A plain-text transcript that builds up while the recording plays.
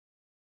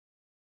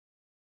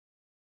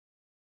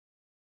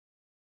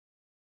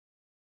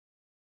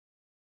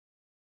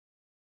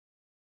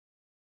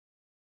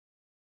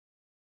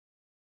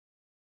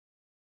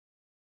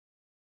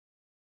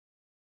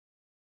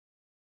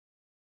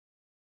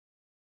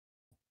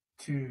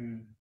2.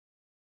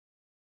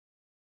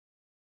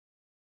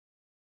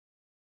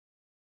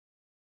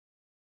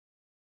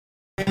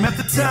 At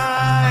the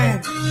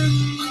time,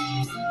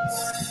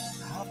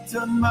 I've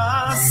done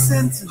my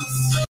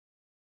sentence,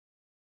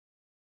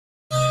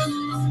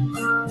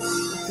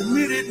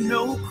 committed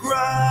no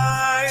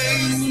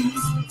crime,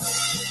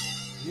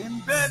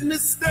 in bad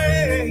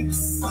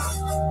mistakes.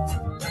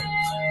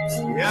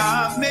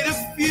 Yeah, I've made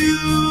a few.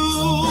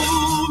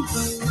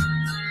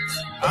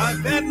 I've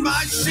had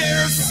my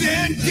share of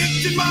sin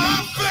kicked in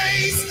my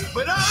face,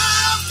 but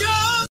I've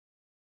come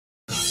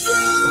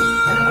through.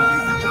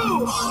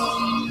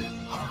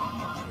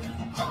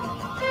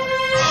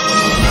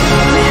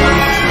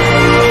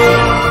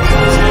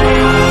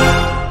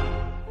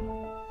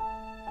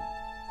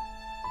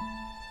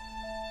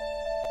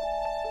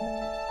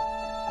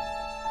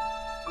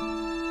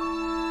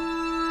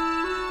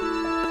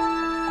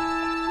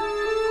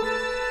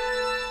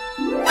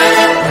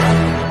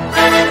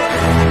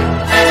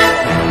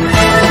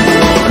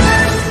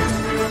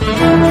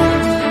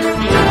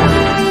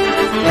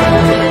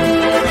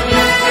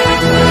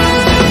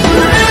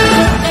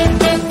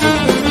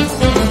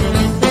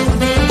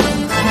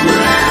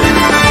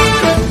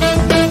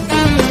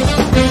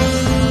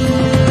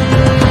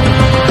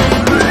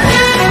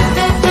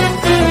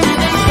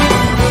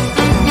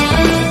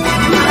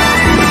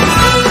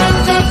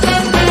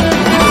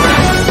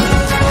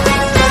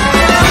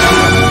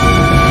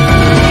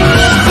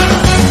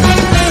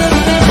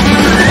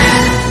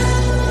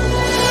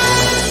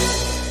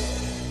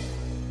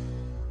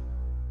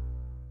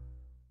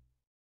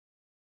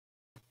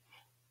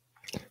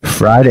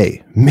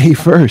 Friday, May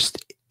 1st,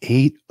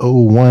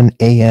 8:01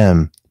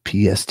 a.m.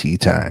 PST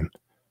time.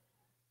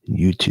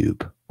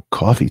 YouTube,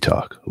 Coffee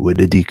Talk with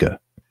Adika.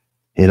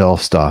 It all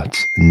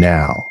starts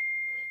now.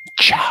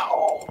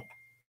 Ciao.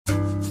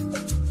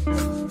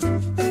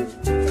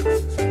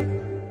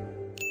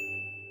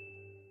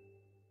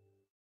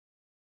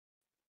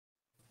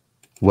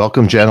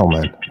 Welcome,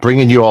 gentlemen.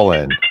 Bringing you all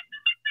in.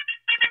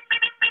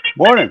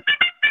 Morning.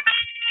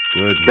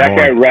 Good That morning.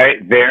 guy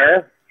right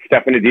there,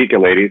 Stefan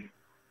Adika, ladies,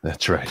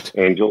 That's right.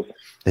 angels,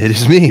 It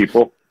is me.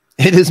 people.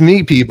 It is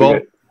me, people.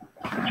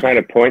 Trying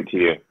to point to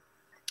you.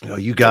 Oh,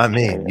 you got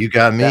me. You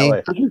got That me.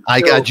 way.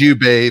 I got you,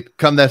 babe.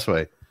 Come this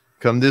way.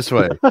 Come this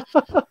way.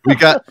 We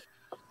got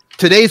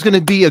today's going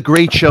to be a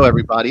great show,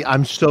 everybody.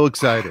 I'm so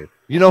excited.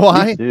 You know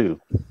why? Me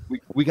too.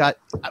 We got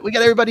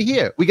everybody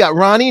here. We got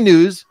Ronnie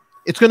News.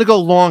 It's going to go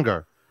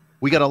longer.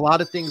 We got a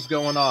lot of things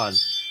going on.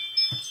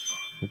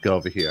 Let's go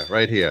over here,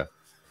 right here.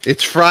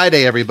 It's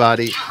Friday,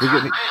 everybody. We're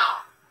getting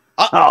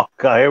Oh,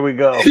 God, here we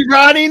go.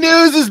 Ronnie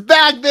News is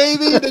back,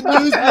 baby. The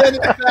newsman is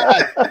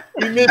back.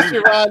 We missed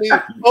you, Ronnie.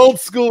 Old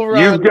school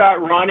Ronnie. You've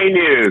got Ronnie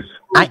News.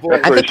 I where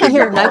it think I should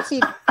hear go.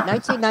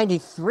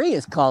 1993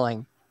 is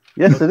calling.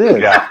 Yes, it is.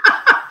 Yeah.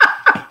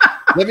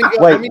 Let me go.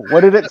 Wait,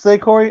 what did it say,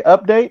 Corey?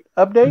 Update?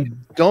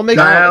 Don't make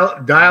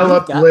Dial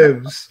up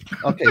lives.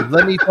 Okay,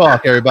 let me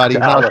talk, everybody.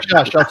 Dial Now, up.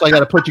 shush. Also, I got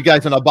to put you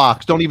guys in a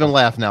box. Don't even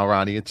laugh now,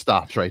 Ronnie. It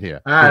stops right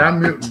here. All right,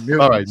 I'm muting.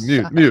 All right,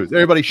 mute.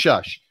 Everybody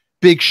shush.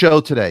 Big show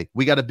today.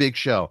 We got a big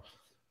show.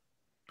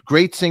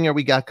 Great singer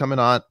we got coming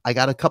on. I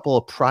got a couple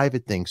of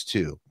private things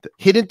too.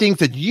 Hidden things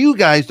that you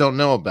guys don't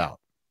know about.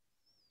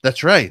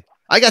 That's right.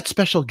 I got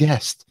special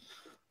guests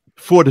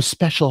for the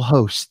special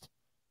host.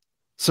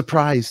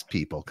 Surprise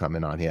people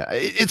coming on here.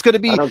 It's going to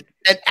be an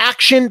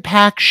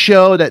action-packed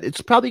show that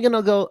it's probably going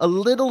to go a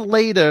little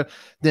later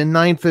than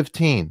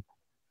 9:15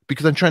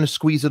 because I'm trying to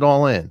squeeze it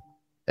all in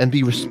and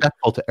be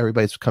respectful to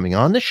everybody that's coming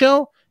on the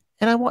show.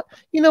 And I want,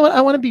 you know what?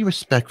 I want to be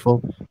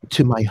respectful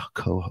to my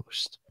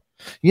co-host.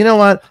 You know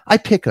what? I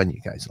pick on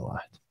you guys a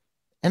lot.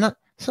 And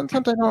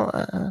sometimes I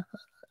don't,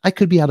 I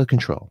could be out of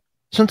control.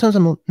 Sometimes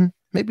I'm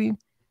maybe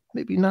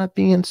not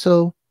being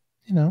so,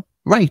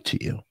 right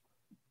to you.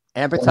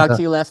 Amber talked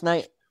to you last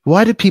night?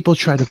 Why do people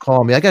try to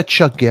call me? I got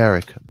Chuck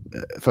Garrick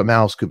from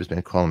Alice Cooper's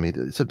been calling me.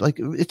 It's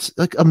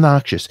like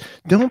obnoxious.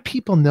 Don't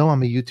people know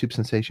I'm a YouTube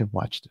sensation?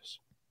 Watch this.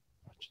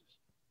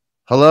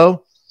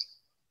 Hello?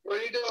 What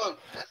are you doing?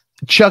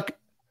 Chuck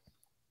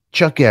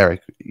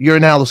Garrick. You're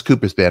an Alice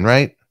Cooper's band,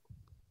 right?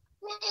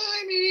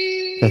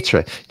 That's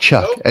right.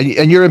 Chuck. Nope.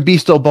 And you're in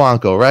Bisto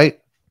Blanco, right?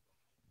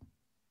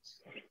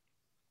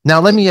 Now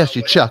let me ask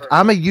you, Chuck.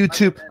 I'm a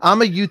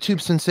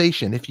YouTube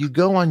sensation. If you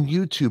go on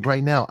YouTube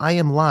right now, I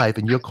am live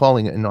and you're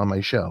calling it in on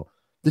my show.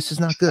 This is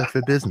not good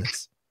for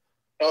business.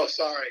 Oh,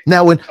 sorry.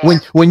 Now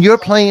when you're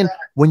playing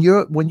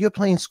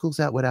Schools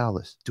Out with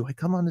Alice, do I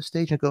come on the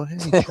stage and go,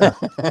 "Hey, Chuck,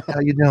 how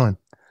you doing?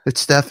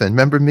 It's Stefan.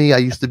 Remember me? I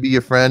used to be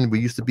your friend. We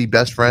used to be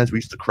best friends. We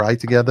used to cry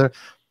together."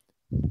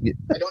 I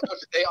don't know.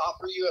 Did they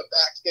offer you a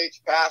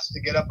backstage pass to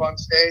get up on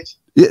stage?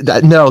 Yeah,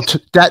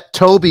 that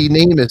Toby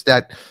Namath,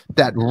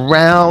 that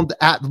round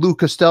at Lou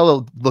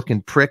Costello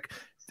looking prick,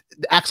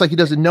 acts like he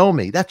doesn't know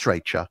me. That's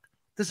right, Chuck.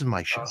 This is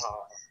my show.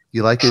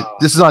 You like it?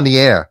 This is on the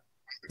air.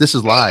 This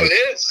is live. Oh,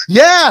 it is.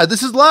 Yeah,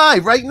 this is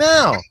live right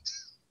now.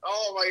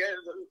 Oh my God!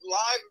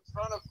 Live in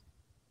front of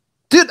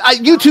Dude,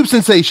 YouTube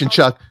sensation,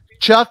 Chuck.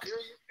 Chuck, your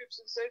YouTube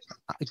sensation.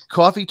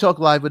 Coffee Talk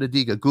Live with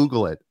Adiga.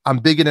 Google it. I'm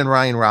bigger than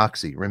Ryan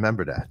Roxy.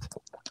 Remember that.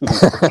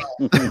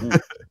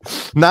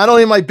 Not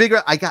only am I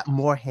bigger, I got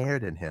more hair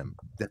than him.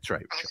 That's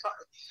right.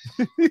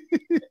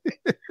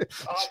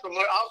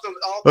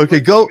 Okay,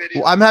 go.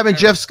 I'm having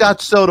Jeff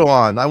Scott Soto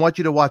on. I want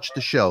you to watch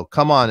the show.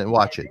 Come on and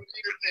watch it.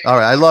 All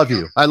right, I love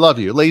you. I love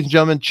you, ladies and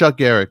gentlemen. Chuck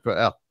Garrick,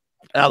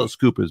 Alice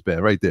Cooper's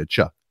band, right there.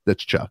 Chuck.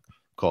 That's Chuck.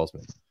 Calls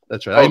me.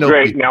 That's right. Oh, I know.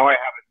 great! Now I have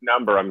his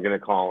number. I'm going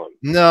to call him.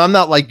 No, I'm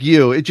not like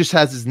you. It just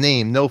has his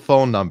name, no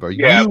phone number.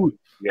 Yeah.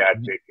 Yeah,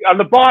 on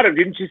the bottom.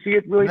 Didn't you see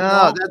it really?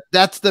 No,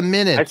 that's the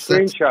minutes. I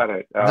screenshot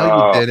it.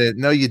 No, you didn't.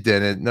 No, you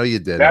didn't. No, you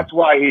didn't. That's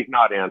why he's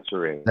not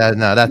answering.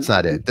 No, that's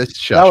not it.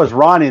 That was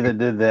Ronnie that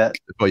did that.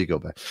 Before you go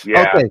back.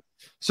 Yeah. Okay.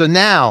 So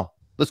now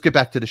let's get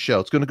back to the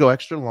show. It's going to go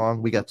extra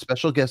long. We got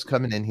special guests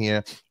coming in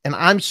here, and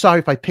I'm sorry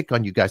if I pick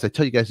on you guys. I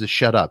tell you guys to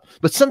shut up,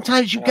 but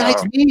sometimes you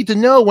guys need to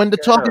know when to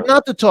talk and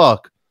not to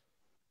talk.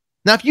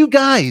 Now,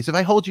 if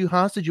I hold you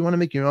hostage, you want to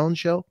make your own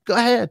show, go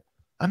ahead.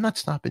 I'm not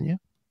stopping you.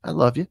 I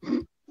love you.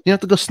 You don't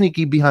have to go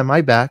sneaky behind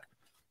my back.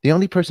 The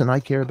only person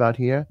I care about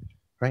here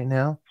right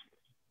now,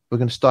 we're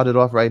going to start it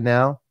off right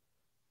now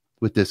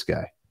with this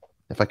guy.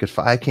 If I could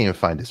I can't even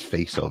find his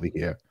face over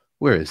here.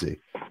 Where is he?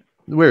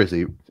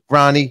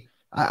 Ronnie,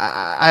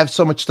 I have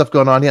so much stuff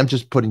going on here. I'm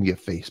just putting your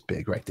face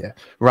big right there.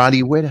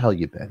 Ronnie, where the hell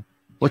you been?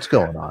 What's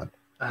going on?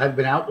 I've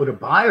been out with a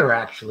buyer,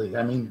 actually.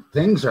 I mean,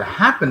 things are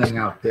happening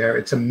out there.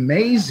 It's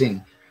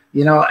amazing.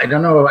 You know, I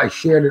don't know if I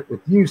shared it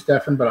with you,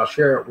 Stefan, but I'll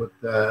share it with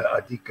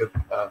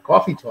Adiga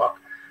Coffee Talk.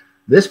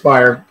 This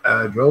buyer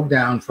drove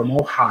down from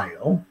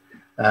Ohio.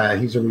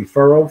 He's a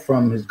referral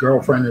from his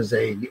girlfriend as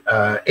a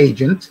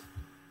agent.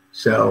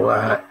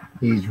 So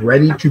he's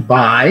ready to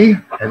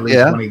buy. At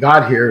least when he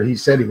got here, he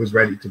said he was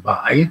ready to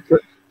buy.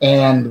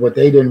 And what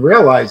they didn't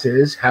realize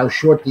is how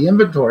short the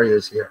inventory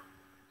is here.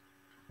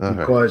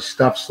 Because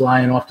stuff's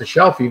flying off the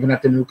shelf, even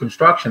at the new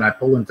construction. I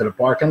pull into the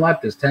parking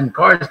lot. There's 10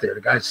 cars there.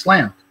 The guy's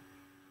slammed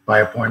by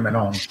appointment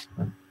only.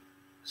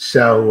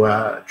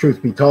 So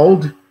truth be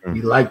told,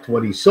 he liked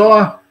what he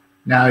saw.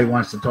 Now he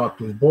wants to talk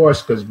to his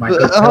boss because my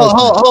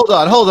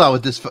hold on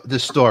with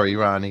this story,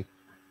 Ronnie.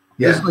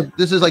 Yeah.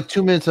 This is like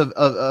 2 minutes of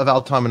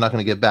our time. We're not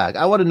going to get back.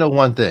 I want to know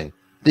one thing.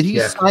 Did he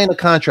sign a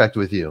contract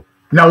with you?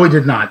 No, he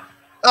did not.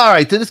 All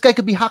right, then this guy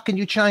could be hawking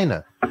you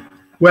China.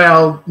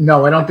 Well,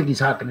 no, I don't think he's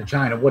hawking to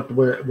China. What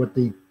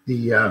the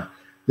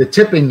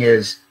tipping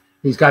is?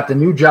 He's got the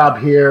new job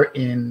here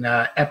in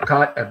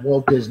Epcot at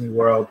Walt Disney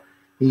World.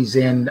 He's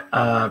in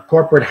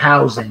corporate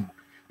housing.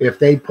 If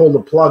they pull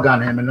the plug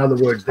on him, in other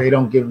words, they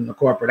don't give him the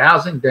corporate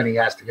housing, then he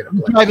has to get a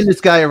place. Driving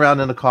this guy around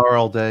in a car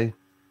all day.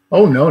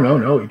 Oh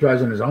no! He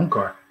drives in his own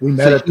car. We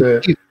met at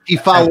the. He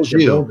follows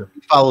you.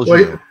 He follows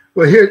you.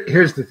 Well,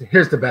 here's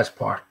the best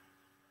part.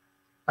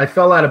 I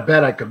fell out of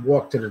bed. I could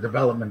walk to the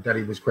development that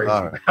he was crazy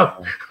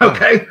about.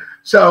 Okay,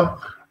 so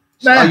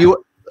are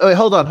you?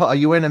 Hold on. Are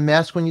you wearing a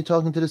mask when you're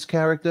talking to this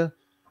character?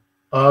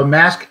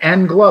 Mask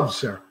and gloves,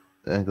 sir.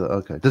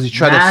 Okay. Does he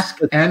try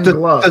mask and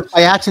gloves?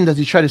 By accident, does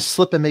he try to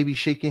slip and maybe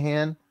shake your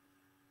hand?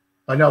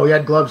 No, he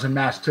had gloves and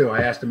mask too.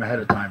 I asked him ahead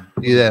of time.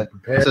 Yeah.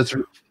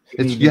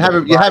 You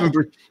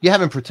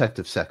having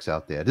protective sex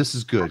out there. This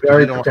is good.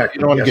 You don't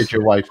want to get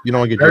your wife. You don't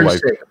want to get your wife.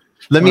 Safe.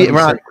 Let me,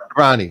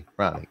 Ronnie.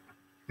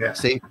 Yeah.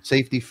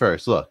 Safety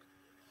first. Look,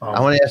 I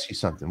want to ask you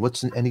something.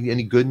 What's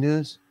any good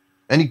news?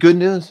 Any good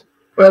news?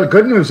 Well, the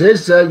good news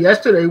is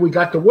yesterday we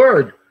got the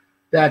word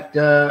that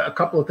a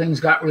couple of things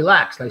got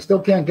relaxed. I still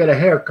can't get a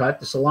haircut.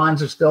 The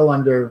salons are still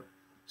under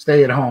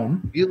stay at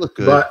home. You look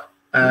good.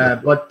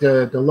 But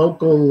the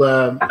local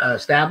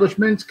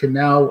establishments can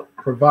now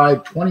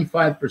provide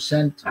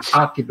 25%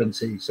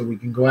 occupancy, so we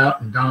can go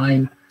out and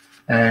dine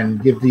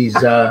and give these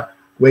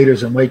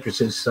waiters and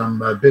waitresses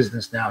some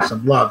business now,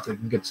 some love. They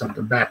can get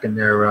something back in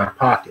their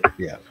pocket.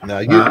 Yeah. No,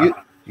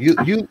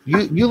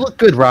 you look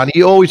good, Ronnie.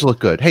 You always look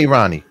good. Hey,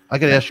 Ronnie, I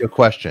got to ask you a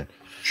question.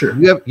 Sure.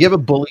 You ever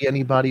bully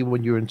anybody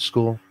when you were in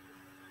school?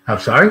 I'm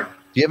sorry? Do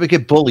you ever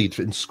get bullied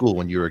in school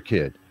when you were a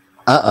kid?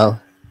 Uh-oh.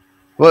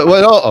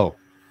 What? Uh-oh.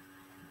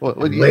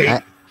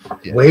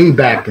 Way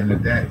back in the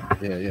day.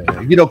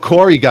 Yeah. You know,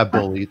 Corey got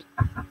bullied.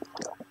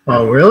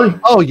 Oh, really?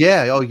 Oh,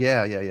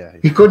 yeah.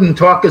 He couldn't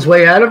talk his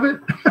way out of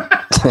it?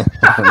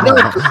 No,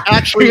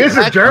 actually, he is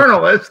a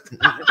journalist.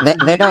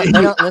 They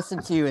don't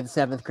listen to you in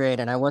 7th grade,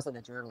 and I wasn't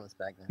a journalist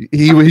back then.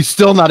 He's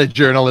still not a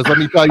journalist. Let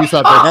me tell you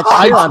something. That's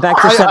true. I'm back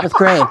to 7th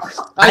grade.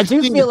 I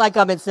do feel like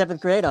I'm in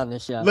 7th grade on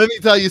this show. Let me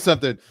tell you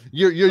something.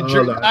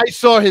 I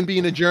saw him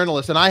being a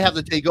journalist, and I have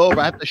to take over.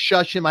 I have to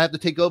shush him. I have to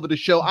take over the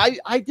show.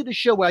 I did a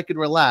show where I could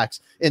relax,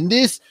 and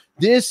this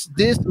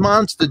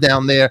monster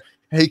down there.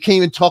 He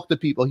came and talked to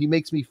people. He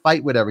makes me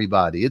fight with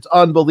everybody. It's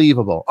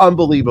unbelievable. I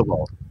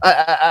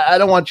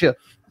don't want you.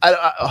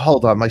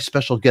 Hold on. My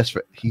special guest,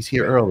 he's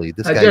here early.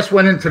 This guy just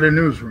went into the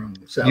newsroom.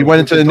 So you went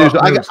into the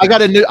newsroom.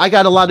 I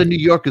got a lot of New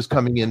Yorkers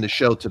coming in the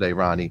show today,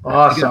 Ronnie.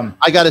 Awesome.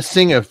 I got a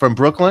singer from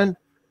Brooklyn.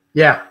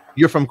 Yeah.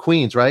 You're from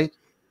Queens, right?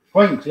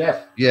 Queens,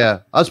 yes. Yeah.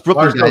 Us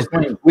Brooklyn guys.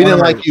 We didn't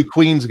like you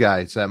Queens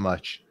guys that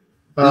much.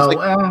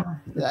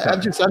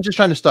 I'm just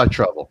trying to start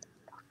trouble.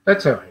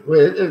 That's all right.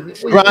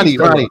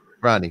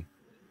 Ronnie.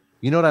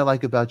 You know what I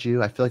like about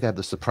you? I feel like I have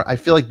the I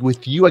feel like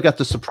with you, I got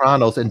the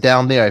Sopranos, and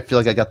down there, I feel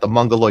like I got the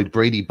Mongoloid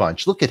Brady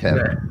Bunch. Look at him.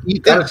 Yeah.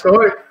 Got a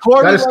story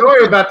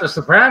about the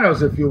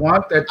Sopranos if you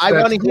want. I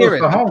want to hear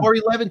it.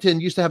 Corey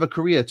Leviton used to have a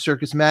career at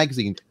Circus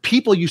Magazine.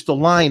 People used to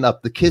line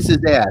up to kiss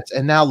his ass,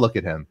 and now look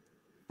at him.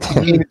 He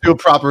can't even do a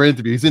proper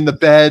interview. He's in the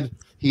bed.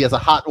 He has a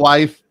hot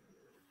wife.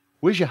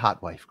 Where's your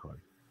hot wife, Corey?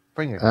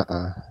 Bring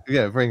her.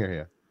 Yeah, bring her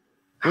here.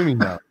 What do you mean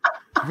no?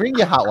 Bring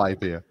your hot wife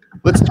here.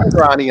 Let's turn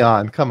Ronnie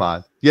on. Come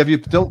on. But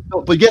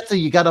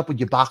you got up with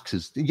your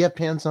boxes. Do you have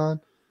pants on?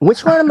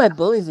 Which one of my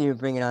bullies are you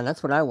bringing on?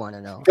 That's what I want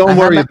to know. Don't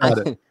worry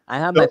about it. I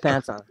have my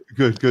pants on.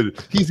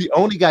 Good. He's the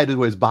only guy that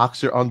wears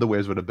boxer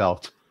underwears with a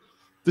belt.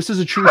 This is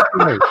a true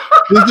story.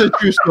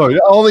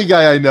 The only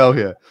guy I know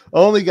here.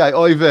 Only guy.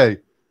 Oy vey.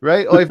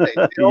 Right? Oy vey.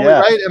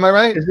 Right? Am I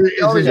right? Is his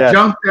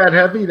junk that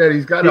heavy that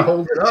he's got to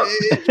hold it up?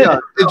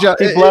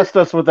 He blessed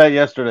us with that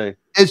yesterday.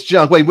 It's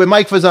junk. Wait, with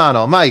Mike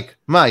Fasano. Mike,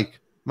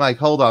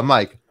 hold on,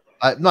 Mike.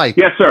 Mike.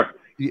 Yes, sir.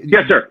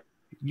 Yes, sir.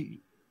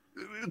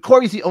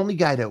 Corey's the only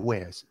guy that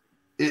wears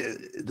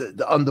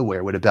the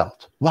underwear with a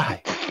belt.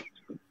 Why?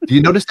 Do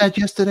you notice that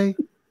yesterday?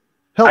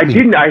 I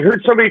didn't. I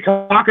heard somebody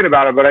talking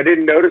about it, but I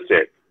didn't notice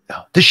it.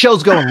 No, the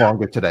show's going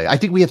longer today. I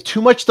think we have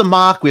too much to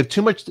mock. We have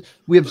so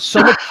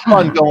much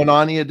fun going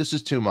on here. This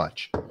is too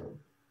much.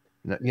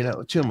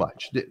 Too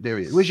much. There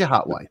he is. Where's your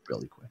hot wife,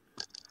 really quick?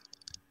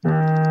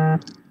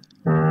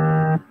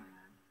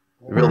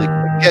 Really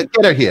quick.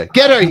 Get her here.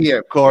 Get her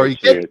here, Corey.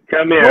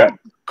 Come here.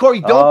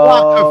 Corey, don't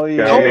block her.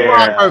 Yeah.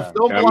 Don't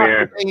block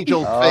her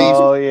angel's face.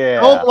 Oh, yeah.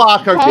 Don't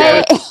block her.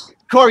 Hey.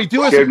 Corey,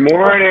 do us. Good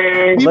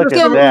morning.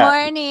 Good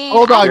morning.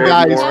 Hold on,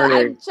 guys.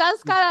 I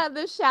just got out of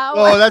the shower.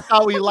 Oh, that's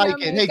how we like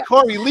it. Hey,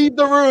 Corey, leave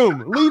the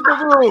room.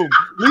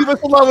 Leave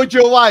us alone with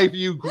your wife.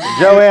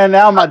 Joanne,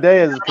 now my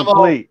day is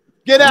complete.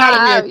 Get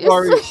out of here,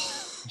 Corey.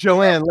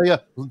 Joanne,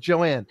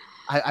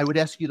 I would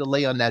ask you to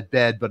lay on that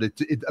bed, but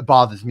it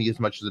bothers me as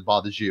much as it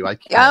bothers you. I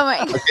can't. Oh my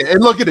God. Okay,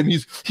 and look at him.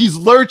 He's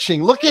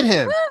lurching. Look at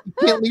him.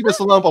 He can't leave us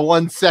alone for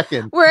 1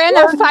 second. We're in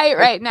a fight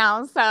right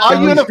now. So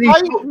are you in a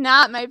fight?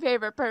 Not my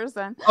favorite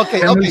person.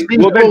 Okay. Well,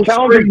 then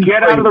tell him to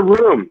get out of the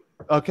room.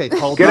 Okay,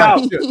 hold Get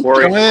on. out,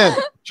 Corey.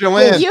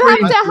 Joanne. You have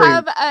to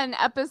have an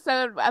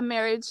episode, a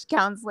marriage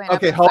counseling.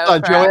 Okay, hold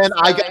on, Joanne.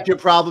 I got your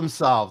problem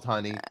solved,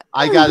 honey.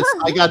 I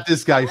got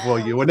this guy for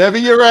you. Whenever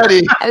you're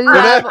ready. I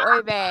love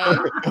Oy vey.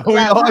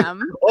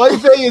 Oy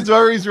vey is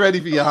always ready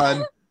for you,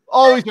 hon.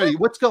 Always ready.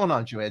 What's going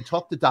on, Joanne?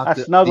 Talk to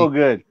Dr. I snuggle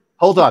good.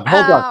 Hold on.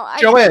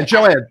 Joanne,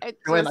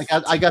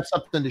 I got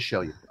something to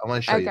show you. I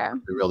want to show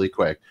you really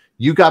quick.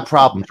 You got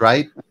problems,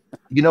 right?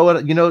 You know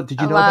what? Did you know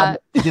about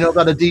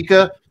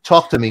Adika?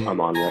 Talk to me.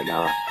 I'm on right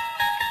now.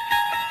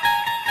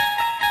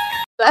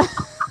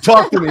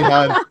 Talk to me,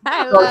 hon.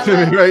 Talk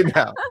to me right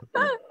now.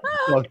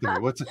 Talk to me.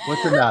 What's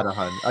the matter,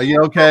 hon? Are you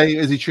okay?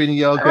 Is he treating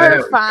you okay?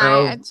 We're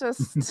fine. It's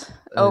just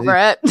over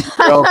it.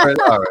 Over it.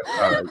 All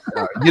right.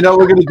 You know what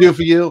we're gonna do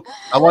for you?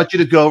 I want you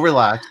to go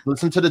relax.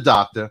 Listen to the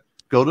doctor.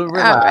 Go to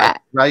relax.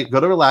 Right?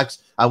 Go to relax.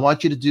 I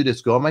want you to do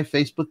this. Go on my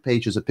Facebook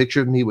page. There's a picture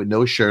of me with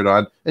no shirt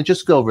on, and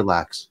just go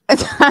relax.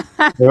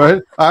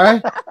 All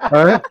right.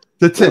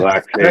 That's it.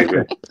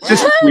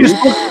 Just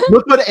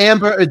look what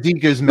Amber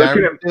Adika is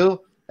married to,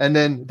 and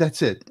then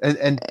that's it.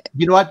 And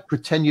you know what?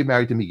 Pretend you're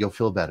married to me. You'll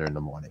feel better in the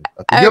morning.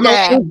 Okay?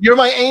 You're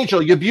my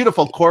angel. You're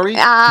beautiful, Corey. If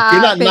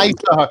you're not nice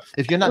to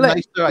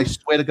her, I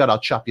swear to God, I'll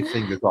chop your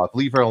fingers off.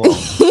 Leave her alone.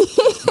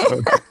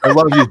 I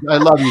love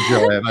you,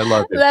 Joanne. I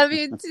love you. Love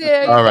you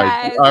too. All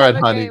right,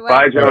 honey.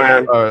 Bye,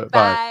 Joanne. All right,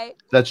 bye.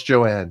 That's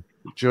Joanne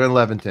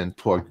Leviton.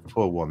 Poor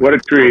woman. What a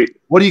treat.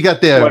 What do you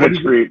got there? What a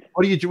treat.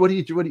 What do you?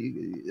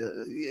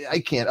 I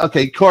can't.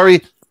 Okay,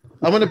 Corey.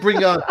 I'm gonna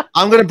bring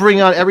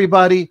on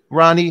everybody.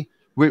 Ronnie,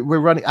 we're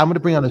running. I'm gonna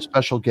bring on a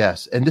special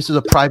guest, and this is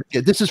a private.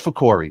 This is for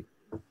Corey,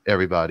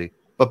 everybody.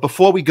 But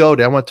before we go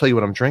there, I want to tell you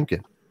what I'm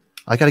drinking.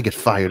 I gotta get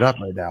fired up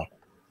right now.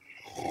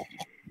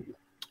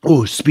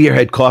 Oh,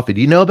 Spearhead coffee.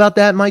 Do you know about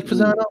that, Mike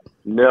Fasano?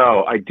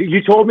 No, I do.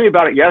 You told me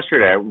about it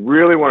yesterday. I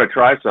really want to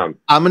try some.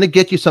 I'm going to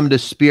get you some of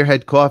this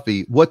Spearhead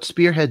coffee. What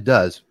Spearhead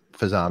does,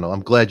 Fasano,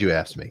 I'm glad you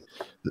asked me.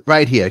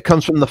 Right here. It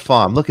comes from the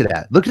farm. Look at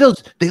that. Look at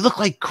those. They look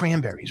like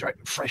cranberries, right?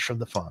 Fresh from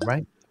the farm,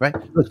 right?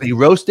 Look, they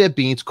roast their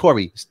beans.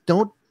 Corey,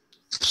 don't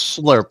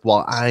slurp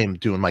while I am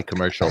doing my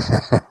commercial.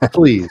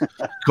 Please.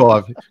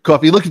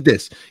 Coffee. Look at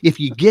this. If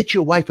you get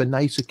your wife a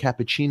nicer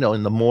cappuccino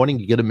in the morning,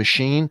 you get a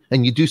machine,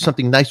 and you do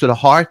something nice with a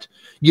heart,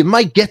 you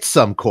might get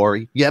some,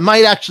 Corey. You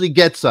might actually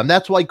get some.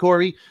 That's why,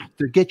 Corey,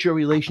 to get your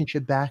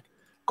relationship back,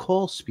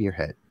 call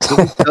Spearhead.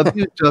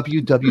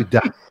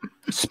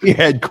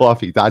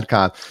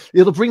 www.spearheadcoffee.com.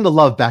 It'll bring the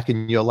love back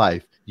in your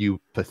life.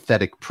 You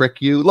pathetic prick,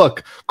 you.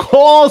 Look,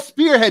 call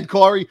Spearhead,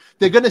 Corey.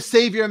 They're going to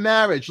save your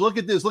marriage. Look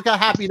at this. Look how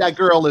happy that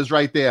girl is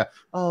right there.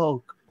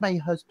 Oh, my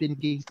husband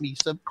gave me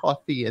some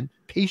coffee and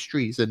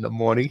pastries in the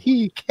morning.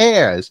 He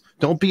cares.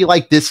 Don't be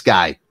like this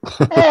guy.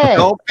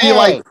 Don't be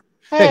like,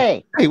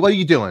 hey, what are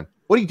you doing?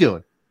 What are you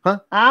doing?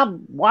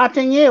 I'm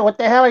watching you. What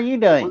the hell are you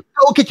doing?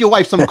 Go get your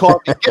wife some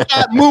coffee. Get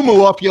that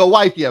moo off your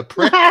wife, you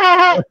prick.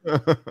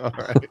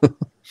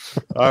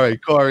 All right,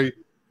 Corey.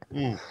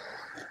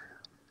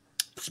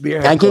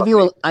 Spearhead. I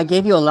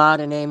gave you a lot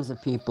of names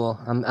of people.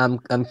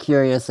 I'm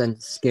curious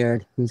and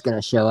scared who's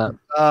gonna show up.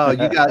 Oh,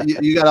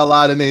 you got a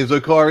lot of names.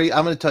 But Corey,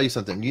 I'm gonna tell you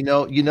something. You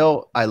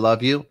know, I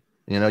love you.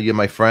 You know, you're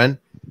my friend.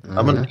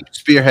 I'm gonna keep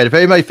Spearhead. If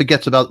anybody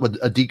forgets about what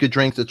Adika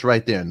drinks, it's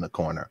right there in the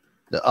corner,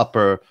 the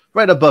upper,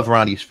 right above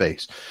Ronnie's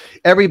face.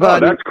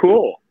 Everybody. Oh, that's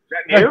cool. Is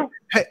that you?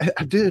 Hey,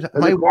 dude,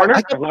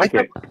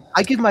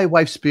 I give my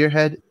wife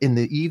Spearhead in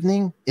the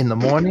evening, in the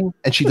morning,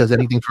 and she does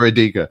anything for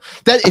Adika.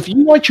 That if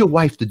you want your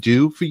wife to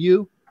do for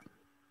you,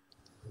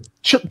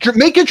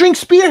 make her drink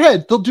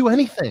Spearhead. They'll do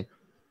anything.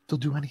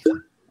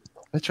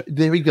 That's right.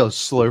 There he goes,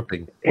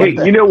 slurping. Hey,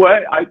 you know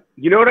what? I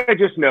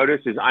just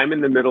noticed is I'm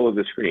in the middle of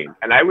the screen,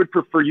 and I would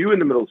prefer you in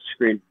the middle of the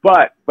screen.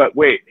 But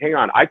wait, hang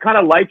on. I kind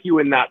of like you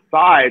in that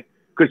side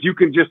because you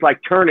can just like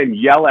turn and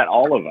yell at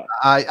all of us.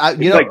 Let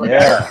me hold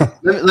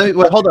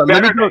on.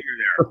 Let me go.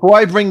 Before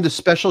I bring the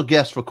special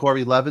guest for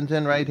Corey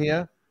Leventon right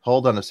here,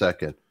 hold on a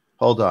second.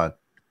 Hold on.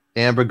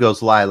 Amber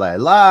goes lie.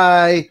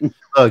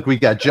 Look, we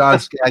got John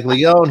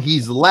Scaglione.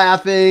 He's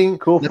laughing.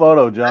 Cool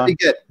photo, John.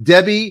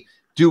 Debbie.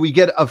 Do we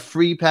get a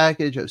free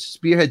package of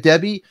Spearhead?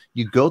 Debbie,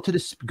 you go to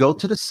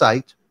the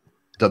site,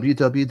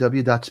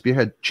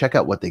 www.spearhead. Check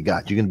out what they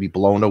got. You're going to be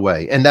blown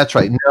away. And that's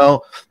right.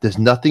 No, there's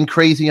nothing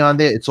crazy on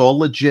there. It's all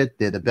legit.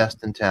 They're the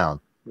best in town.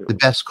 The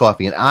best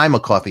coffee. And I'm a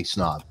coffee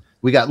snob.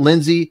 We got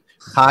Lindsay.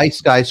 Hi,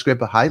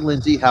 Skyscraper. Hi,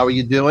 Lindsay. How are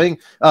you doing?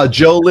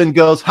 Joe Lynn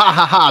goes, ha,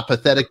 ha, ha,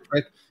 pathetic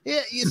prick.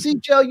 Yeah, you see,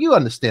 Joe, you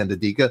understand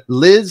Adika.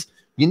 Liz,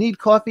 you need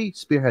coffee?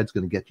 Spearhead's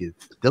going to get you.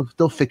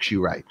 They'll fix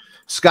you right.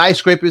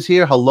 Skyscraper's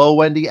here. Hello,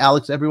 Wendy,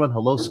 Alex, everyone.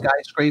 Hello,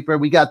 Skyscraper.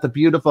 We got the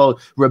beautiful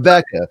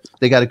Rebecca.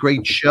 They got a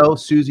great show.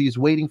 Susie is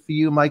waiting for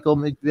you. Michael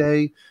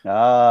McVeigh.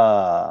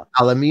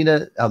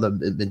 Alameda,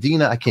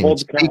 Medina. I can't even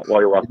speak.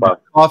 While you walk by.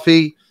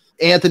 Coffee.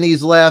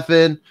 Anthony's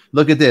laughing.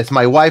 Look at this.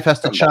 My wife has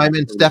to chime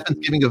in.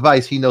 Stefan's giving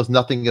advice he knows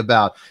nothing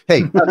about.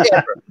 Hey,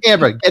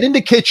 Amber, get in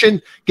the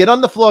kitchen. Get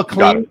on the floor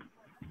clean.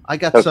 I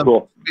got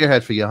some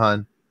Spearhead for you,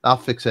 hon. I'll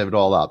fix it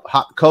all up.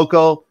 Hot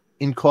cocoa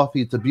in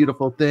coffee. It's a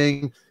beautiful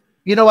thing.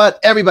 You know what?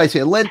 Everybody's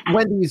here.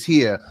 Wendy's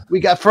here. We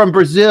got from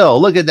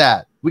Brazil. Look at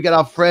that. We got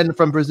our friend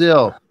from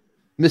Brazil,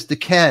 Mr.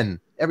 Ken.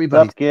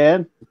 Everybody. What's up,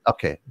 Ken?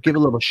 Okay. Give a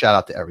little shout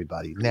out to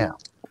everybody. Now,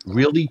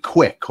 really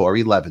quick,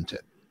 Corey Leventon.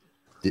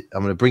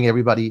 I'm going to bring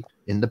everybody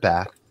in the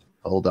back.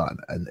 Hold on.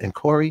 And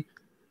Corey,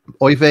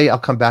 Oive, I'll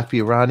come back for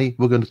you, Ronnie.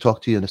 We're going to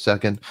talk to you in a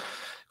second.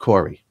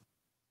 Corey,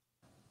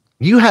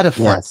 you had a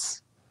friend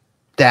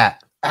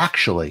that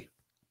actually,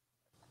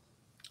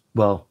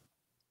 well,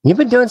 you've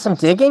been doing some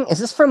digging. Is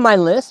this from my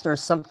list or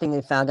something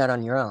you found out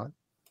on your own?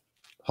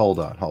 Hold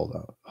on.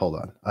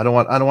 I don't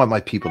want my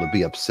people to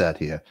be upset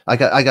here. I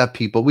got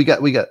people. We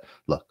got.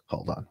 Look,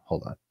 hold on.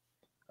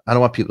 I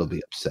don't want people to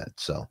be upset.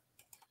 So,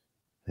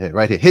 hey,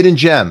 right here, hidden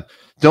gem.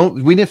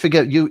 We didn't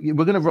forget you.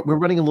 We're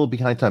running a little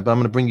behind time, but I'm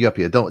gonna bring you up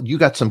here. You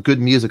got some good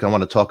music I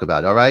want to talk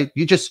about. All right,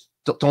 you just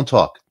don't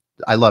talk.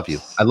 I love you.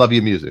 I love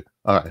your music.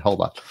 All right,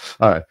 hold on.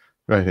 All right,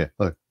 right here.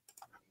 Look.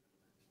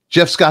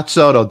 Jeff Scott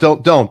Soto,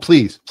 don't,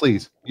 please.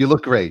 You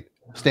look great.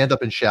 Stand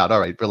up and shout. All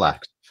right,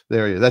 relax.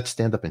 There he is. That's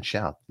stand up and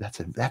shout. That's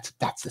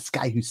this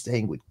guy who's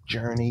staying with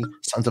Journey,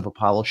 Sons of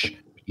Apollo.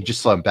 You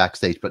just saw him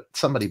backstage, but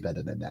somebody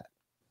better than that.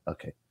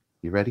 Okay,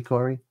 you ready,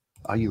 Corey?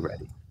 Are you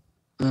ready?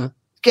 Mm-hmm.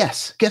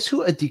 Guess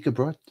who Adika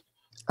brought?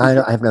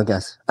 I have no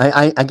guess.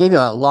 I gave you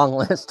a long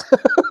list.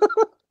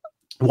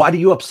 Why do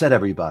you upset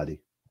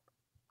everybody?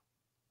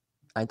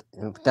 I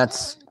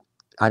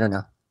don't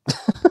know.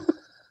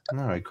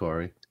 All right,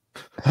 Corey.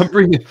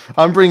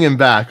 I'm bringing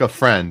back a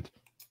friend.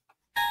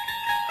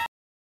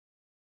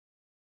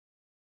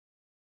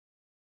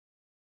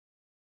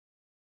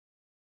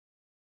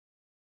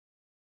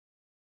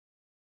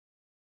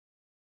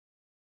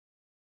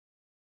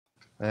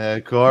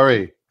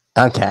 Corey.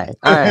 Okay.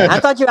 All right.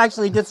 I thought you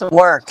actually did some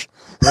work.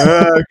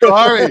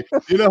 Corey,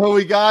 you know who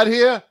we got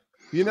here?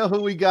 Huh? You know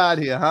who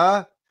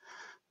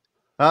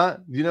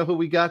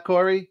we got,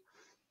 Corey?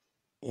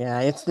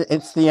 Yeah, it's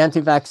the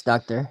anti-vax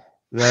doctor.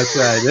 That's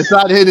right.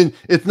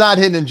 It's not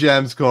hidden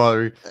gems,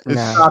 Corey. It's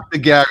Dr.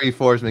 Gary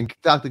Forsman.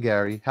 Dr.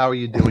 Gary, how are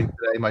you doing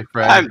today, my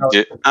friend?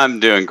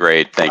 I'm doing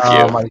great. Thank you.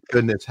 Oh my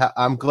goodness.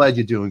 I'm glad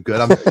you're doing good.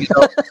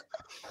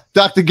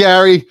 Dr.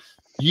 Gary,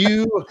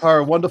 you are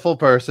a wonderful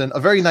person, a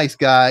very nice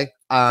guy.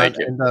 Thank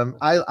you. And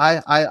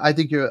I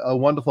think you're a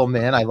wonderful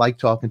man. I like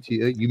talking to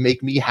you. You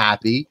make me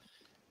happy.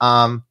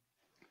 And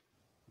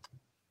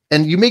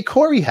you make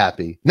Corey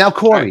happy. Now,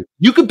 Corey,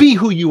 you could be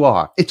who you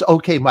are. It's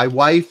okay. My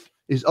wife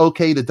is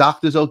okay. The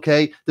doctor's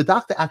okay. The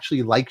doctor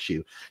actually likes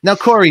you. Now,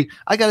 Corey,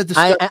 I got to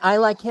discuss. I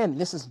like him.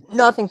 This is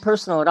nothing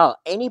personal at all.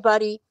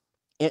 Anybody,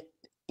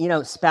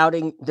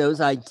 spouting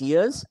those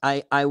ideas,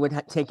 I would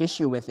take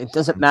issue with. It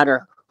doesn't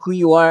matter who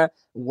you are,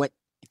 what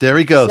There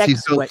he goes.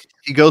 sex,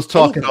 He goes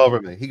talking anything.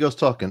 over me. He goes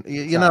talking.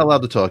 You're not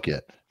allowed to talk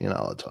yet. You're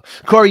not allowed to talk.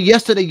 Corey,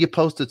 yesterday you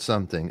posted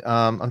something.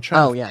 I'm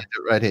trying to find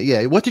it right here.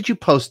 Yeah. What did you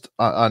post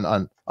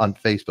on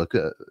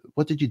Facebook?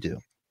 What did you do?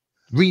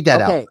 Read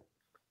that out.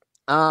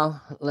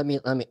 Let me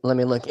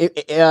look.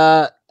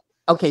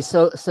 Okay,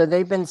 so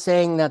they've been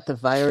saying that the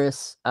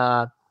virus,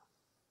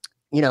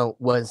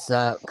 was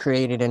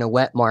created in a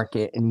wet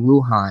market in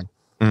Wuhan.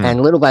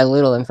 And little by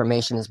little,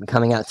 information has been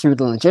coming out through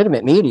the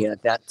legitimate media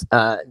that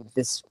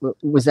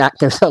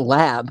there's a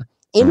lab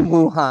in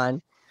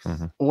Wuhan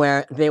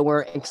where they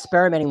were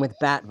experimenting with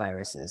bat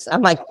viruses.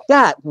 I'm like,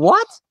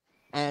 what?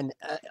 And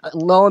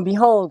lo and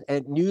behold,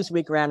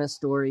 Newsweek ran a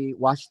story,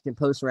 Washington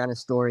Post ran a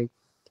story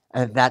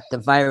that the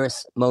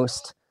virus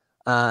most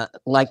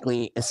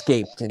likely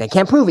escaped. They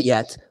can't prove it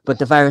yet, but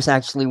the virus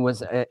actually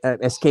was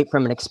escaped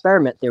from an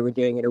experiment they were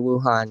doing at a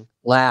Wuhan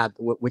lab,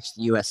 which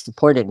the U.S.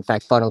 supported, in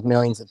fact, funneled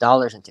millions of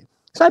dollars into.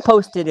 So I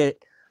posted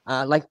it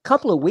like a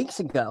couple of weeks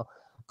ago,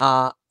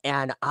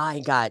 and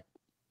I got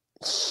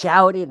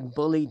shouted and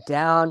bullied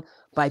down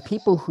by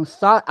people who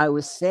thought I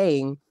was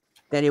saying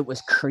that it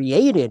was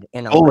created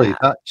in a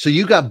lab. So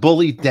you got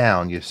bullied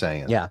down, you're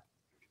saying? Yeah.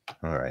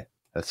 All right.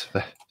 That's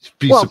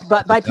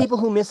but by people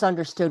who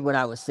misunderstood what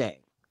I was saying.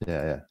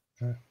 Yeah.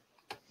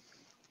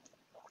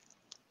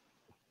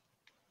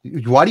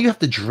 Why do you have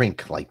to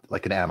drink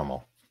like an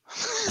animal?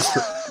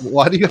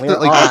 Why do you have to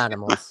all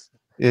animals?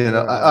 All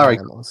right.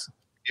 Animals.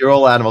 You're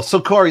all animals.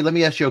 So Corey, let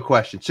me ask you a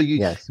question. So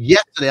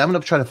yesterday, I'm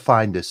going to try to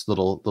find this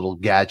little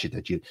gadget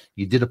that you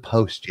did a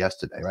post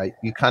yesterday, right?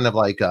 You kind of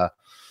like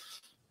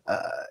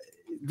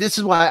this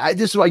is why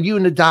you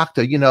and the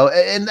doctor,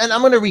 and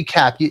I'm going to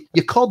recap.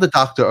 You called the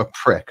doctor a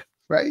prick.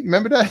 Right?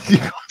 Remember that?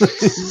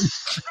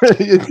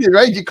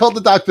 Right? You called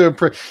the doctor a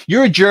prick.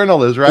 You're a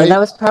journalist, right? Yeah, that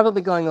was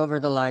probably going over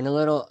the line a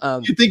little.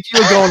 You think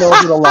you were going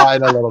over the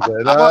line a little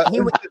bit? Well,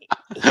 he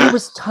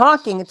was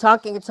talking and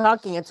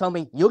told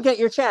me, "You'll get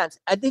your chance."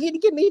 And he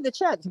didn't give me the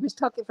chance. He was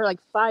talking for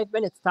like 5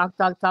 minutes, talk,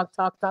 and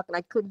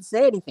I couldn't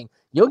say anything.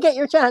 You'll get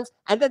your chance,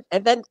 and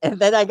then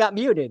I got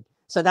muted.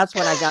 So that's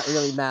when I got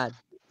really mad.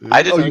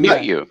 I didn't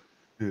mute you.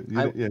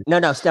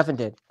 No, Stefan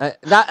did.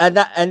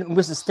 That and it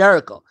was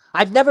hysterical.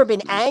 I've never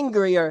been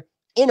angrier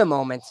in a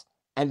moment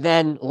and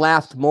then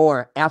laughed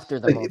more after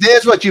the moment.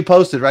 There's what you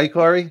posted, right,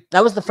 Corey?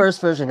 That was the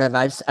first version of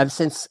it. I've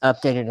since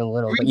updated it a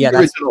little.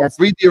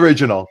 Read the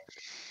original.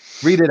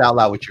 Read it out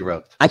loud what you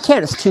wrote. I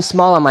can't. It's too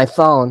small on my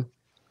phone.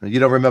 You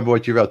don't remember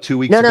what you wrote 2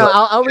 weeks ago? No,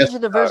 I'll read you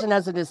the version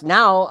as it is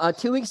now.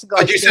 2 weeks ago.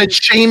 But you said,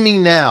 shame me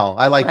now.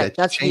 I like that.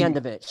 That's the end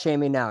of it. Shame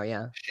me now,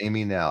 yeah. Shame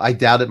me now. I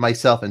doubted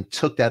myself and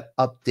took that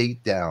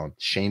update down.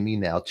 Shame me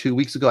now. 2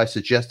 weeks ago, I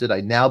suggested I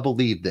now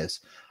believe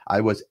this. I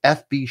was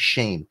FB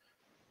shame.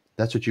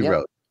 That's what you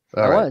wrote.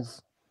 All right.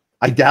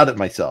 I doubted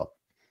myself.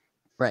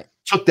 Right.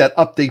 Took that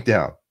update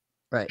down.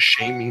 Right.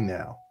 Shame me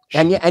now.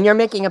 And you're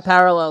making a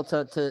parallel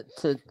to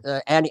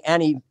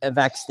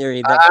anti-vax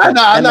theory. I'm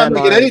not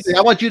making anything.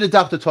 I want you to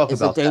talk about that.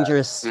 It's a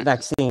dangerous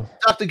vaccine.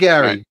 Talk to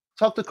Gary.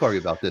 Talk to Corey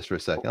about this for a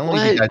second.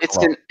 It's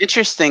an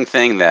interesting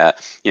thing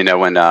that,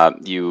 when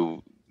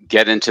you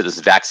get into this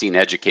vaccine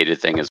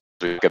educated thing, is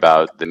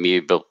about the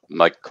media,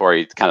 like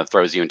Corey kind of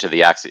throws you into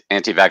the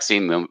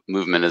anti-vaccine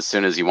movement as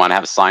soon as you want to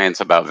have science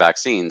about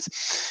vaccines.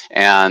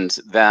 And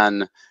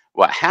then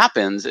what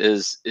happens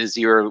is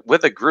you're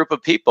with a group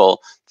of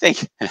people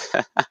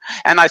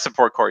and I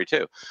support Corey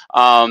too.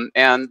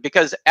 And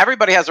because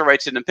everybody has a right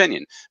to an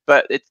opinion,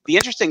 but the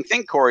interesting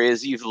thing, Corey,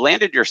 is you've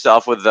landed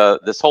yourself with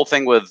this whole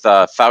thing with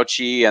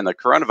Fauci and the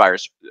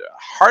coronavirus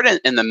hard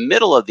in the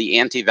middle of the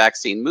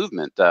anti-vaccine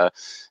movement. One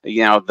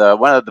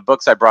of the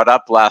books I brought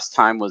up last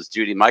time was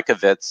Judy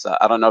Mikovits.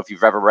 I don't know if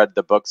you've ever read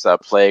the books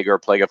Plague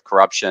of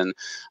Corruption.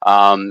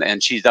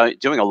 And she's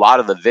doing a lot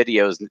of the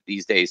videos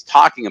these days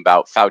talking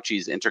about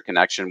Fauci's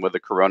interconnection with the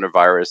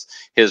coronavirus,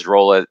 his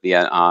role at the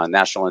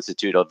National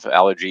Institute of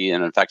Allergy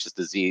and Infectious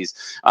Disease,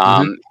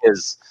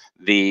 is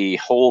the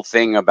whole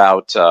thing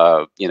about,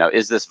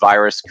 is this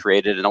virus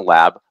created in a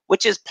lab?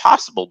 Which is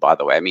possible, by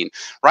the way. I mean,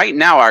 right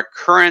now, our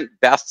current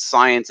best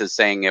science is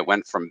saying it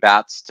went from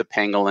bats to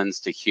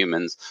pangolins to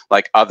humans,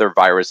 like other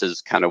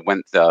viruses kind of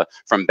went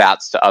from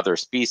bats to other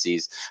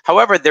species.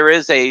 However, there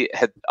is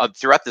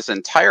throughout this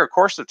entire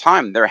course of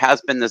time, there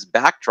has been this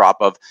backdrop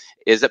of,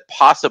 is it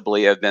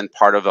possibly have been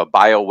part of a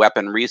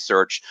bioweapon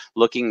research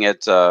looking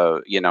at,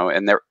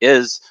 and there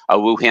is a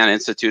Wuhan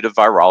Institute of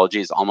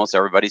Virology, as almost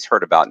everybody's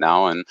heard about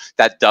now, and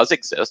that does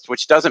exist,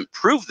 which doesn't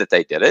prove that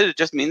they did it. It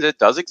just means it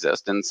does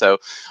exist. And so,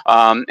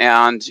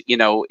 and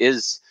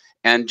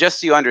just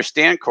so you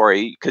understand,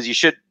 Corey, because you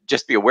should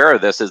just be aware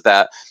of this, is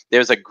that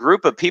there's a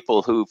group of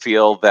people who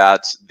feel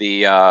that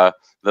the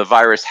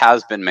virus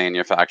has been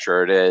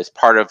manufactured as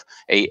part of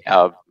a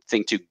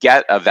thing to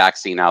get a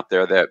vaccine out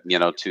there that,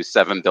 to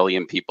 7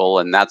 billion people,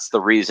 and that's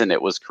the reason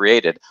it was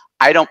created.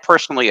 I don't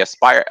personally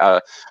aspire.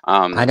 I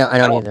don't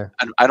either.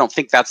 I don't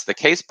think that's the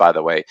case, by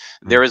the way.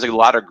 There is a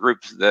lot of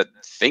groups that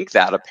think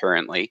that,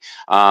 apparently.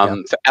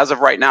 As of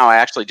right now, I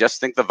actually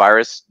just think the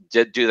virus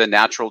did do the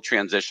natural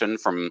transition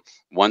from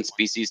one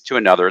species to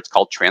another. It's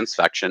called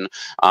transfection.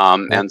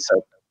 And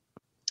so,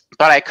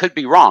 but I could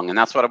be wrong. And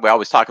that's what we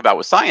always talk about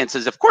with science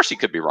is, of course, you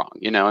could be wrong,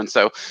 And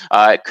so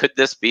could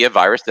this be a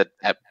virus that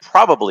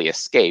probably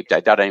escaped? I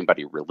doubt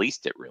anybody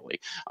released it,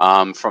 really,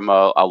 from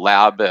a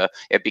lab.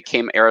 It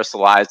became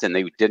aerosolized and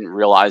they didn't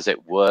realize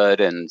it would.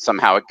 And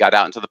somehow it got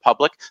out into the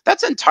public.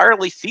 That's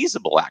entirely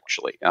feasible,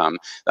 actually.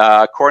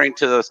 According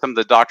to some of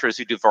the doctors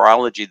who do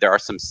virology, there are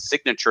some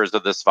signatures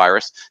of this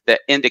virus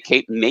that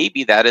indicate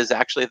maybe that is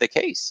actually the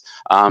case.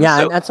 And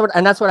that's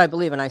what I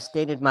believe. And I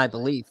stated my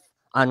belief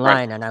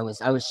online, and I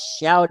was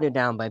shouted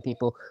down by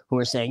people who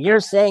were saying, "You're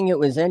saying it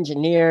was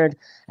engineered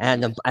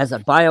and as a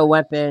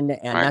bioweapon,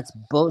 and that's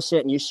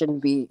bullshit, and you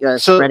shouldn't be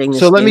spreading this."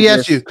 So let me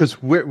ask you,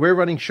 because we're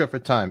running short for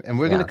time, and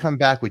we're going to come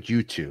back with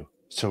you two.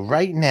 So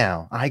right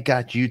now, I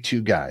got you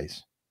two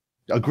guys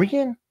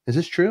agreeing. Is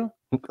this true?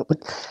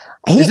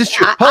 Is this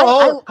true?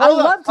 Hold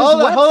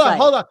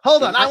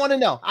on. I want to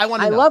know. I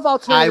love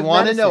alternative I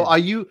want to know.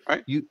 medicine.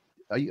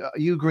 Are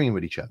you agreeing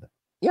with each other?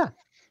 Yeah.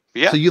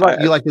 So you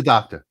like the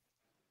doctor.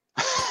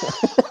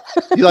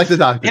 You like the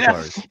doctor,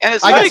 Corey. And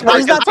it's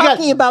he's not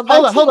talking about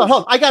vaccines. Hold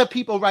on. I got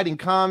people writing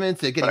comments.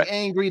 They're getting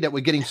angry that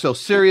we're getting so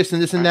serious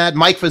and this and that.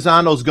 Mike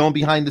Fasano's going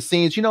behind the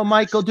scenes.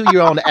 Mike, go do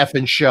your own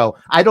effing show.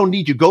 I don't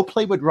need you. Go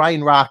play with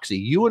Ryan Roxy.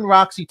 You and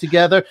Roxy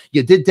together,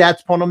 you did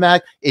Dad's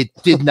Ponomac. It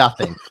did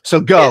nothing. So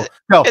go.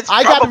 Get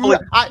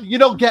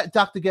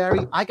Dr.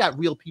 Gary. I got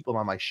real people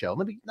on my show.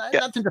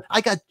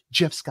 I got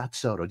Jeff Scott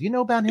Soto. Do you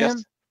know about him?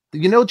 Yes.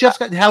 You know Jeff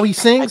Scott, how he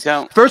sings? I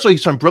don't. First of all,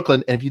 he's from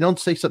Brooklyn, and if you don't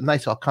say something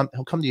nice, he'll come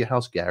to your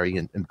house, Gary,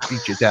 and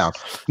beat you down.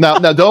 Now,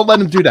 don't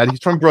let him do that.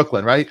 He's from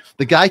Brooklyn, right?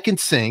 The guy can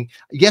sing.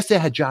 Yes, they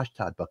had Josh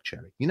Todd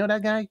Buckcherry. You know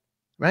that guy?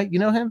 Right? You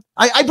know him?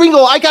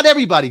 I got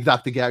everybody,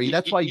 Dr. Gary.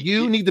 That's why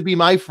you need to be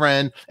my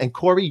friend. And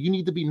Corey, you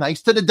need to be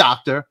nice to the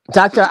doctor.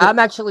 Doctor, I'm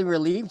actually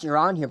relieved you're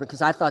on here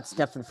because I thought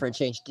Stefan for a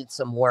change did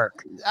some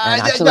work. I'm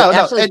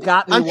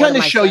trying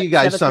to show you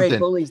guys something.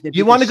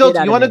 You want to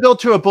go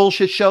to a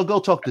bullshit show?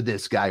 Go talk to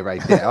this guy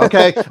right there.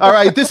 Okay. All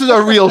right. This is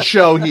a real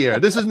show here.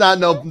 This is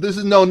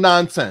no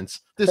nonsense.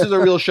 This is a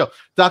real show.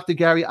 Dr.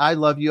 Gary, I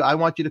love you. I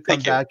want you to come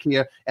back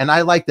here. And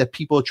I like that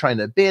people are trying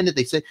to ban it.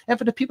 They say, and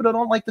for the people that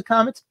don't like the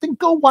comments, then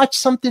go watch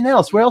something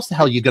else. Where else the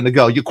hell are you going to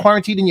go? You're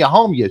quarantined in your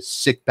home, you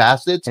sick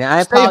bastards.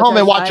 Stay home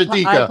and watch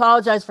Adika. I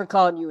apologize for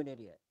calling you an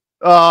idiot.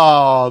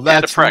 Oh,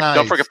 that's prick. Nice.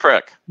 Don't forget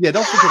prick. Yeah,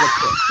 don't forget a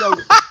prick.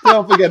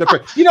 Don't forget a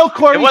prick.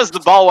 Corey. It was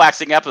the ball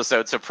waxing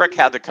episode, so prick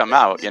had to come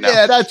out.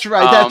 Yeah, that's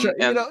right.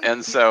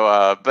 And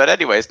so, but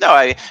anyways, no,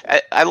 I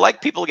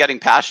like people getting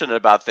passionate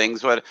about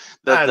things. What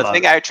the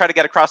thing I try to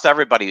get across to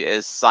everybody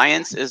is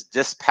science is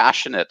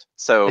dispassionate.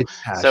 So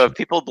if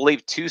people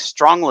believe too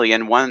strongly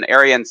in one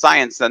area in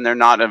science, then they're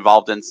not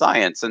involved in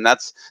science, and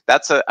that's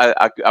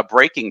a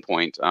breaking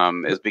point.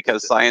 Is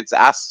because science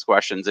asks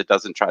questions, it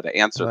doesn't try to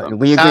answer them.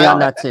 We agree on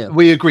that too.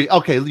 We agree.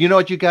 Okay, you know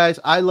what, you guys?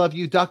 I love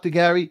you, Dr.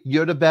 Gary.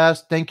 You're the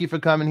best. Thank you for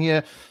coming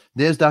here.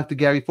 There's Dr.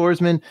 Gary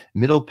Forsman,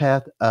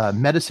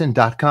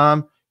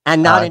 middlepathmedicine.com.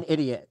 And not an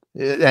idiot.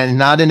 And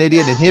not an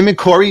idiot. And him and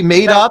Corey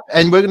made up,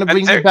 and we're going to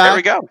bring you back. There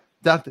we go.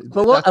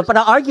 But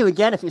I'll argue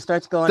again if he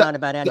starts going on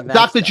about anti-vax.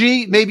 Dr.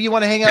 G, maybe you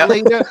want to hang out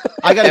later.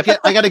 I gotta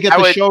get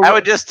the show. I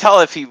would just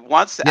tell if he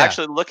wants to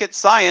actually look at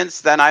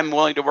science, then I'm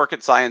willing to work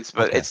at science.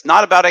 But it's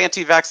not about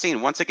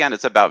anti-vaccine. Once again,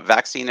 it's about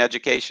vaccine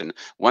education.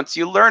 Once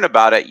you learn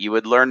about it, you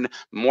would learn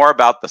more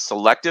about the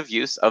selective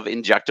use of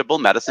injectable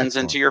medicines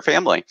into your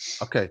family.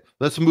 Okay,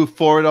 let's move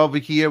forward over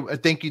here.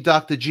 Thank you,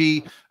 Dr.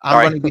 G. I'm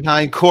running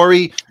behind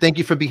Corey. Thank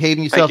you for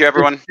behaving yourself. Thank you,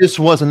 everyone. This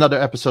was another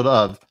episode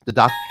of the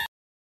Doc.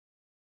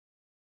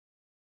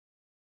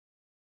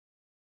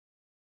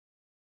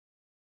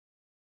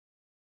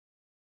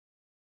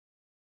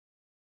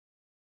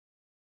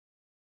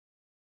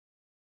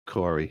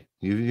 Corey,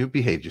 you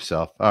behaved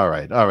yourself. All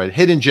right.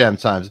 Hidden gem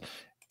times.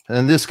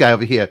 And this guy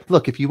over here.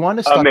 Look, if you want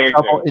to start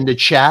trouble in the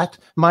chat,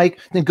 Mike,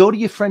 then go to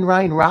your friend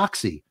Ryan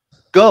Roxy.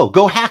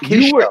 Go hack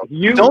his show.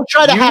 Don't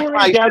try to hack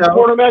my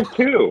show.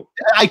 Too.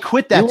 I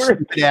quit that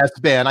stupid ass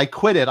band. I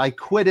quit it.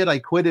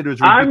 It was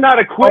I'm not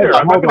a quitter.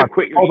 I'm not going to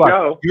quit your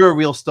show. You're a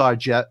real star,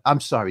 Jeff. I'm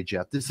sorry,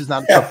 Jeff. This is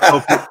not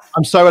appropriate.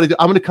 I'm sorry what I do.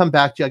 I'm going to come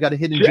back to you. I got a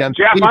hidden gem.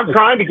 Jeff, I'm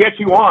trying to get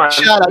you on.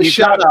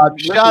 Shut up.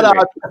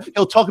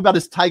 He'll talk about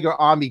his Tiger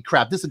Army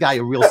crap. This is a guy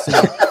a real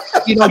singer.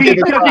 You don't give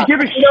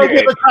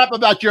a crap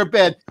about your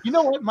bed. You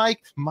know what, Mike?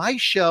 My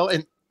show,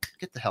 and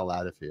get the hell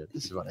out of here.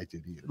 This is what I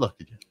do to you. Look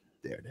at you.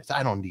 There it is.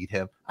 I don't need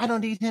him.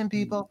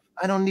 People.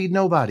 I don't need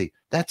nobody.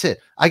 That's it.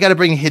 I got to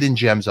bring hidden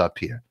gems up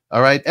here.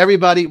 All right,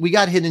 everybody, we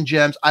got hidden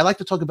gems. I like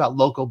to talk about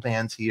local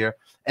bands here,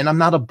 and I'm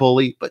not a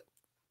bully, but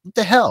what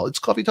the hell? It's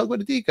Coffee Talk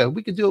with Adika.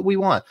 We can do what we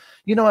want.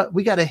 You know what?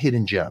 We got a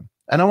hidden gem.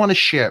 and I want to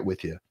share it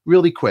with you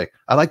really quick.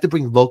 I like to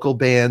bring local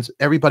bands,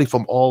 everybody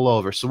from all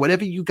over. So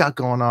whatever you got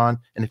going on,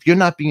 and if you're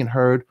not being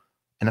heard,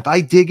 and if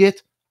I dig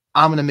it,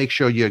 I'm going to make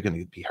sure you're going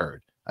to be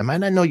heard. I might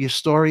not know your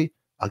story.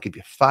 I'll give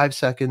you 5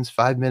 seconds,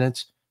 5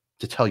 minutes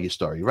to tell your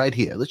story right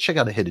here. Let's check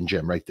out a hidden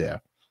gem right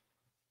there.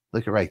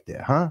 Look at right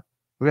there, huh?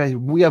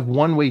 We have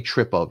One-Way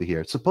Trip over here.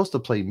 It's supposed to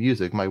play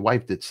music. My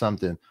wife did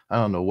something. I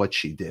don't know what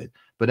she did.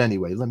 But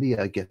anyway, let me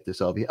get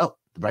this over here. Oh,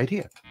 right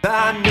here.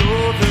 I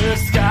know the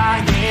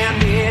sky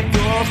and it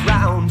goes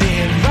round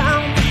and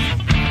round.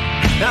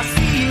 I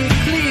see it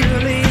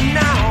clearly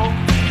now.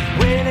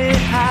 When it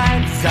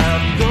hides,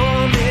 I'm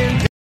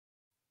going.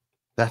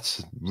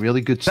 That's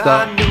really good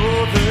stuff. I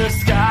know the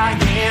sky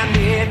and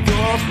it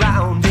goes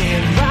round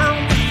and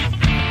round.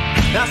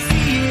 I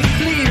see it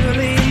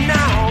clearly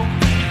now.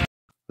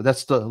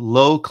 That's the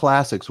Low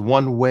Classics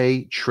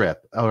One-Way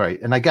Trip. All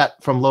right. And I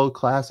got from Low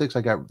Classics,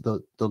 I got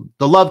the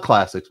Love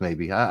Classics,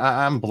 maybe.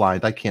 I'm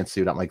blind. I can't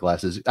see without my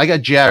glasses. I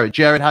got Jared.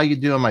 Jared, how you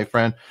doing, my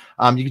friend?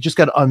 You just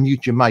got to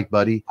unmute your mic,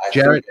 buddy.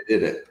 Jared. I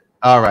did it.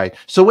 All right.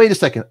 So wait a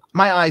second.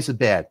 My eyes are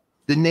bad.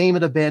 The name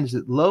of the band, is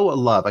it Low or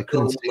Love? I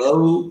couldn't see.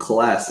 Low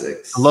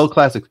Classics. Low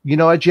Classics. You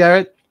know what,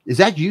 Jared? Is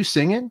that you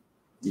singing?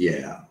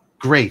 Yeah.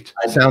 Great.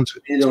 I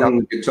did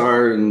on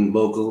guitar and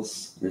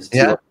vocals. There's two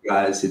other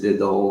guys who did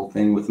the whole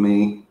thing with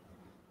me.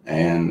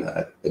 And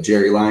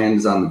Jerry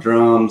Lyons on the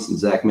drums and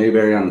Zach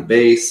Mayberry on the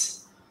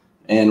bass.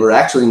 And we're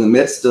actually in the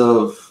midst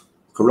of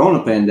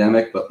Corona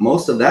pandemic, but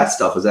most of that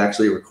stuff is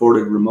actually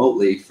recorded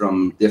remotely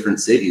from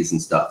different cities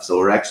and stuff. So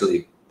we're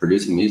actually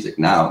producing music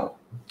now.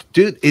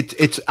 Dude,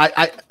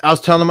 I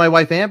was telling my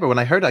wife Amber when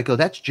I heard it, I go,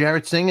 that's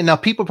Jared singing. Now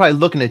people are probably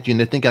looking at you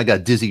and they think I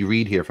got Dizzy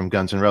Reed here from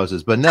Guns N'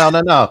 Roses, but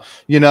no.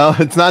 You know,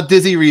 it's not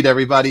Dizzy Reed,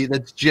 everybody.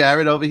 That's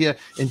Jared over here.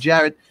 And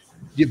Jared,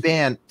 your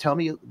band, tell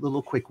me a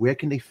little quick, where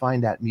can they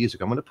find that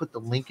music? I'm going to put the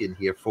link in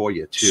here for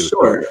you too.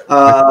 Sure.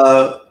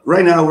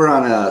 Right now we're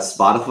on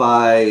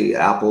Spotify,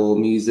 Apple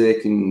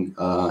Music, and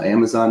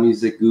Amazon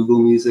Music, Google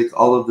Music,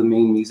 all of the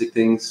main music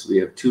things. We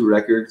have 2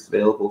 records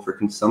available for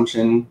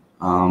consumption.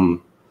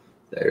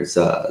 There's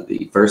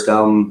the first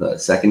album, the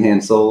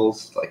Secondhand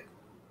Souls, like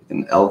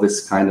an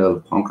Elvis kind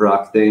of punk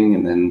rock thing,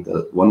 and then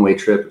the One-Way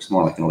Trip, which is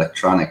more like an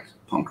electronic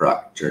punk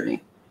rock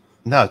journey.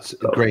 No, it's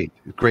great.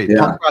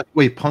 Yeah.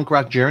 Punk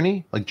rock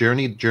journey? Like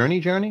journey?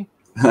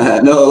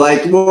 No,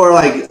 like more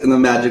like in the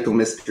Magical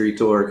Mystery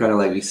Tour, kind of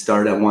like you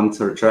start at one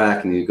sort of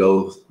track and you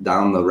go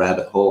down the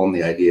rabbit hole, and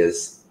the idea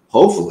is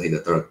hopefully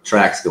that the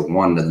tracks go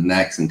one to the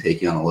next and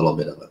take you on a little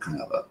bit of a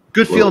kind of a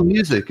good feel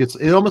music. It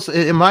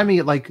reminded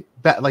me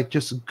like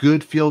just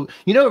good feel.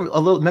 You know,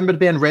 remember the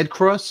band Red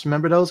Cross?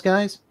 Remember those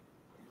guys?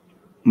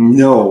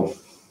 No.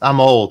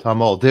 I'm old.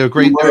 They're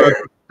great.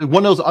 They're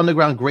one of those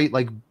underground great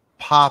like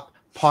pop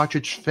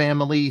Partridge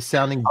Family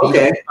sounding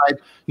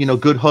type, you know,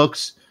 good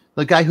hooks.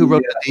 The guy who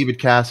wrote the David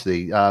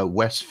Cassidy,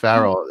 Wes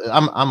Farrell.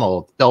 I'm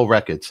old. Bell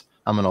Records.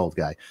 I'm an old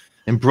guy.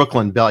 In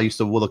Brooklyn, Bell, I used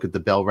to look at the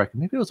Bell record.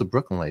 Maybe it was a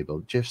Brooklyn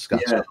label. Jeff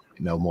Scott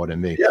know more than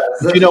me.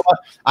 But you know what?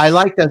 I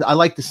like that. I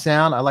like the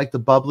sound. I like the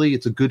bubbly.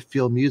 It's a good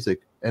feel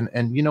music.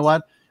 And you know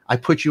what? I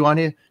put you on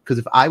here because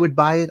if I would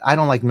buy it, I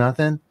don't like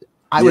nothing.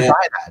 I would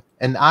buy that,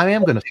 and I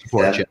am going to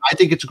support you. I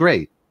think it's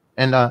great.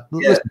 And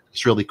listen,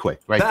 it's really quick,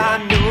 right there. I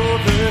know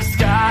the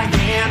sky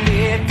and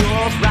it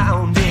goes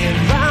round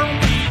and round.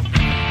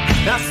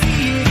 I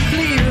see it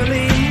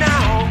clearly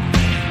now.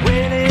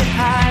 When it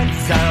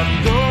hides,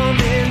 I'm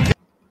going.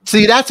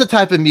 See, that's the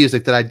type of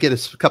music that I'd get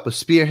a cup of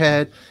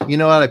Spearhead. You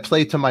know what? I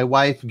play to my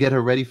wife, get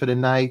her ready for the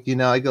night. You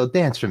know, I go,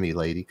 dance for me,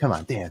 lady. Come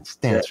on, dance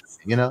for me.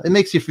 You know, it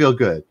makes you feel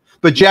good.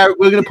 But Jared,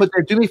 we're going to put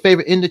that. Do me a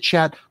favor in the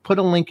chat. Put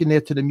a link in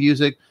there to the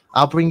music.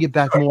 I'll bring you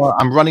back more.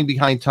 I'm running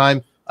behind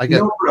time. I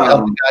got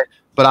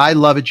but I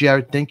love it,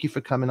 Jared. Thank you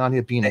for coming on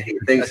here, being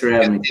thanks for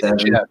having me,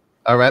 Devin.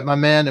 All right, my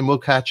man, and we'll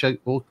catch up.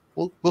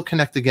 We'll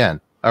connect again.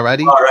 All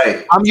righty. All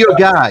right. I'm your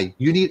guy.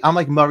 I'm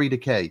like Murray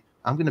Decay.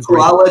 I'm gonna. So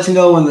I'll let you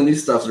know when the new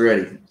stuff's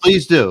ready.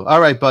 Please do.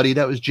 All right, buddy.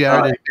 That was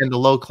Jared and the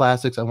Low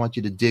Classics. I want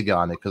you to dig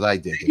on it because I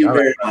dig. Thank you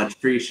very much.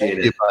 Appreciate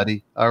it,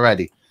 buddy. All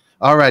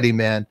righty,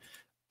 man.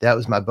 That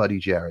was my buddy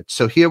Jared.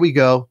 So here we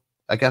go.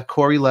 I got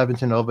Corey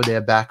Leventon over there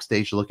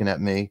backstage looking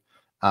at me.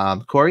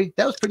 Corey,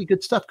 that was pretty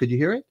good stuff. Could you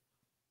hear it?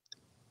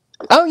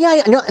 Oh,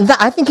 yeah. No,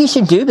 I think you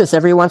should do this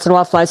every once in a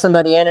while. Fly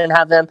somebody in and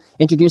have them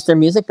introduce their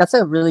music. That's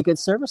a really good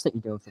service that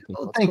you're doing for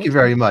people. Well, thank you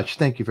very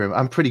much.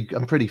 I'm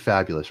pretty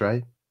fabulous,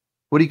 right?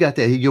 What do you got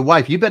there? Your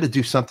wife, you better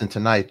do something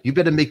tonight. You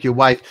better make your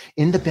wife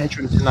in the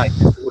bedroom tonight.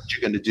 What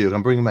you're going to do.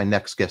 I'm bringing my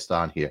next guest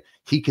on here.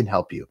 He can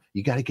help you.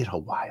 You got to get her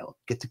wild.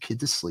 Get the kid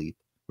to sleep,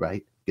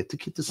 right? Get the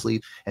kid to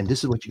sleep. And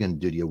this is what you're going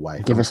to do to your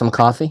wife. Give her some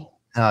coffee?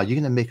 No, you're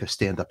going to make her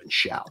stand up and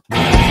shout.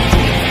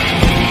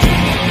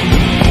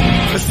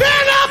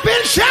 Stand up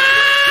and shout!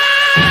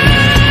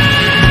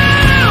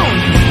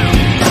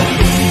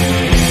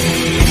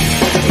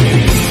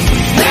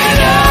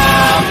 Stand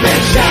up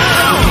and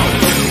shout!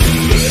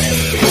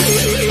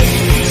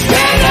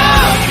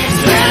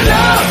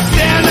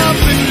 Stand up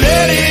and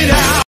let it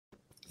out!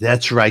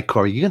 That's right,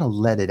 Corey. You're going to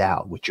let it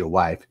out with your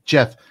wife.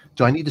 Jeff,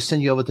 Do I need to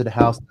send you over to the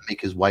house and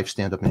make his wife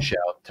stand up and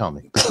shout? Tell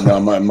me. No,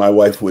 my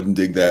wife wouldn't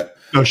dig that.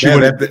 No, she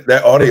Man, wouldn't.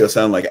 that audio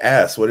sound like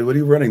ass. What are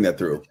you running that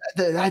through?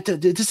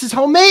 This is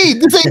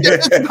homemade. This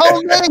is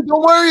homemade.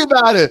 Don't worry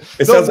about it.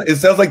 It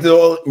sounds like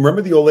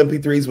remember the old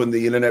MP3s when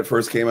the internet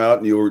first came out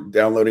and you were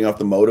downloading off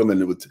the modem and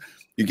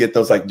you get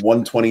those like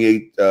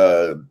 128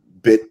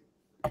 bit.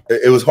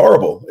 It was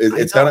horrible.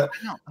 It's kind of.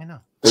 I know.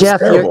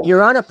 Jeff,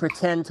 you're on a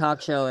pretend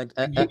talk show.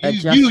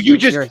 You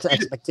just your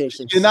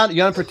expectations. You're on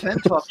a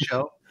pretend talk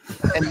show,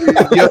 and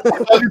you're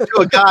talking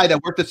to a guy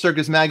that worked at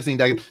Circus Magazine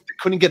that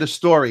couldn't get a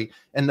story,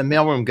 and the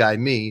mailroom guy,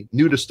 me,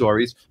 knew the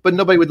stories, but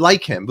nobody would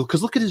like him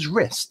because look at his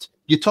wrist.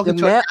 You're talking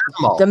to an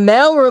animal. The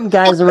mailroom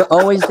guys are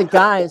always the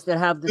guys that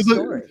have the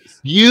stories.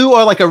 You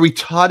are like a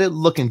retarded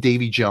looking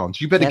Davy Jones.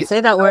 You better say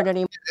that word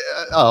anymore.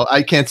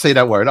 I can't say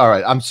that word. All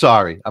right, I'm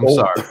sorry. I'm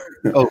sorry.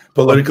 Oh,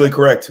 politically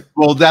correct.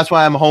 Well, that's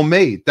why I'm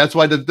homemade. That's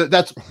why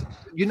that's.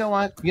 You know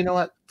what?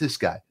 This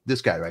guy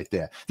right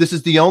there. This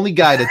is the only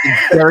guy that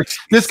thinks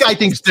this guy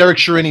thinks Derek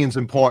Sherinian's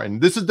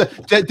important. This is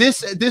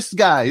this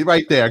guy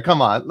right there.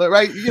 Come on,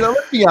 right?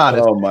 Let's be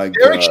honest. Oh my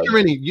Derek God.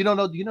 Sherinian. You don't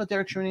know? Do you know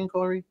Derek Sherinian,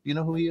 Corey? You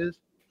know who he is?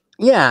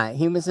 Yeah,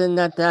 he was in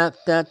that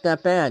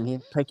band. He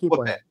played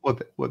keyboard.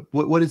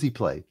 What does he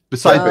play?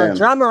 Besides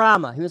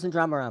Dramarama. He was in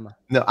Dramarama.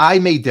 No, I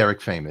made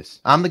Derek famous.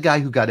 I'm the guy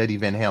who got Eddie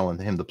Van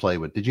Halen him to play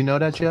with. Did you know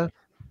that, Jeff?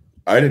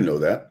 I didn't know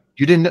that.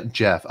 You didn't know,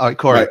 Jeff? All right,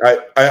 Corey.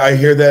 I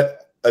hear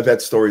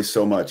that story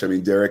so much. I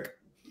mean, Derek.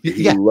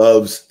 He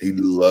loves. He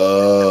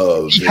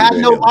had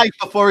no life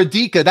before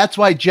Adika. That's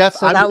why Jeff.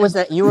 So that was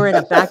that you were in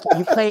a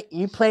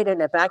you played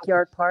in a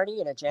backyard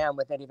party in a jam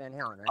with Eddie Van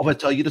Halen, right? I'm going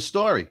to tell you the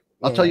story.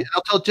 I'll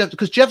tell Jeff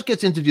because Jeff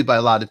gets interviewed by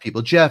a lot of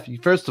people. Jeff,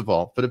 first of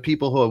all, for the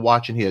people who are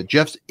watching here,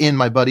 Jeff's in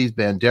my buddy's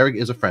band. Derek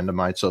is a friend of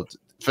mine. So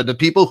for the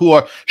people who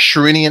are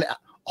Sherinian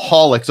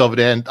holics over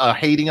there and are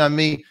hating on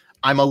me,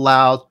 I'm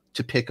allowed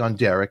to pick on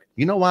Derek.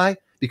 You know why?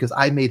 Because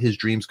I made his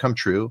dreams come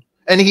true.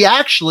 And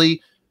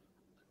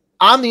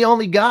I'm the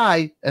only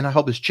guy, and I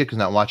hope his chick is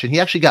not watching. He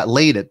actually got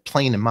laid at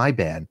playing in my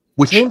band,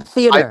 which Dream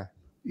Theater.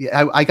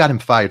 I got him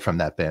fired from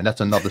that band.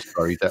 That's another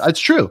story. It's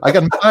true. I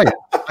got him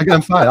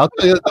fired. I'll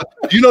tell you.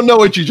 You don't know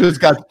what you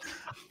just got.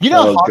 You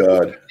know how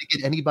hard to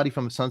get anybody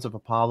from Sons of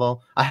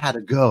Apollo? I had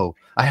to go.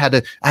 I had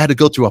to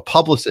go through a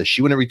publicist.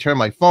 She wouldn't return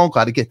my phone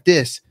call to get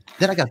this.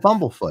 Then I got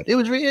Bumblefoot. It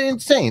was really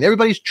insane.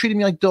 Everybody's treating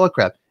me like dog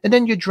crap. And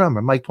then your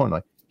drummer, Mike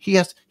Portnoy. He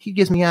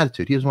gives me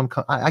attitude. He doesn't want to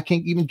come. I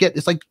can't even get.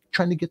 It's like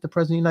trying to get the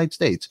president of the United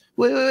States.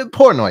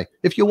 Portnoy,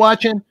 if you're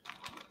watching,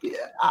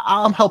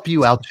 I'll help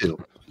you out too.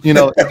 You need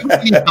help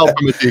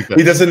from Adika.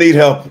 He doesn't need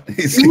help.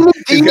 He's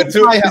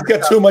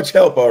got too much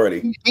help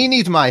already. He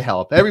needs my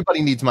help.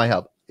 Everybody needs my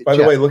help. By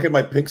the way, look at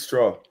my pink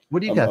straw.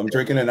 What do you got? I'm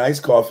drinking an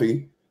iced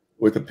coffee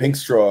with a pink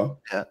straw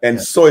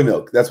and soy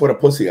milk. That's what a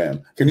pussy I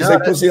am. Can you say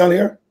pussy on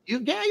here?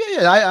 Yeah.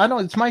 I know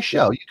it's my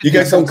show. You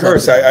guys don't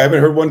curse. I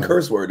haven't heard one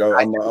curse word.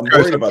 I'm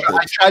worried about this.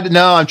 I tried to.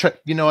 No, I'm trying.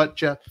 You know what,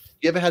 Jeff?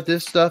 You ever had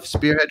this stuff?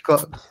 Spearhead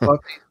coffee.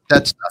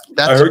 That stuff.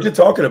 I heard you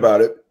talking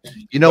about it.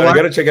 You know what? I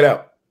got to check it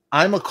out.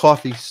 I'm a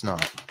coffee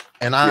snob,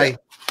 and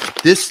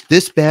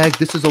this bag.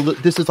 This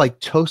is like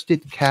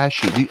toasted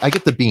cashew. I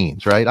get the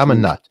beans, right? I'm a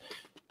nut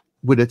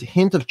with a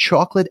hint of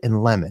chocolate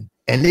and lemon,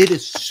 and it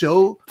is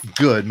so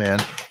good,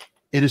 man.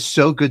 It is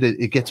so good that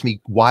it gets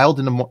me wild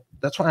in the morning.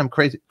 That's why I'm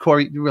crazy.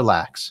 Corey, you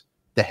relax.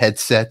 The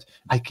headset,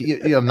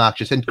 you're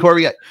obnoxious. And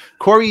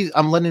Corey,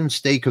 I'm letting him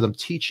stay because I'm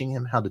teaching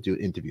him how to do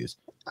interviews.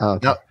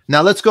 Okay.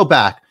 Now let's go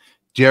back.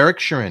 Derek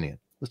Sherinian.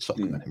 Let's talk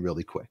about him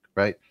really quick,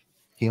 right?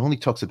 He only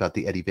talks about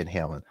the Eddie Van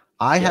Halen.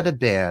 I had a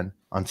band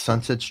on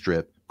Sunset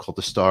Strip called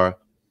the Star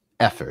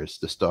Effers.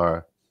 The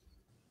Star,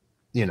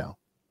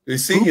 You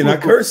see, you're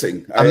not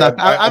cursing. I'm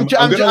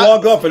going to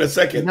log off in a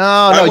second. No,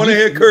 I want to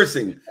hear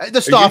cursing. The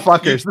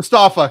Starfuckers. The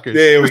Starfuckers.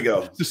 There we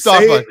go. The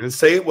Starfuckers.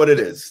 Say it what it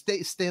is.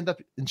 Stand up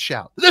and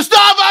shout. The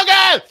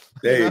Starfuckers.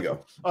 There you go.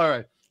 All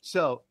right.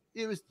 So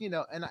it was,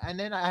 and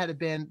then I had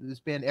this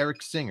band,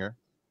 Eric Singer.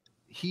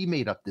 He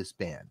made up this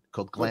band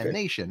called Glam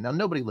Nation. Now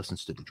nobody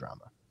listens to the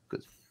drama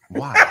because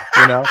why?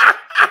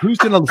 Who's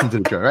going to listen to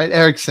the drama, right?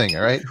 Eric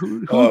Singer, right?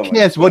 Who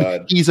cares?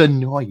 What he's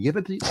annoying. You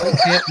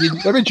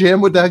ever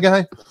jam with that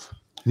guy?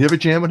 You ever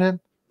jam with him?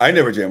 I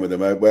never jam with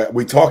him.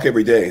 We talk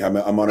every day. I'm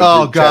on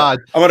a group chat.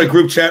 I'm on a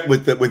group chat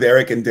with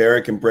Eric and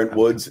Derek and Brent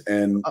Woods,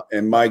 and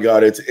my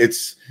God,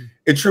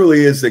 it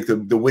truly is like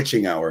the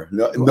witching hour.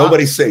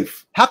 Nobody's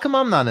safe. How come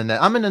I'm not in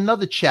that? I'm in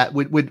another chat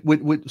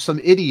with some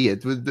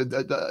idiot.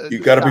 You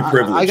got to be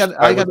privileged.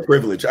 I got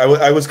privilege.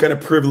 I was kind of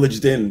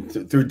privileged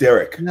through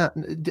Derek. No,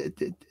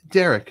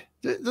 Derek,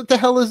 what the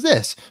hell is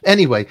this?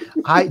 Anyway,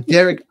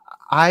 Derek.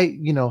 I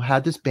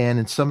had this band,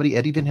 and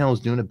Eddie Van Halen was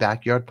doing a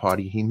backyard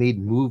party. He made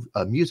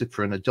music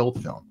for an adult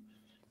film.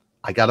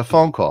 I got a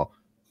phone call.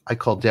 I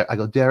called Derek. I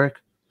go, Derek.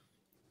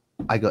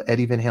 I go,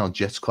 Eddie Van Halen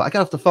just called. I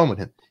got off the phone with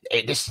him.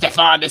 Hey, this is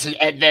Stefan. This is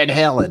Ed Van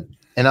Halen.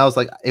 And I was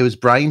like, it was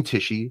Brian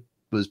Tishy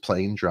was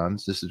playing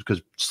drums. This is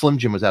because Slim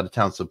Jim was out of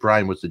town, so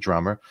Brian was the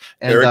drummer.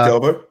 And Eric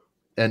Dover.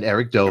 And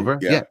Eric Dover.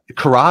 Yeah.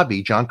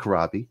 John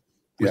Corabi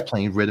was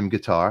playing rhythm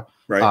guitar.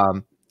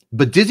 Right.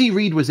 But Dizzy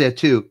Reed was there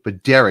too.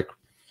 But Derek,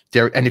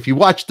 and if you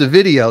watch the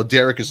video,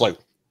 Derek is like,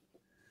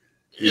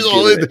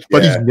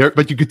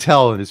 but you could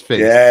tell in his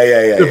face.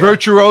 Yeah. The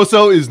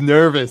virtuoso is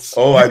nervous.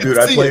 Oh, I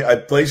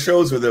play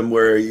shows with him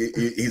where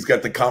he's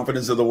got the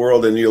confidence of the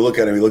world, and you look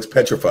at him, he looks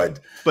petrified.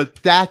 But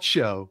that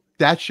show,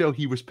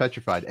 he was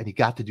petrified, and he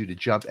got to do the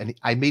jump, and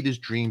I made his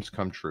dreams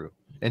come true.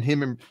 And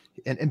him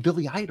and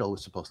Billy Idol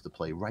was supposed to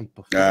play right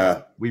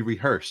before we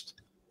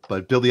rehearsed.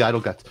 But Billy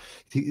Idol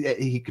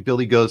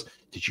Billy goes,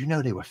 "Did you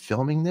know they were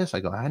filming this?" I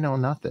go, "I know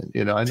nothing.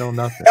 I know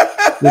nothing.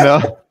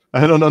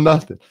 I don't know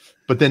nothing."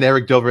 But then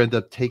Eric Dover ended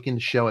up taking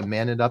the show and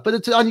manning it up. But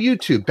it's on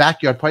YouTube.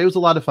 Backyard Party. It was a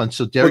lot of fun.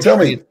 So Derek, tell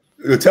me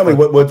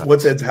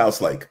what's Ed's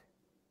house like?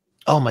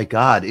 Oh my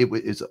God!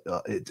 It's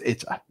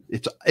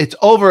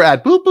over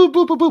at boop boop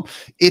boop boop boop.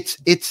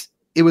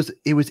 It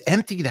was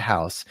empty, the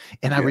house,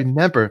 and I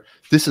remember,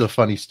 this is a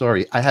funny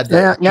story. I had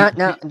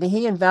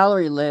he and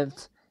Valerie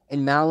lived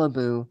in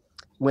Malibu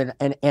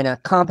in a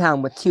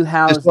compound with two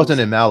houses. This wasn't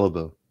in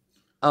Malibu.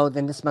 Oh,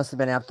 then this must have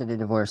been after the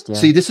divorce. Yeah.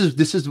 See, this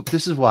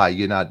is why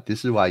you're not.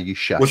 This is why you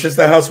shut. Was this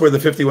the house where the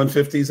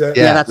 5150's at?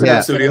 Yeah, that's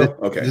the studio.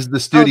 Okay, this is the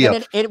studio.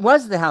 It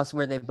was the house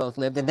where they both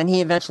lived, and then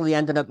he eventually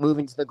ended up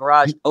moving to the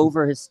garage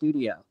over his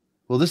studio.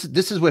 Well,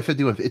 this is where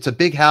 51. It's a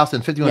big house,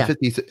 and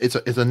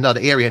 5150 is another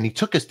area, and he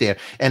took us there.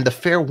 And the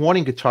Fair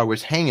Warning guitar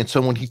was hanging.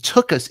 So when he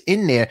took us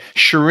in there,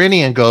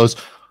 Sherinian goes,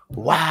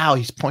 "Wow!"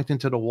 He's pointing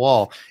to the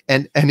wall,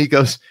 and he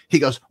goes,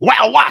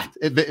 "Wow, what?"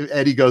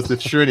 And he goes to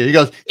Sherinian. He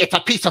goes, "It's a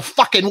piece of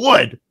fucking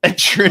wood." And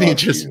Sherinian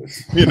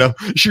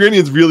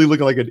Sherinian's really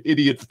looking like an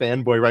idiot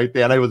fanboy right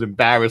there. And I was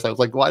embarrassed. I was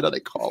like, "Why did I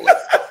call it?"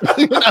 Why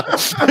did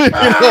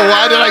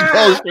I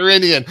call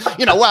Sherinian?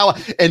 Wow.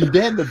 And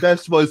then the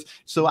best was,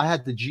 so I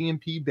had the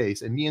GMP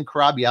bass, and me and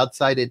Karabi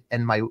outside it,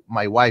 and my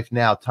wife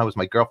now, Tom was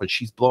my girlfriend,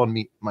 she's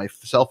blowing my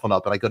cell phone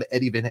up, and I go to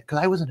Eddie Van Halen, because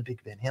I wasn't a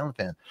big Van Halen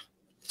fan.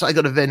 So I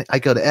go to Ed, I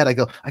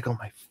go,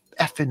 "My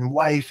effing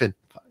wife," and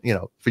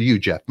for you,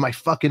 Jeff, my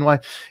fucking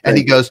wife. And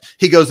he goes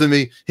to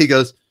me,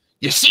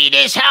 "You see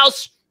this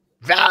house?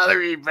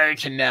 Valerie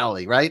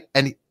Bertinelli," right?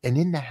 And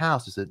in the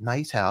house is a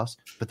nice house,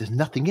 but there's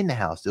nothing in the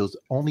house. There was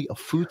only a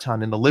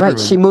futon in the living room.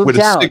 She moved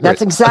out.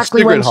 That's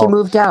exactly when she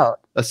moved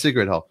out. A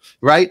cigarette hole,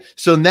 right?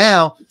 So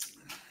now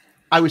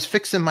I was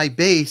fixing my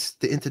bass,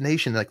 the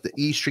intonation, like the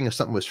E string of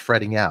something was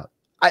fretting out.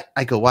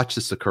 I go, "Watch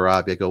this to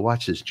Karabi." I go,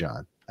 "Watch this,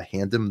 John." I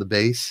hand him the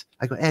bass.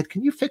 I go, "Ed,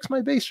 can you fix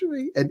my bass for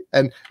me?" And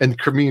me and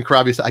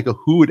Karabi said, I go,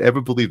 "Who would ever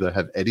believe that I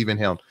have Eddie Van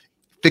Halen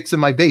fixing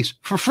my bass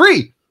for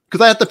free?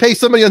 Because I have to pay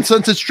somebody on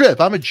Sunset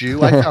Strip. I'm a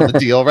Jew. I found the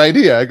deal right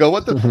here." I go,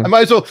 "What the? I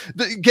might as well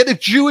get a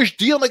Jewish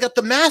deal." And I got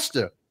the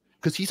master,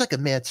 because he's like a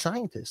mad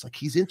scientist. Like,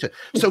 he's into it.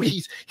 So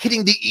he's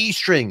hitting the E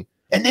string,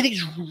 and then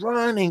he's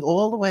running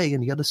all the way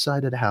on the other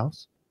side of the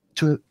house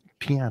to a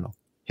piano,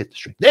 hit the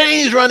string. Then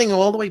he's running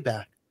all the way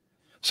back.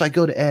 So I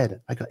go to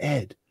Ed. I go,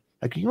 "Ed,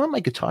 you want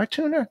my guitar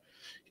tuner?"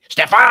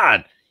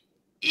 "Stefan,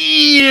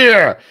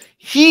 here.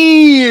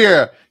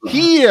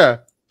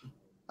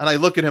 And I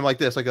look at him like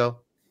this. I go,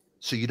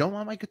 "So you don't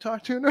want my guitar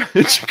tuner?"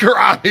 He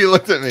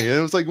looked at me. It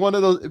was like one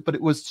of those, but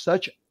it was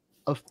such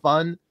a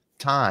fun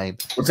time.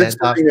 Was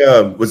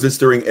this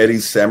during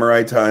Eddie's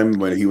Samurai time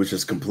when he was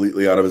just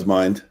completely out of his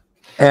mind?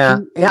 Yeah.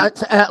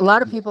 A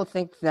lot of people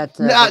think that.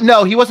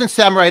 No, he wasn't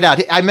Samurai'd out.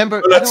 I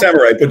remember. Not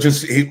Samurai, but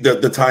just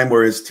the time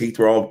where his teeth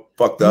were all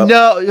fucked up.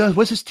 No,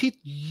 was his teeth?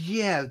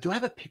 Yeah. Do I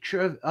have a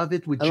picture of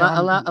it with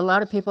John? A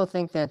lot of people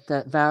think that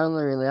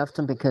Valerie left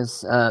him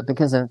because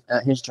of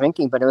his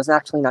drinking, but it was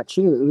actually not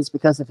true. It was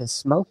because of his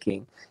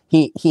smoking.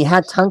 He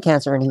had tongue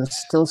cancer and he was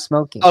still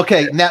smoking.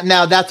 Okay,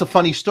 now that's a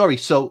funny story.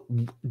 So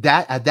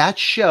at that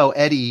show,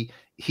 Eddie,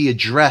 he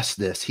addressed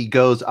this. He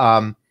goes,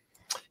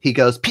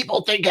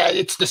 "People think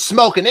it's the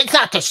smoking. It's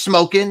not the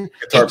smoking.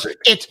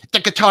 It's the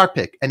guitar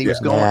pick." And he was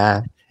going.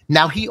 Yeah.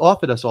 Now he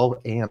offered us all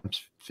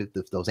amps,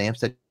 those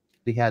amps that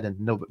he had, and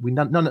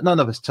none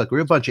of us took. We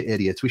were a bunch of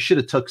idiots. We should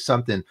have took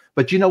something.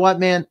 But you know what,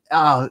 man?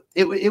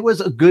 It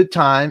was a good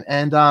time,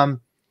 and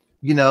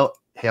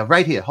hey,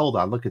 right here. Hold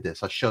on, look at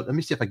this. Let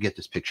me see if I get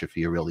this picture for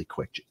you really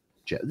quick,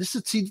 Jeff.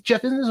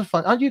 Jeff, isn't this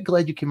fun? Aren't you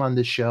glad you came on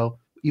this show,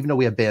 even though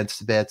we have bad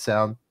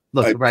sound?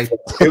 Look, right.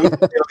 It was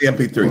the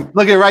MP3.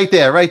 Look at right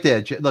there.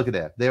 Look at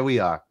that. There we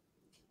are.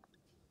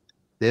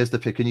 There's the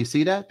pic. Can you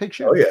see that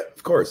picture? Oh, yeah,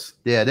 of course.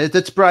 Yeah,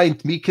 that's Brian,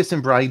 me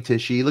kissing Brian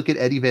Tishy. Look at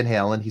Eddie Van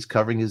Halen. He's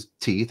covering his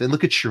teeth. And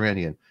look at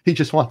Sherinian.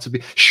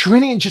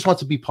 Sherinian just wants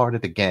to be part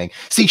of the gang.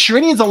 See,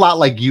 Sherinian's a lot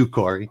like you,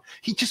 Corey.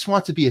 He just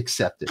wants to be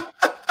accepted.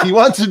 He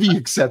wants to be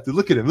accepted.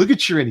 Look at him. Look at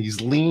Sherinian.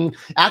 He's lean.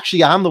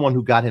 Actually, I'm the one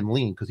who got him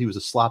lean because he was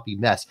a sloppy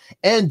mess.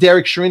 And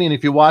Derek Sherinian,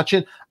 if you're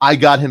watching, I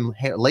got him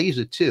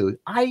laser too.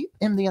 I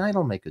am the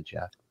idol maker,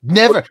 Jeff.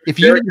 Never. If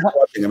you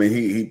watching, I mean,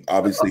 he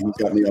obviously he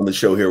got me on the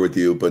show here with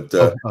you, but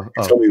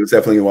he told me he was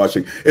definitely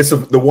watching. It's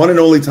the one and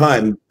only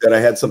time that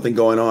I had something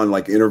going on,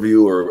 like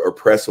interview or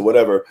press or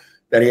whatever,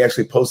 that he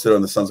actually posted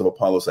on the Sons of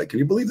Apollo site. Can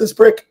you believe this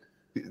prick?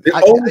 The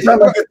only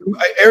time I get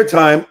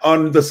airtime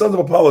on the Sons of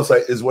Apollo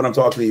site is when I'm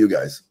talking to you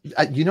guys.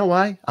 You know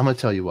why? I'm gonna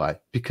tell you why.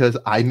 Because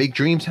I make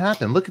dreams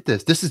happen. Look at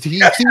this. This is if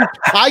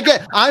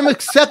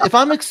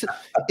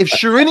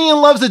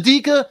Sherinian loves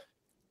Adika,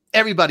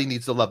 everybody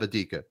needs to love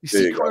Adika. You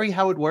see, Corey,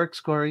 how it works,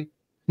 Corey?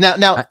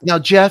 Now,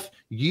 Jeff,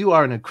 you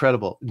are an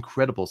incredible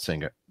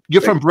singer.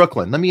 You're from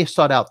Brooklyn. Let me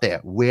start out there.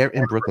 Where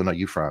in Brooklyn are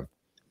you from?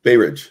 Bay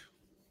Ridge.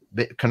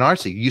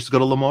 Canarsie. You used to go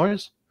to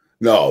Lemore's?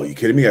 No, you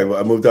kidding me?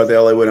 I moved out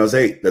to LA when I was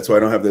 8. That's why I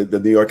don't have the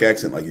New York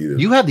accent like you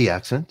do. You have the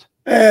accent.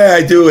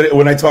 I do.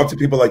 When I talk to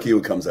people like you,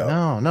 it comes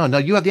out. No.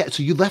 You have the.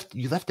 So you left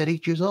at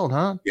 8 years old,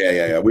 huh?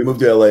 Yeah. We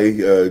moved to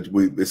LA.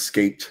 We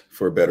escaped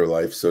for a better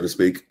life, so to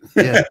speak.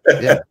 Yeah.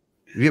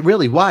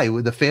 Really? Why?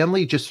 With the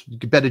family, just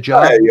better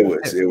job?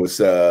 It was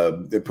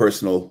the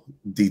personal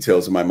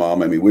details of my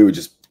mom. I mean, we were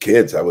just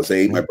kids. I was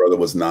 8. My brother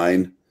was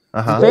 9.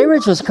 Bay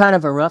Ridge was kind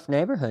of a rough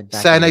neighborhood.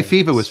 Saturday Night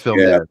Fever was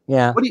filmed there.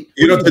 Yeah.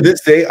 To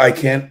this day, I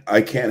can't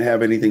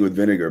have anything with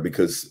vinegar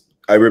because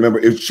I remember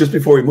it was just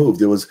before we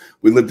moved.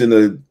 We lived in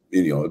the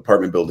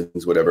apartment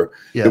buildings, whatever.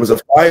 Yeah. There was a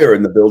fire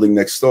in the building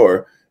next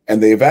door,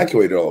 and they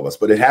evacuated all of us.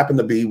 But it happened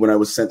to be when I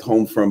was sent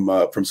home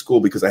from school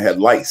because I had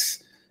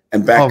lice.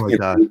 And back in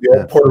the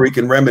old Puerto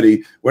Rican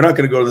remedy, we're not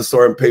going to go to the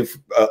store and pay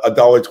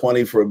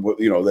 $1.20 for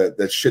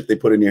that shit they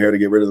put in your hair to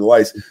get rid of the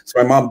lice.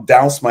 So my mom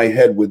doused my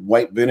head with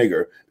white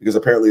vinegar because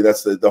apparently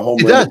that's the home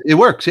remedy. It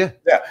works, yeah.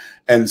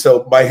 And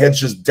so my head's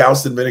just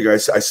doused in vinegar. I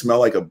smell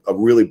like a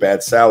really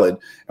bad salad.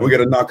 And we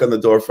got a knock on the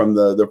door from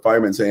the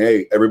fireman saying,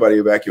 "Hey, everybody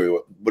evacuate."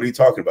 What are you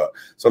talking about?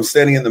 So I'm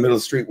standing in the middle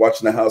of the street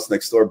watching the house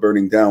next door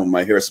burning down.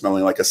 My hair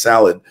smelling like a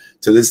salad.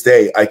 To this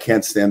day, I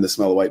can't stand the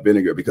smell of white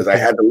vinegar because I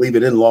had to leave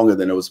it in longer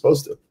than it was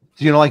supposed to.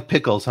 You don't like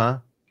pickles, huh?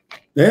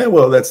 Yeah,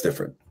 well, that's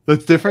different.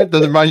 That's different?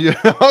 Doesn't remind you?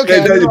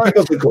 Okay.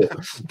 Pickles are cool.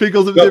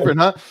 Pickles are different,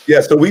 huh?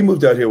 Yeah, so we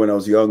moved out here when I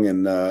was young,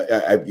 and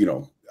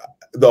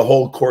the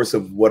whole course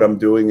of what I'm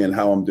doing and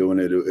how I'm doing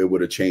it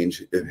would have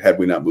changed had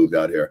we not moved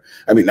out here.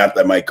 I mean, not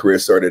that my career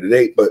started at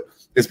 8, but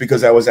it's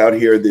because I was out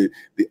here.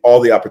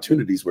 All the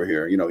opportunities were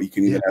here. You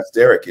can even ask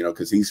Derek,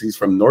 because he's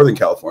from Northern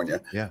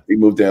California. Yeah, he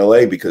moved to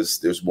LA because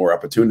there's more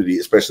opportunity,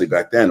 especially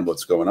back then.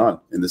 What's going on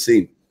in the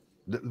scene?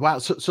 Wow.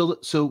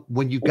 So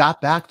when you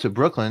got back to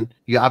Brooklyn,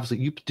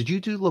 did you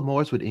do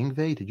Lemore's with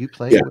Yngwie? Did you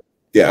play?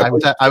 Yeah.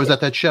 I was at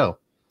that show.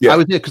 Yeah. I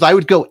was there because I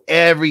would go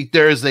every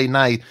Thursday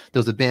night. There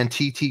was a band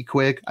TT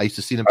Quick. I used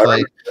to see them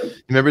play.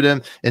 Remember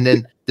them? And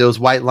then there was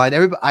White Line.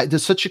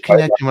 There's such a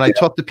connection. When I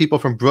talk to people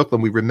from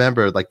Brooklyn, we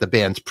remember like the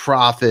band's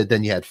Prophet.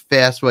 Then you had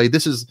Fastway.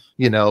 This is,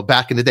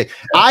 back in the day.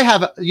 I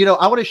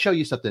want to show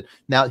you something.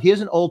 Now,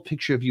 here's an old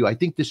picture of you. I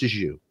think this is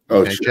you.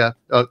 Okay, Jeff.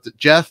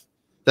 Jeff.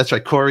 That's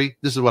right, Corey.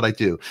 This is what I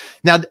do.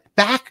 Now,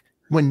 back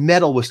when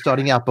metal was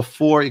starting out,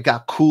 before it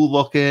got cool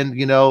looking,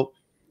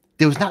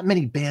 there was not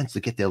many bands to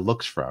get their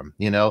looks from,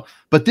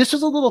 But this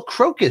is a little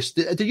Crocus.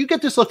 Did you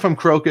get this look from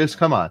Crocus?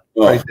 Come on,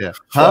 right there,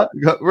 huh?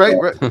 Right.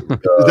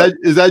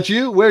 Is that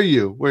you? Where are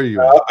you? Where are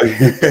you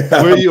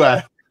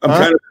at? I'm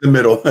kind of in the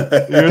middle.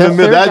 You're in the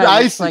middle.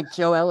 I like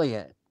Joe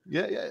Elliott.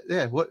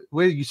 Yeah.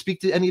 Where you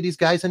speak to any of these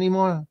guys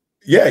anymore?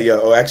 Yeah.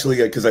 Oh, actually,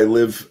 because I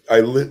live.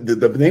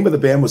 The name of the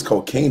band was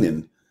called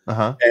Canaan.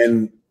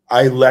 And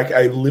I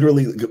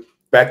literally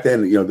back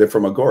then, they're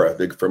from Agora.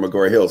 They're from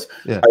Agora Hills.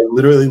 Yeah. I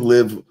literally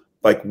live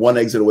like one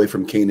exit away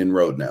from Canaan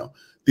Road now.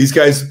 These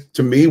guys,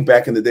 to me,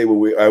 back in the day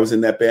when I was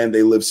in that band,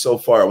 they lived so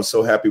far. I was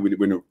so happy we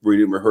didn't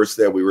rehearse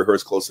there. We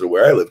rehearsed closer to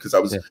where I live because I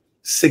was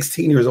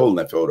 16 years old in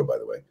that photo, by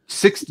the way.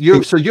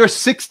 So you're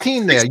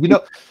 16 there.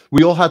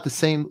 We all had the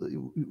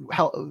same.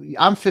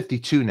 I'm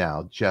 52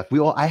 now, Jeff.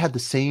 I had the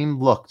same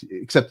look,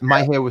 except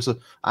my hair was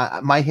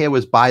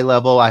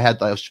bi-level. I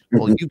had at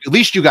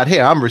least you got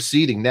hair. I'm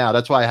receding now.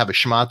 That's why I have a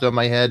schmata on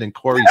my head, and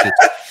Corey's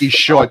he's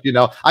short.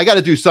 I got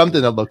to do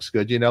something that looks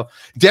good.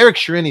 Derek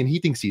Sherinian, he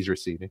thinks he's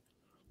receding.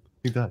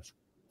 He does.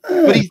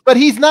 But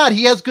he's not.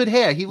 He has good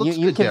hair. He looks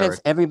good. You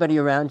convince everybody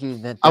around you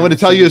that. I'm going to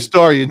tell you a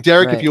story. And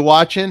Derek, if you're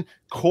watching,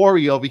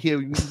 Corey over here,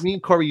 me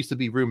and Corey used to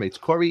be roommates.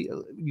 Corey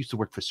used to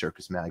work for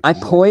Circus Mag. I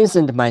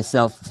poisoned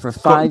myself for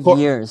 5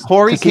 years.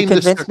 Corey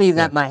convinced me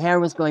that my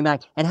hair was going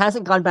back, and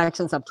hasn't gone back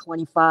since I'm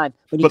 25.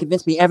 But he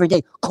convinced me every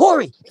day.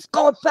 Corey, it's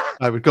going back.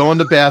 I would go in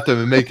the bathroom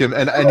and make him,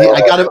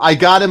 I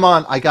got him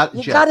on.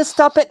 You got to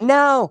stop it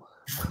now.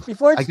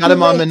 Before it's I got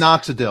him on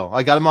minoxidil.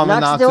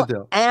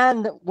 Minoxidil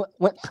and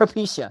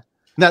Propecia.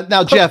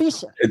 Now, Jeff,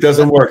 it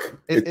doesn't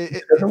work.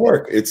 It doesn't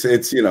work. It's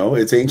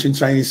ancient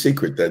Chinese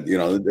secret that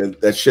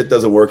that shit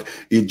doesn't work.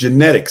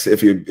 Genetics.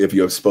 If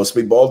you're supposed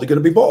to be bald, you're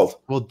going to be bald.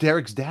 Well,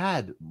 Derek's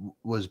dad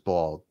was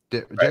bald.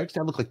 Derek's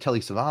dad looked like Telly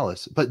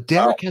Savalas, but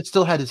Derek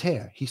still had his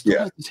hair. He still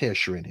has his hair,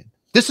 Sherinian.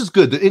 This is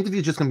good. The interview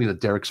is just going to be with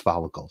Derek's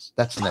follicles.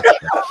 That's the next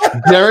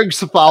one.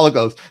 Derek's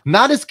follicles,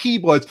 not his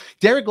keyboards.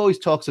 Derek always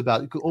talks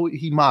about.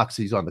 He mocks.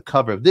 He's on the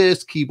cover of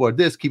this keyboard,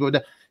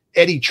 that.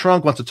 Eddie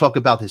Trunk wants to talk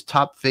about his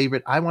top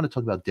favorite. I want to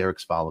talk about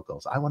Derek's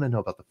follicles. I want to know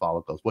about the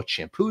follicles. What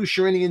shampoo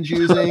Sherinian's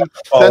using?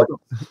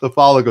 The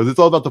follicles. It's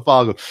all about the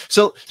follicles.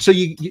 So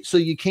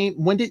you came.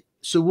 What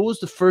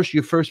was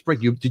your first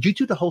break? Did you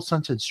do the whole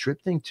Sunset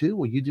Strip thing too?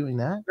 Were you doing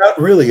that? Not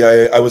really.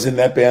 I was in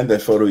that band.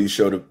 That photo you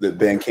showed of the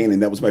band Canaan.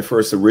 That was my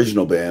first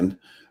original band.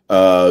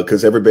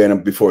 Because every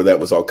band before that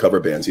was all cover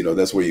bands. You know,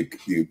 that's where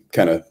you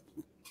kind of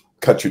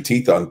cut your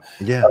teeth on.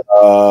 Yeah.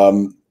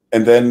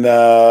 And then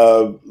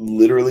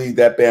literally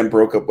that band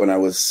broke up when I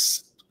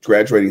was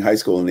graduating high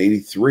school in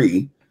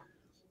 '83.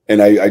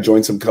 And I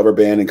joined some cover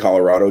band in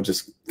Colorado,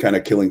 just kind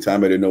of killing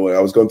time. I didn't know what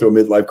I was going through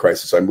a midlife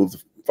crisis. So I moved to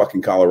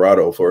fucking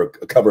Colorado for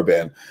a cover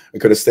band. I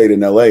could have stayed in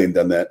LA and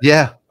done that.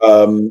 Yeah.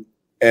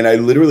 And I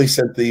literally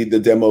sent the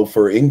demo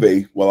for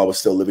Yngwie while I was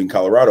still living in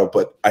Colorado,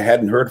 but I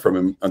hadn't heard from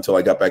him until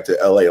I got back to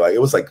LA. Like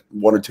it was like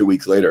 1 or 2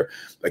 weeks later.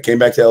 I came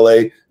back to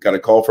LA, got a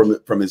call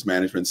from his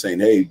management saying,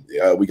 "Hey,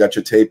 we got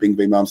your tape.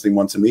 Yngwie Malmsteen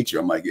wants to meet you."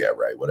 I'm like, "Yeah,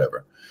 right,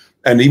 whatever."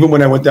 And even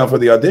when I went down for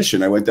the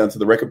audition, I went down to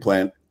the record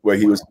plant where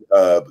he was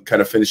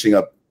kind of finishing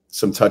up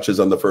some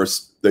touches on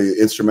the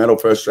instrumental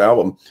first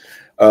album.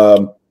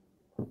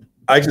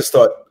 I just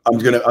thought I'm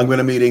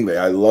gonna meet Yngwie.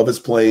 I love his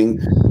playing.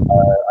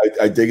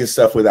 I dig his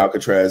stuff with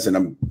Alcatraz, and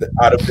I'm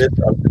out of this.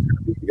 I'm just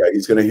gonna meet the guy.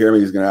 He's gonna hear me.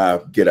 He's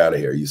gonna get out of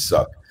here. You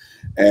suck.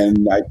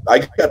 And I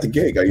got the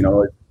gig.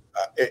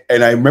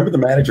 And I remember the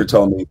manager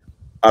telling me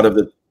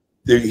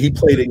he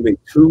played Yngwie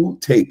 2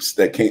 tapes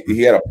that came.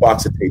 He had a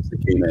box of tapes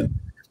that came in.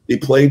 He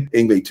played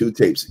Yngwie 2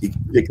 tapes. He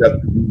picked up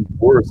the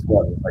worst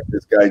one. Like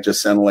this guy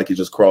just sounded like he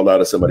just crawled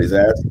out of somebody's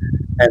ass.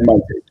 And my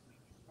tape.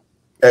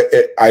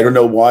 I don't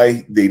know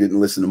why they didn't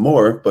listen to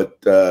more, but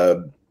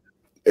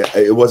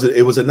it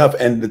was enough.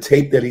 And the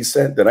tape that I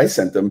sent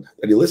them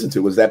that he listened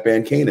to was that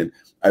band Canaan.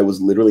 I was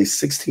literally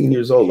 16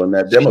 years old on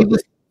that demo.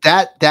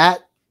 That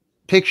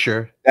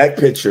picture. That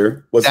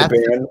picture was the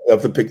band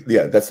of the pic.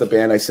 Yeah, that's the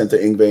band I sent to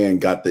Yngwie and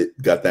got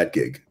that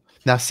gig.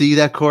 Now see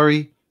that,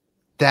 Corey?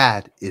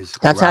 That's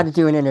how to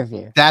do an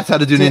interview. That's how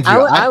to do an interview.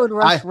 I would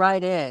rush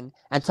right in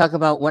and talk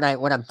about what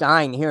I'm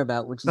dying to hear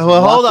about, which is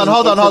hold on.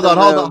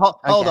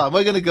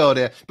 We're gonna go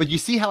there. But you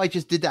see how I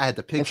just did that? I had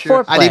the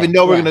picture. I didn't even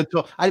know we're gonna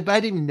talk. I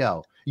didn't even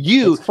know.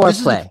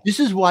 This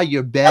is why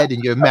your bed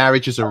and your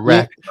marriage is a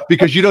wreck,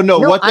 because you don't know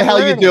what the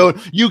hell you're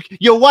doing.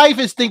 Your wife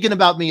is thinking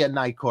about me at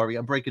night, Corey.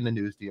 I'm breaking the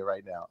news to you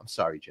right now. I'm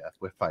sorry, Jeff.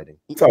 We're fighting.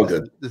 It's all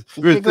good. You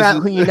figure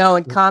out who you know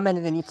and comment,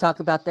 and then you talk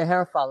about their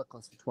hair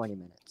follicles for 20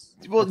 minutes.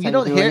 Well,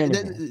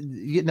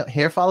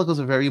 hair follicles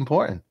are very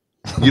important.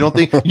 You don't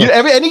think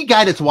any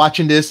guy that's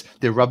watching this,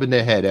 they're rubbing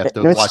their head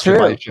after watching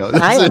my show.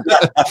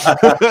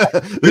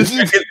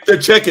 They're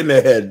checking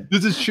their head.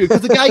 This is true,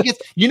 because the guy gets.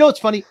 It's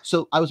funny.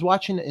 So I was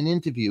watching an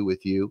interview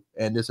with you,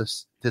 and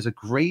there's a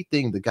great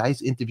thing. The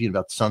guy's interviewing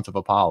about Sons of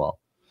Apollo,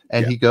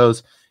 and he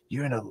goes,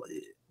 "You're in a."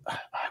 I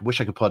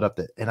wish I could pull it up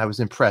there, and I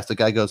was impressed. The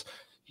guy goes,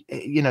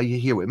 "You're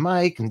here with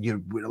Mike, and you're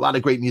with a lot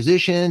of great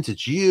musicians.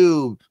 It's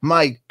you,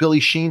 Mike,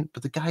 Billy Sheehan,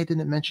 but the guy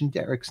didn't mention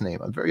Derek's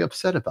name. I'm very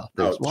upset about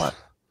this. Why?"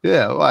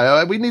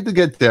 Yeah, we need to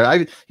get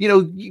there.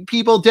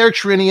 People, Derek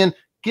Sherinian,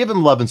 give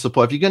him love and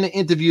support. If you're going to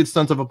interview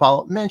Sons of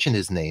Apollo, mention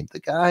his name. The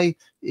guy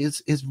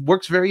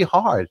works very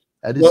hard.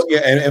 And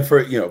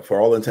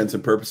for all intents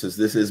and purposes,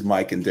 this is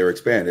Mike and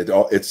Derek's band. It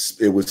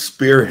was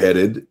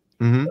spearheaded.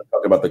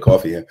 Talk about the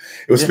coffee here.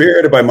 It was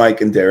spearheaded by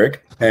Mike and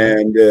Derek,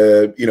 and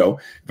if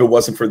it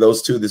wasn't for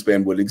those two, this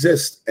band wouldn't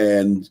exist.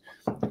 And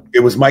it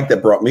was Mike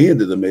that brought me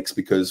into the mix,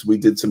 because we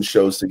did some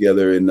shows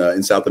together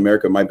in South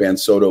America. My band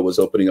Soto was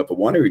opening up at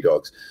Winery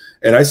Dogs,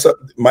 and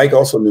Mike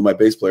also knew my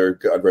bass player,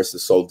 God rest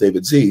his soul,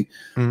 David Z.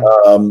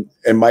 And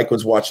Mike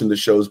was watching the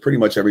shows pretty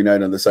much every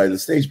night on the side of the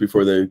stage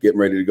before they're getting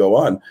ready to go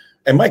on.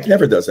 And Mike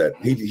never does that.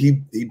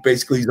 He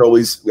basically is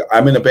always,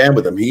 I'm in a band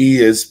with him. He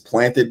is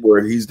planted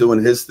where he's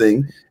doing his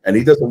thing, and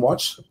he doesn't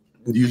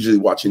usually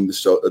watching the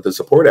show, the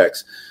support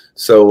acts.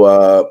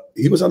 So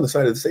he was on the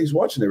side of the stage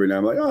watching every night.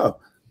 I'm like, oh,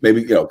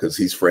 maybe, because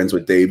he's friends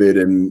with David,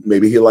 and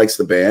maybe he likes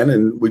the band.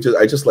 And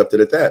I just left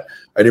it at that.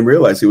 I didn't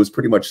realize he was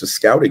pretty much just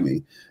scouting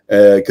me,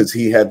 because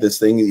he had this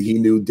thing. He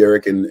knew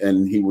Derek,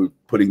 and he was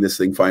putting this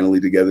thing finally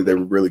together. They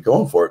were really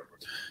going for it.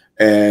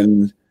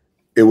 And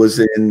it was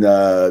in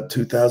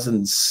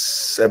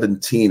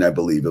 2017, I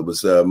believe. It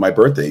was my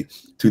birthday,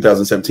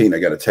 2017. I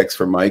got a text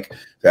from Mike.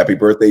 "Happy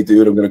birthday,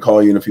 dude. I'm going to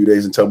call you in a few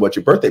days and tell what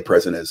your birthday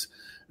present is."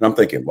 And I'm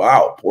thinking,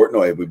 wow,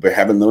 Portnoy, we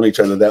haven't known each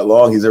other that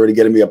long. He's already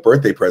getting me a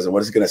birthday present.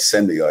 What is he going to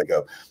send me? Like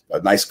a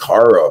nice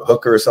car or a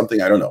hooker or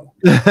something? I don't know.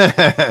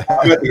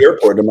 I'm at the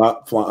airport.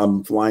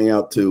 I'm flying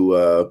out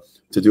to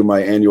do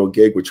my annual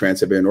gig with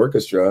Trans-Siberian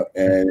Orchestra.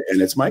 And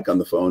it's Mike on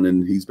the phone.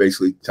 And he's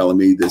basically telling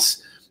me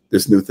this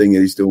new thing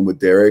that he's doing with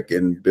Derek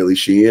and Billy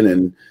Sheehan,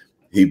 and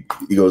he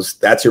goes,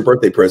 "That's your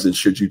birthday present,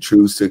 should you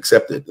choose to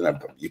accept it." And I'm,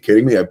 "You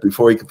kidding me?"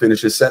 Before he could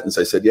finish his sentence,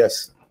 I said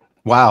yes.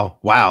 Wow.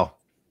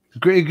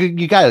 Great,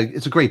 you got it.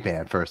 It's a great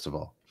band, first of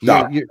all.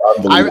 I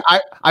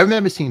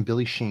remember seeing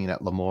Billy Sheehan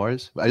at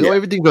L'Amour's. I know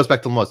everything goes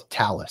back to L'Amour's.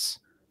 Talus.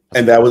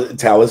 And that was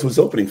Talus was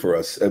opening for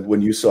us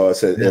when you saw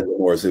us at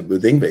Lemore's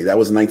with Yngwie. That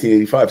was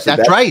 1985. So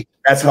that's right.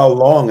 That's how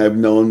long I've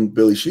known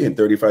Billy Sheehan,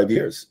 35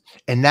 years.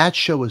 And that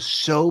show was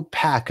so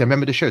packed. I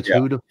remember the shirts.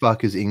 Who the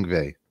fuck is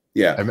Yngwie?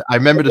 Yeah, I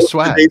remember the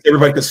swag.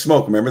 Everybody could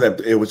smoke. Remember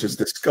that? It was just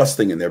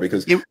disgusting in there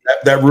because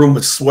that room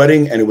was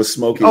sweating and it was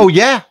smoking. Oh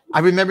yeah, I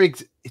remember.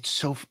 It's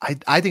so.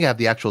 I think I have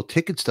the actual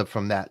ticket stuff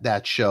from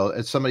that show.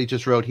 And somebody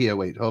just wrote here.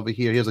 Wait, over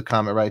here. Here's a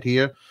comment right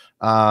here.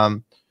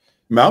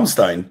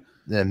 Malmsteen.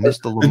 Yeah,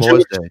 Mr.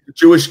 Lemore's Day.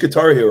 Jewish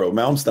guitar hero,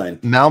 Malmsteen.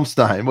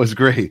 Malmsteen was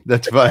great.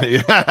 That's funny.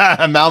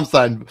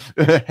 Malmsteen,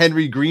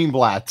 Henry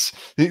Greenblatt's.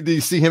 Do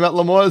you see him at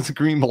Lemore's?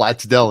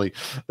 Greenblatt's Deli.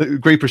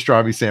 Great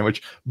pastrami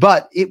sandwich.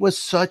 But it was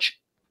such,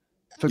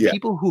 for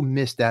people who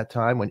missed that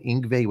time when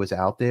Yngwie was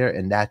out there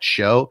and that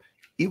show,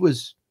 it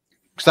was,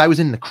 because I was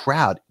in the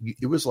crowd.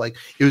 It was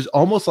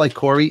almost like,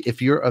 Corey,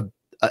 if you're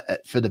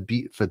for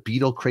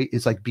Beatle crate,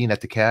 it's like being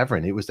at the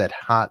Cavern. It was that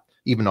hot,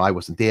 even though I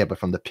wasn't there, but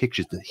from the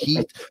pictures, the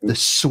heat, the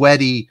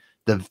sweaty,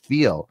 the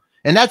feel,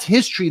 and that's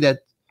history. That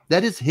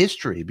is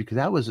history, because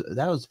that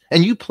was,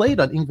 and you played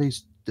on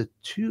Yngwie's the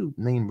two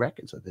main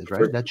records of his,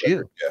 right? That's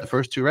you, the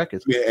first two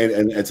records. Yeah,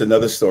 and it's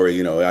another story.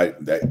 You know,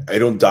 I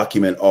don't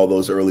document all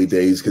those early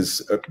days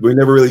because we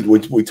never really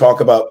we talk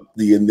about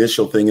the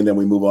initial thing and then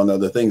we move on to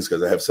other things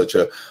because I have such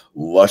a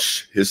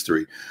lush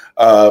history.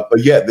 But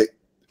yeah,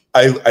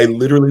 I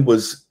literally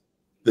was.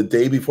 The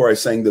day before I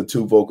sang the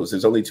two vocals,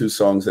 there's only two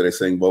songs that I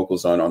sang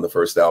vocals on the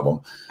first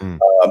album.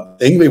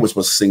 Yngwie was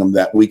supposed to sing them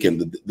that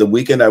weekend. The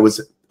weekend I was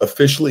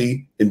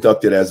officially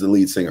inducted as the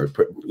lead singer,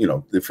 you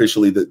know,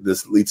 officially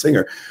this lead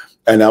singer.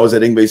 And I was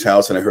at Yngwie's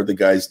house and I heard the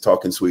guys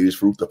talking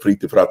Swedish. You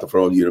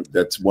know,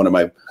 that's one of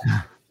my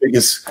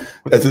biggest,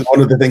 that's one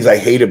of the things I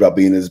hate about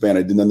being in this band.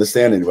 I didn't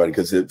understand anybody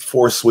because it's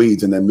 4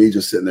 Swedes and then me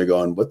just sitting there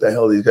going, what the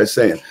hell are these guys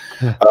saying?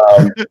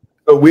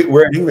 So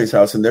we're at Yngwie's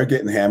house and they're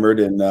getting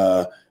hammered and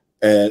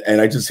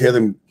I just hear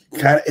them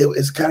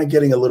it's kind of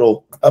getting a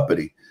little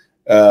uppity.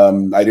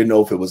 I didn't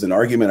know if it was an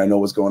argument. I know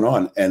what's going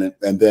on. And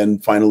then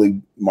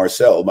finally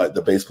Marcel,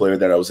 the bass player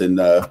that I was in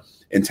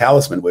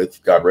Talisman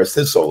with, God rest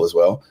his soul as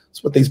well.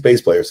 It's what these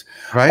bass players.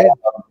 Right.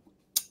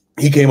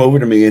 He came over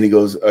to me and he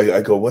goes,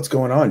 I go, what's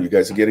going on? You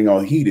guys are getting all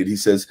heated. He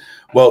says,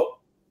 well,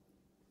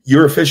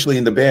 you're officially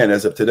in the band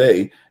as of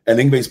today, and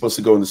Yngwie's supposed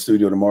to go in the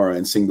studio tomorrow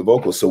and sing the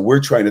vocals. So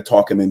we're trying to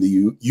talk him into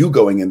you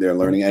going in there and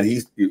learning, and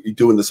he's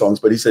doing the songs.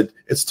 But he said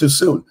it's too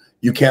soon.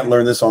 You can't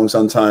learn the songs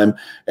on time.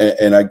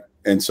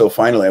 And so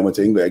finally, I went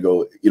to Yngwie. I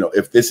go, you know,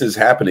 if this is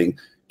happening,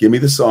 give me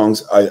the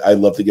songs. I'd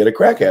love to get a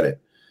crack at it.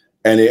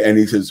 And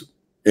he says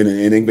in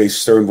Yngwie's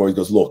stern voice,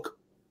 goes, look,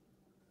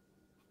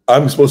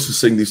 I'm supposed to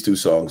sing these two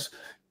songs.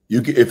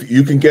 If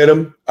you can get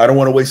them, I don't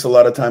want to waste a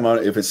lot of time on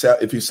it.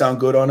 If you sound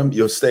good on them,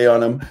 you'll stay on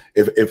them.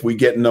 If we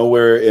get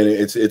nowhere and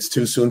it's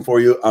too soon for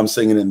you, I'm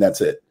singing and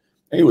that's it.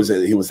 And he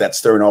was that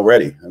stern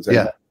already. I was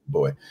like,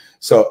 boy.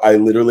 So I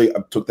literally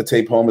took the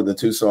tape home of the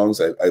two songs.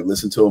 I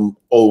listened to them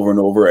over and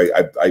over.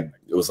 It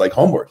was like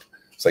homework.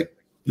 It's like,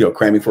 you know,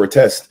 cramming for a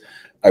test.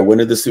 I went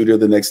to the studio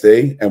the next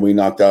day and we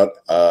knocked out.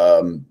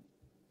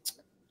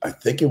 I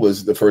think it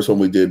was the first one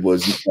we did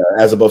was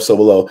As Above, So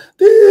Below.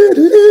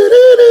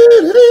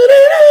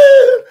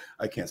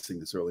 I can't sing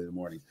this early in the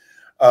morning.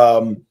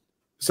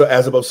 So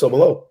As Above, So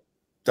Below.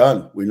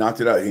 Done. We knocked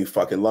it out. He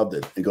fucking loved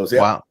it. He goes,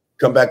 yeah, wow.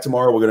 Come back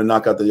tomorrow. We're going to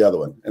knock out the other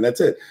one. And that's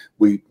it.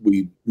 We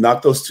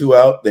knocked those two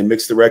out. They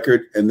mixed the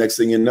record. And next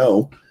thing you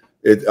know,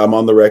 I'm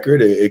on the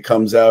record. It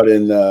comes out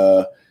in,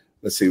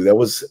 let's see, that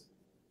was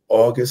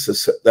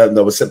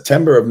that was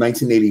September of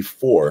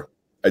 1984.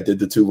 I did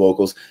the two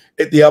vocals.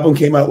 The album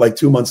came out like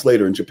 2 months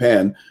later in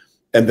Japan.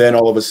 And then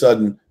all of a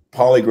sudden,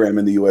 Polygram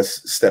in the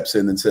US steps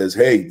in and says,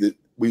 hey,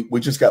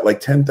 we just got like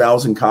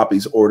 10,000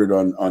 copies ordered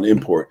on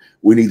import.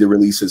 We need to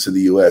release this in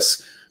the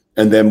US.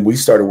 And then we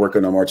started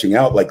working on Marching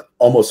Out like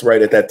almost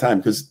right at that time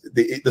because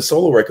the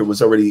solo record was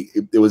already,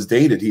 it was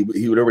dated. He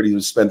would already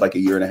spent like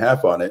 1.5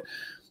 years on it.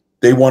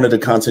 They wanted to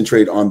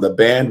concentrate on the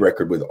band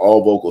record with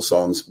all vocal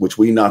songs, which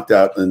we knocked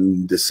out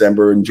in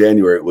December and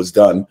January. It was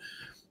done.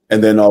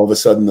 And then all of a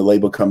sudden the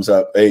label comes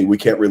up, hey, we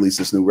can't release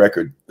this new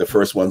record. The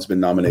first one's been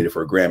nominated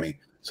for a Grammy.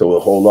 So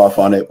we'll hold off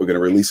on it. We're going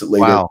to release it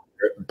later. Wow.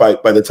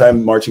 By the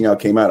time Marching Out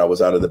came out, I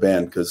was out of the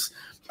band because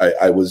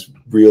I was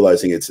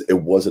realizing it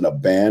wasn't a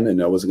band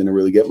and I wasn't going to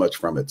really get much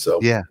from it. So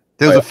yeah,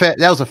 that was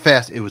a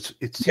fast. It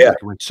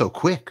went so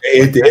quick.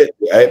 It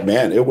did,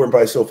 man. It went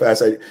by so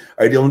fast.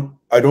 I don't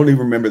even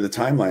remember the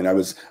timeline.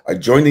 I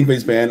joined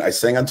Yngwie's band. I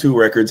sang on 2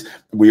 records.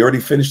 We already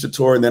finished the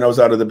tour, and then I was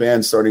out of the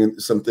band, starting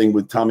something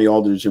with Tommy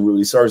Aldridge and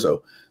Rudy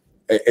Sarzo.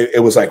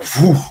 It was like,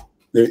 whew,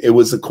 it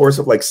was a course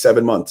of like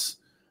 7 months.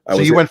 So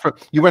you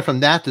went from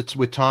that to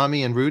with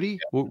Tommy and Rudy.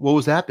 Yeah. What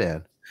was that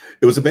band?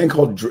 It was a band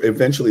called.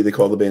 Eventually, they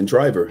called the band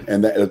Driver,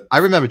 and that I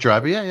remember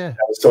Driver. Yeah. That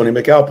was Tony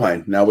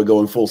McAlpine. Now we're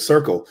going full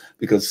circle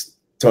because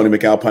Tony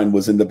McAlpine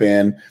was in the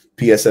band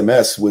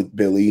PSMS with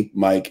Billy,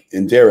 Mike,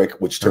 and Derek,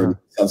 which turned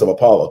Sons of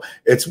Apollo.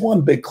 It's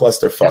one big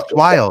clusterfuck. That's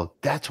wild.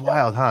 That's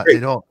wild, huh?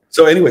 Great.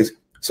 So, anyways,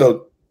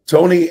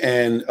 Tony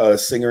and a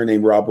singer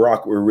named Rob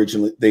Rock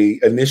they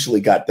initially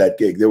got that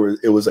gig.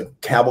 It was a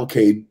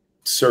cavalcade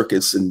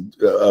circus and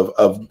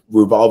of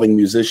revolving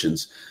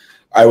musicians.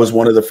 I was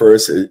one of the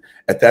first.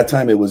 At that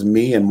time, it was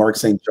me and Mark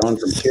St. John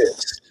from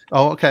Kiss.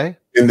 Oh, okay.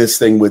 In this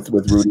thing with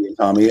Rudy and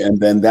Tommy, and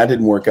then that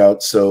didn't work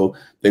out. So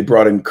they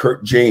brought in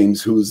Kurt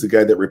James, who was the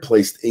guy that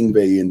replaced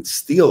Yngwie in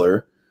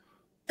Steeler,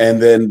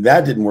 and then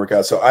that didn't work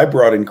out. So I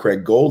brought in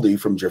Craig Goldie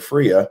from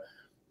Jafria.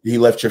 He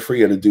left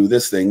Jafria to do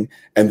this thing,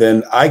 and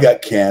then I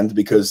got canned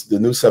because the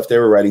new stuff they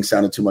were writing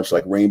sounded too much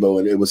like Rainbow,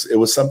 and it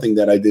was something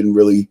that I didn't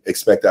really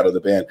expect out of the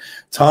band.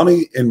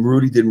 Tommy and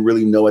Rudy didn't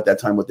really know at that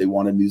time what they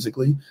wanted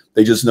musically.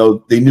 They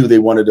knew they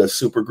wanted a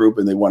super group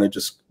and they wanted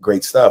just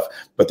great stuff.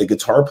 But the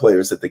guitar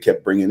players that they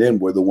kept bringing in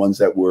were the ones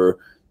that were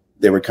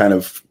kind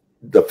of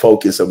the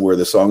focus of where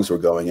the songs were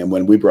going. And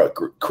when we brought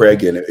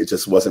Craig in, it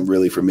just wasn't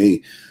really for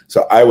me.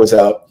 So I was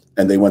out,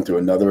 and they went through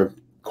another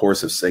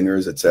course of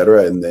singers,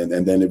 etc., and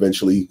then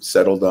eventually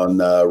settled on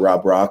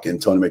Rob Rock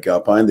and Tony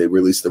McAlpine. They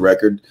released the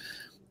record,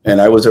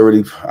 and I was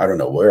already, I don't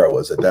know where I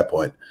was at that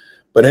point,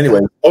 but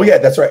anyway. Oh yeah,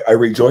 that's right. I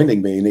rejoined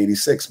Yngwie in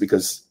 '86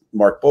 because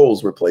Mark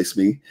Bowles replaced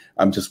me.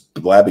 I'm just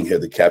blabbing here.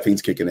 The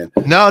caffeine's kicking in.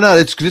 No,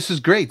 this is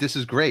great. This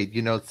is great.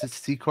 You know,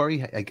 see,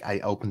 Corey,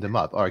 I opened him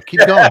up. All right, keep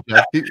going.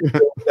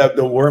 the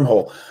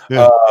wormhole.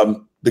 Yeah.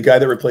 The guy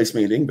that replaced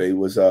me at Yngwie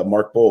was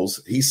Mark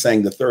Bowles. He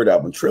sang the third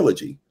album,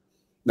 Trilogy.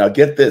 Now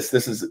get this.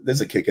 This is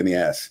a kick in the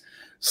ass.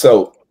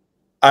 So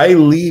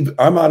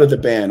I'm out of the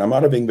band. I'm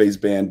out of Yngwie's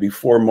band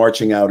before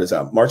Marching Out is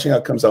out. Marching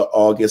Out comes out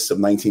August of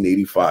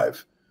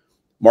 1985.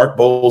 Mark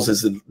Bowles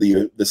is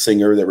the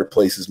singer that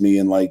replaces me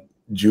in like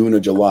June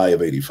or July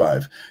of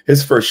 85.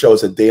 His first show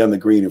is a Day on the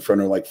Green in front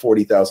of like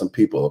 40,000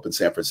 people up in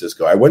San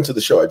Francisco. I went to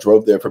the show. I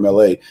drove there from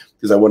LA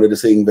because I wanted to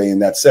see Yngwie in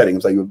that setting.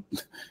 It was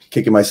like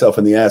kicking myself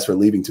in the ass for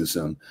leaving too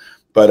soon.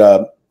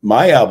 But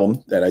my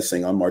album that I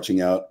sing on, Marching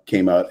Out,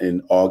 came out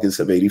in August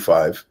of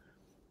 85.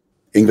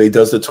 Yngwie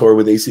does the tour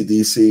with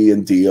AC/DC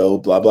and Dio,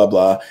 blah, blah,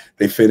 blah.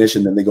 They finish,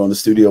 and then they go in the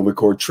studio and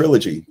record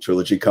Trilogy.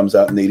 Trilogy comes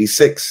out in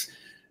 86.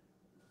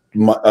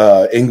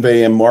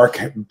 Yngwie and Mark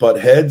butt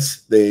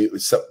heads.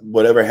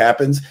 Whatever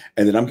happens,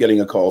 and then I'm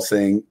getting a call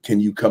saying, "Can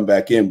you come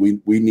back in?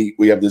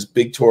 We have this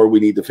big tour we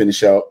need to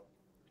finish out."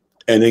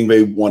 And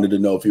Yngwie wanted to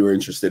know if you were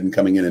interested in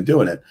coming in and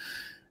doing it.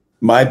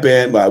 My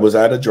band, I was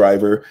out a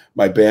driver.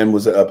 My band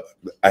was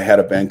I had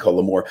a band called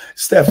L'Amour.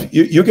 Steph,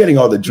 you're getting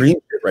all the dream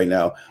shit right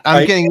now.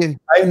 I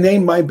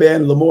named my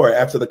band L'Amour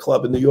after the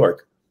club in New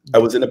York. I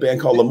was in a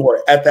band called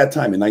L'Amour at that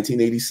time in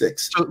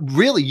 1986. So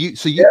really,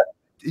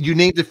 you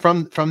named it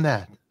from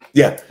that?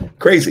 Yeah,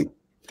 crazy.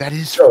 That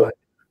is so.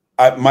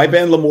 My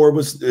band L'Amour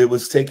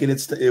was taking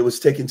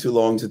too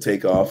long to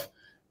take off,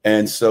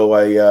 and so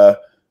I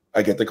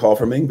get the call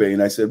from Yngwie,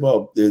 and I said,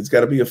 "Well, there's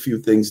got to be a few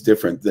things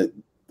different that."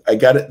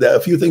 A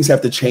few things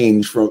have to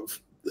change from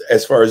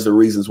as far as the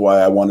reasons why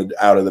I wanted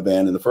out of the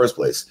band in the first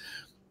place.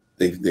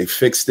 They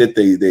fixed it.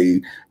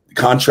 They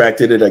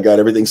contracted it. I got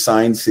everything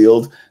signed,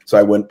 sealed. So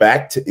I went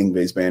back to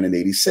Yngwie's band in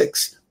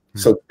 86.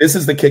 So this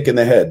is the kick in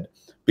the head,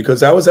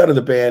 because I was out of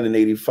the band in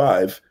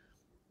 85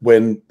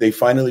 when they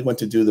finally went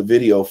to do the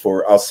video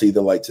for I'll See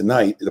the Light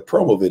Tonight, the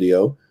promo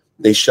video.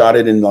 They shot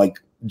it in like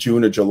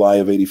June or July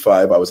of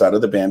 85. I was out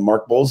of the band.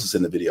 Mark Bowles is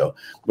in the video.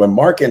 When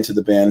Mark entered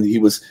the band, he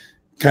was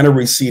kind of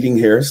receding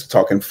hairs,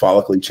 talking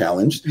follically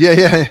challenged.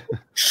 Yeah.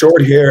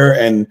 Short hair,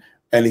 and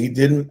he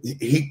didn't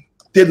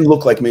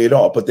look like me at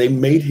all, but they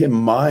made him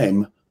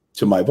mime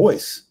to my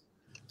voice.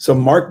 So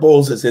Mark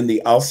Bowles is in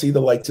the I'll See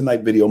the Light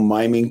Tonight video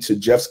miming to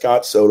Jeff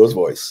Scott Soto's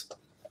voice.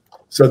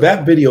 So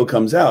that video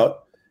comes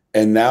out,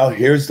 and now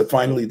there's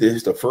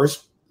the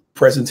first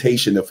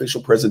presentation,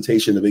 official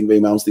presentation of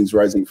Yngwie Malmsteen's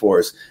Rising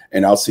Force,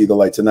 and I'll See the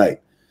Light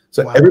Tonight.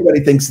 So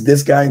Everybody thinks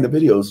this guy in the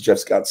video is Jeff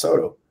Scott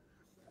Soto.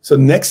 So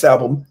next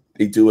album,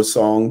 they do a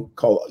song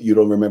called You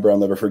Don't Remember, I'll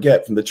Never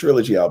Forget from the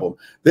Trilogy album.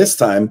 This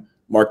time,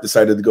 Mark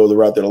decided to go the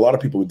route that a lot of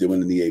people were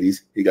doing in the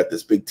 80s. He got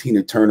this big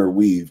Tina Turner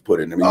weave put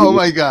in. I mean,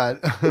 my God.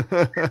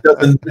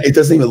 it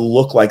doesn't even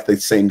look like the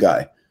same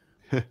guy.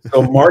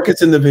 So Mark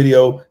is in the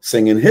video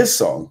singing his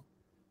song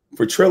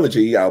for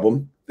Trilogy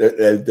album.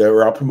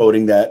 They're all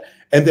promoting that.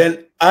 And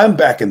then I'm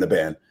back in the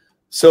band.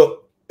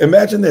 So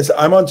imagine this.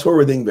 I'm on tour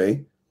with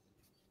Yngwie.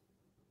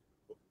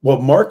 Well,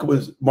 Mark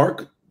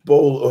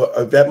Bowl,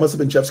 that must have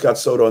been Jeff Scott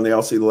Soto on the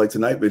I'll See the Light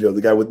Tonight video,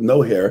 the guy with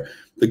no hair.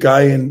 The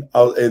guy in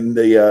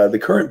the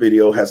current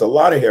video has a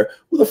lot of hair.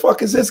 Who the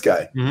fuck is this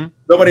guy? Mm-hmm.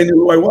 Nobody knew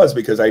who I was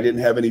because I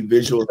didn't have any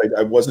visuals.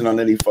 I wasn't on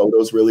any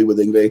photos really with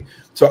Yngwie.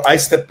 So I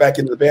stepped back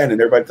into the band,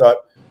 and everybody thought,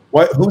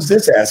 "What? Who's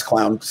this ass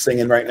clown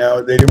singing right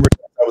now?" They didn't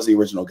realize I was the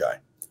original guy.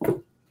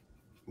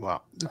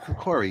 Wow,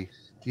 Corey,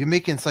 you're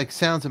making like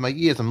sounds in my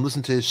ears. I'm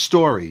listening to his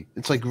story.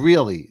 It's like,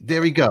 really,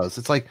 there he goes.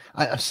 It's like,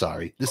 I'm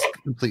sorry, this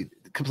complete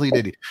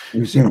idiot.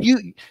 So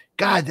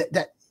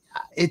that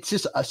it's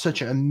just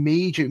such a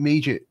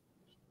major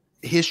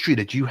history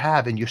that you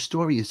have, and your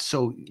story is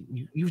so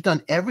you've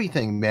done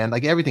everything, man,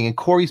 like everything. And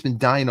Corey's been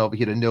dying over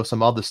here to know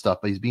some other stuff,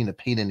 but he's being a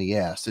pain in the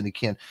ass, and he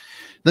can't.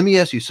 Let me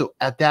ask you. So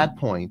at that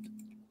point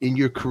in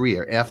your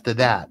career, after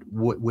that,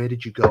 where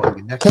did you go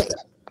next?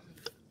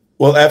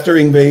 Well, after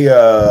Yngwie,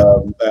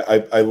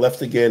 I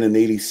left again in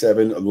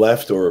 '87.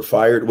 Left or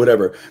fired,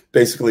 whatever.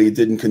 Basically, it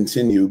didn't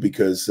continue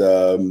because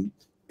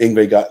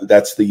Yngwie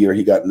that's the year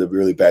he got in a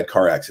really bad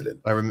car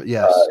accident. I remember.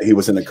 Yes, he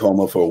was in a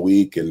coma for a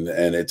week, and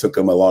it took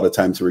him a lot of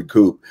time to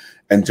recoup.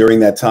 And during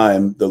that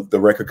time, the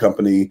record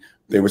company,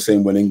 they were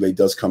saying when Yngwie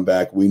does come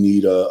back, we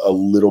need a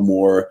little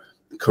more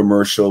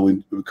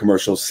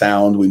commercial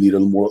sound. We need a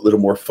little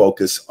more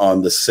focus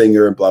on the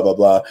singer and blah, blah,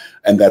 blah.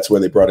 And that's where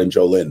they brought in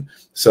Jolene.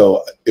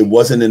 So it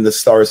wasn't in the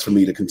stars for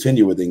me to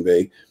continue with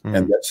Yngwie.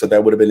 And so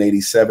that would have been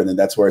 '87. And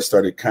that's where I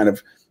started kind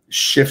of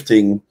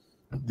shifting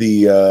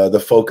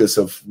the focus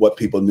of what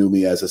people knew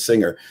me as a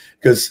singer.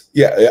 Because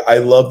I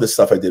love the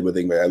stuff I did with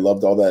Yngwie. I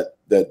loved all the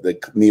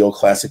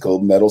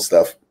neoclassical metal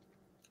stuff.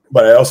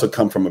 But I also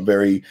come from a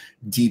very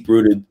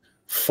deep-rooted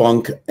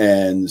funk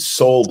and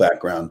soul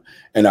background,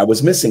 and I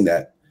was missing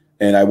that.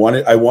 And I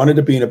wanted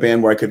to be in a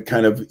band where I could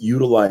kind of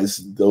utilize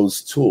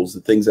those tools,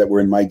 the things that were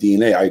in my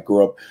DNA. I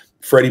grew up,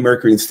 Freddie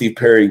Mercury and Steve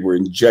Perry were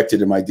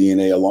injected in my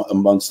DNA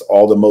amongst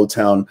all the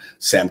Motown,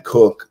 Sam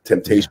Cooke,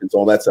 Temptations,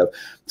 all that stuff.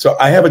 So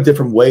I have a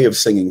different way of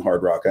singing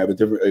hard rock. I have a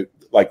different,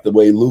 like the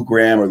way Lou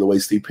Gramm or the way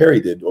Steve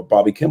Perry did, or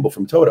Bobby Kimball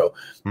from Toto.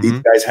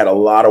 These guys had a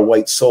lot of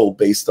white soul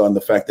based on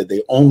the fact that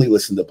they only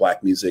listened to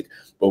black music.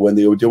 But when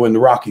they were doing the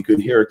rock, you could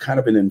hear kind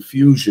of an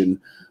infusion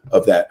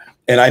of that.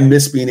 And I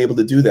miss being able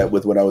to do that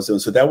with what I was doing.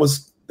 So that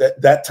was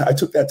I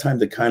took that time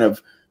to kind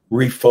of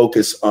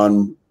refocus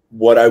on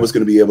what I was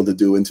going to be able to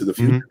do into the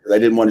future. I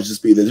didn't want to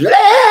just be this.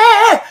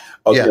 I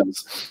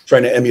was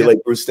trying to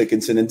emulate Bruce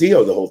Dickinson and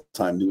Dio the whole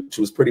time, which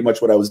was pretty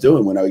much what I was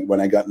doing when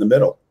I got in the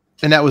middle.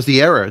 And that was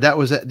the era. That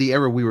was the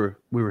era we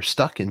were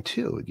stuck in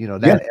too. You know,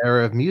 that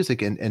era of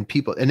music and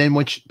people. And then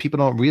when people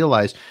don't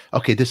realize,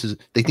 okay,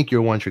 they think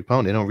you're a one-trick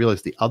pony. They don't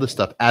realize the other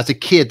stuff. As a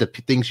kid, the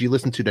things you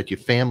listen to that your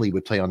family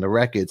would play on the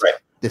records,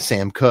 the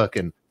Sam Cooke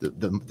and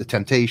the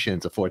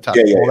Temptations, the Four Tops,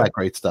 all that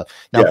great stuff.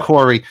 Now,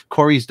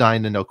 Corey's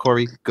dying to know.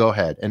 Corey, go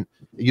ahead. And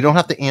you don't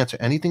have to answer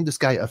anything. This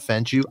guy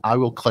offends you, I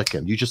will click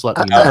him. You just let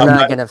me know. I'm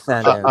not going to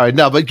offend him. All right,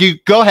 no, but you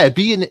go ahead.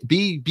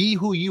 Be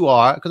who you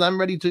are, because I'm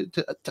ready to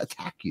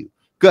attack you.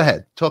 Go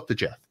ahead. Talk to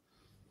Jeff.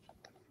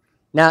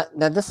 Now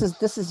this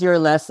is your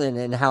lesson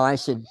in how I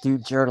should do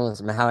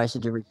journalism, how I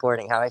should do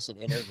reporting, how I should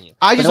interview.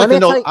 I just like to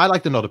know. I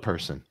like to know the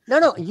person.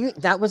 No,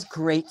 that was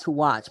great to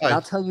watch, but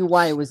I'll tell you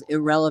why it was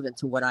irrelevant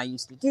to what I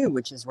used to do,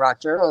 which is rock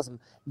journalism.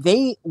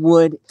 They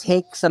would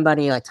take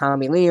somebody like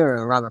Tommy Lee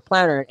or Robert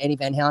Plant or Eddie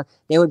Van Halen.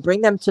 They would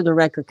bring them to the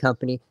record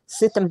company,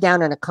 sit them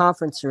down in a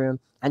conference room,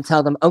 and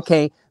tell them,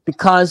 okay,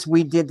 because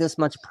we did this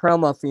much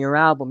promo for your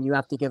album, you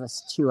have to give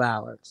us 2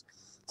 hours.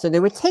 So they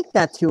would take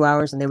that 2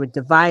 hours and they would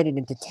divide it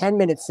into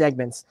 10-minute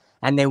segments,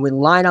 and they would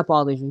line up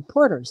all these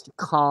reporters to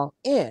call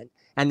in,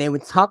 and they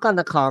would talk on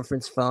the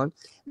conference phone.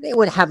 They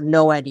would have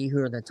no idea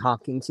who they're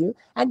talking to.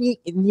 And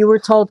you were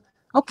told,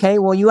 okay,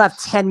 well, you have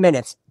 10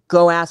 minutes.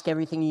 Go ask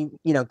everything,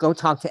 go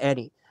talk to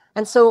Eddie.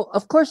 And so,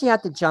 of course, you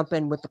had to jump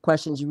in with the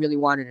questions you really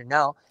wanted to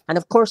know. And,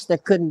 of course, there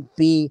couldn't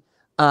be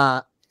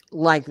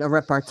like a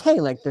repartee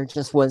like there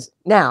just was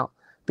now.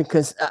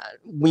 Because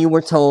we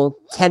were told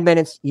 10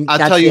 minutes. I'll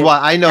tell you why.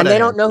 I know and that they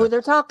don't know who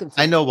they're talking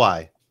to. I know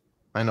why.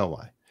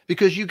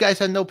 Because you guys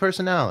had no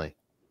personality.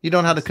 You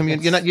don't know how to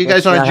communicate. You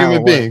guys aren't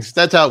human beings.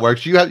 That's how it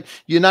works.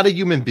 You're not a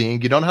human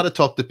being. You don't know how to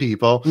talk to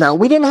people. No,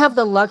 we didn't have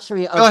the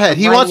luxury of. Go ahead.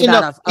 He wants to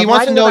know. He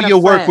wants to know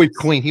your work with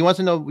Queen. He wants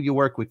to know your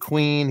work with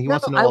Queen. He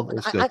wants to know all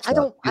this good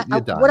stuff.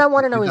 What I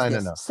want to know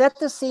is this. Set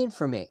the scene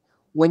for me.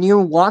 When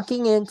you're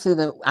walking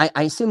into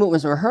I assume it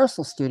was a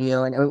rehearsal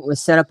studio, and it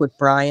was set up with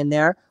Brian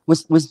there.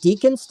 Was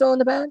Deacon still in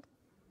the band?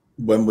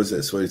 When was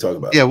this? What are you talking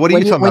about? Yeah, what are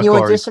you talking about? When you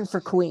auditioned for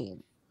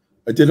Queen.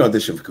 I did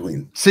audition for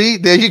Queen. See,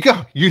 there you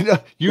go. You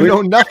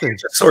know nothing.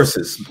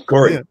 Sources,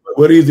 Corey. Yeah.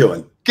 What are you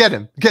doing? Get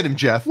him,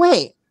 Jeff.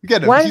 Wait,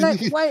 get him.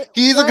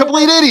 He's a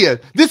complete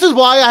idiot. This is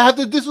why I have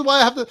to.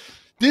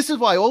 This is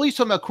why all he's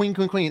talking about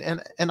Queen,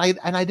 and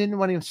I didn't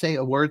want to say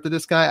a word to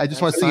this guy. I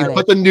just want to see him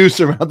put the noose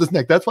around his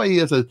neck. That's why he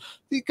has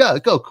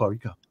go, Corey,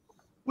 go.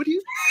 What do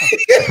you?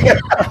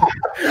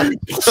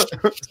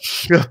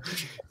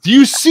 Do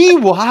you see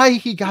why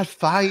he got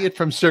fired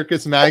from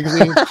Circus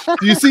Magazine?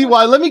 Do you see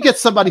why? Let me get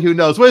somebody who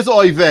knows. Where's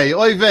Oy Vey?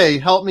 Oy Vey,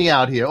 help me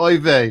out here. Oy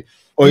Vey.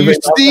 Do you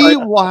see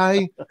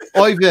why?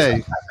 Oy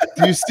Vey.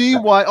 Do you see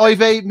why? Oy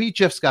Vey, meet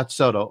Jeff Scott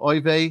Soto. Oy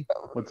Vey.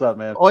 What's up,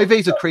 man? Oy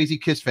Vey's a crazy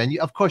Kiss fan.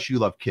 Of course you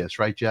love Kiss,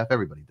 right, Jeff?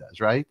 Everybody does,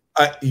 right?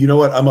 You know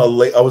what? I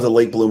was a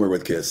late bloomer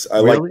with Kiss. I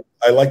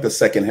like the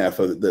second half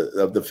of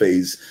the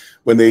phase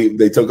when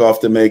they took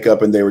off the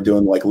makeup and they were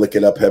doing like Lick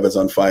It Up, Heaven's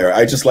on Fire.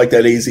 I just like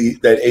that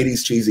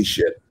 80s cheesy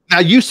shit. Now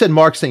you said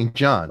Mark St.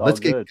 John. Let's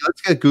get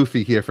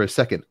goofy here for a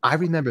second. I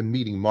remember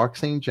meeting Mark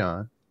St.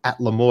 John at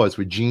L'Amour's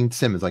with Gene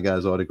Simmons. I got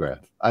his autograph.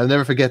 I'll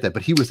never forget that.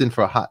 But he was in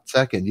for a hot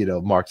second,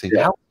 Mark St.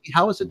 John.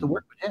 How was it to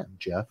work with him,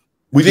 Jeff?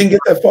 We didn't get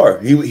that far.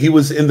 He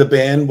was in the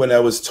band when I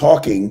was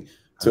talking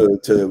to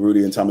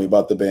Rudy and Tommy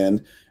about the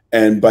band.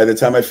 And by the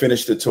time I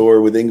finished the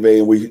tour with Yngwie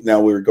and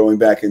we were going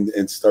back and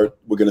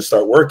we're going to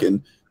start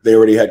working, they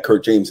already had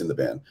Kurt James in the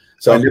band.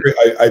 So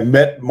I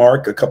met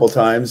Mark a couple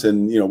times,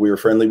 and we were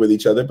friendly with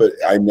each other, but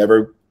I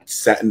never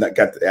sat and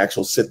got the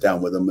actual sit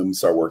down with him and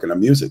start working on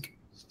music.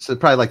 So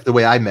probably like the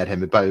way I met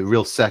him, by a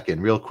real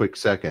quick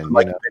second.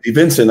 Like Eddie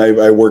Vincent,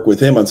 I worked with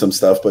him on some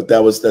stuff, but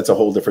that's a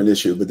whole different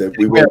issue. But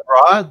we were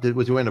bra.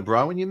 Was he wearing a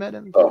bra when you met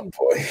him? Oh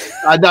boy,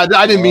 I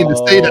didn't mean to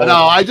say that. No,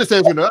 I just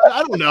said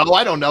I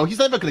don't know. He's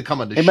never going to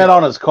come on the show. He met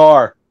on his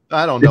car.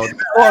 I don't know.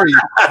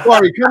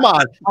 Corey, come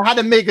on. I had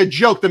to make a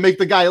joke to make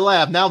the guy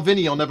laugh. Now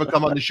Vinny will never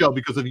come on the show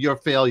because of your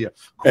failure.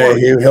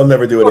 Corey, hey, he'll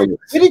never do it again.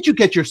 Where did you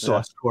get your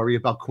sauce, Corey,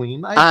 about Queen?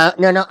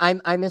 No,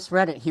 I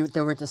misread it.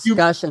 There were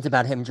discussions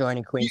about him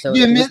joining Queen, so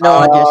it was no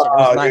audition. It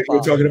was my We're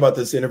fault. talking about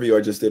this interview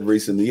I just did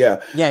recently.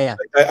 Yeah.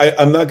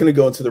 I'm not going to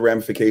go into the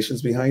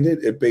ramifications behind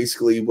it. It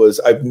basically was,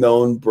 I've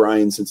known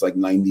Brian since like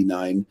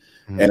 99.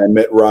 And I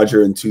met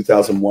Roger in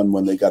 2001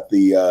 when they got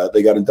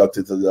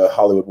inducted to the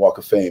Hollywood Walk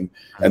of Fame,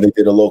 and they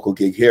did a local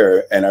gig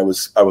here. And I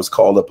was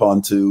called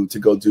upon to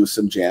go do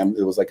some jam.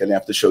 It was like an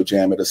after show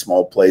jam at a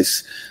small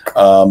place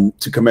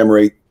to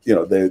commemorate.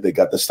 They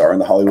got the star in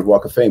the Hollywood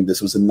Walk of Fame. This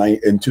was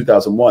in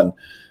 2001,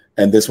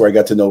 and this is where I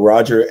got to know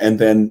Roger. And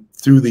then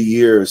through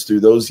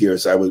those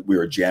years, we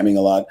were jamming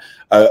a lot.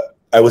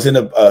 I was in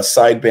a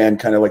side band,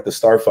 kind of like the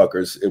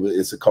Starfuckers.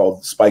 It's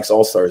called Spike's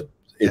All Stars.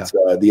 It's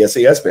the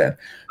SAS band.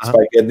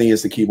 Spike Edney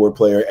is the keyboard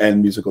player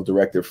and musical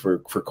director for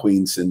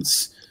Queen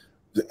since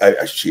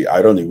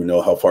I don't even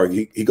know how far.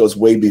 He goes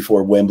way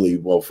before Wembley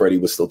while Freddie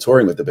was still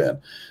touring with the band.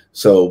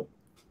 So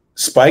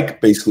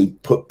Spike basically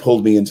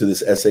pulled me into this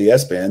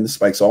SAS band, the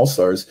Spike's All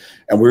Stars,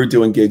 and we were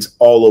doing gigs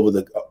all over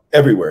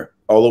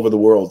the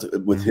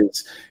world with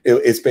his.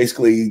 It's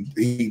basically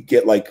he'd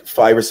get like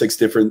 5 or 6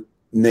 different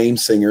name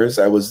singers.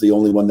 I was the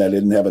only one that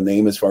didn't have a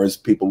name as far as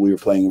people we were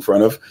playing in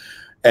front of.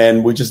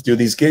 And we just do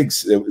these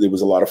gigs. It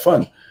was a lot of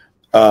fun.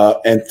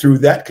 And through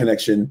that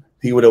connection,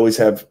 he would always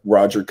have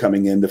Roger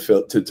coming in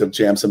to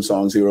jam some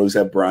songs. He would always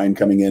have Brian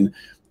coming in.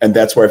 And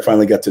that's where I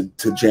finally got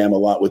to jam a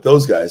lot with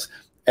those guys.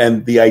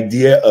 And the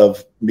idea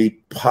of me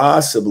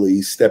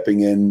possibly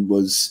stepping in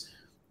was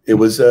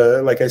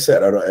like I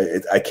said,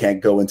 I can't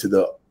go into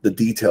the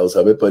details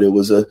of it, but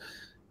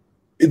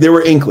there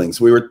were inklings.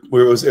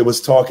 It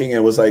was talking, and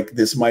it was like,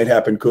 this might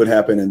happen, could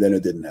happen, and then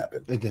it didn't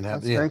happen. It didn't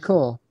happen. That's very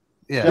cool.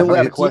 Yeah, I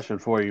got a question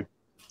for you.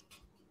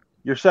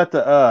 You're set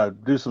to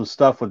do some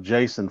stuff with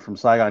Jason from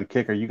Saigon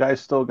Kick. Are you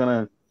guys still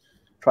gonna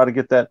try to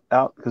get that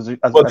out? Because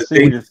I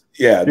see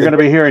you're going to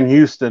be here in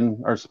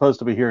Houston, or supposed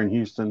to be here in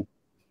Houston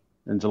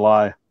in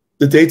July.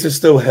 The dates are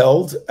still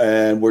held,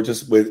 and we're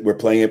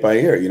playing it by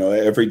ear.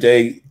 Every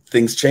day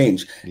things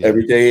change. Yeah.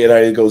 Every day it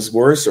either goes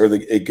worse or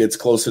it gets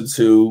closer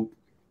to,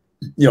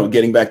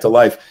 getting back to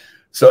life.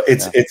 So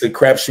it's a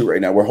crapshoot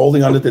right now. We're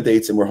holding on to the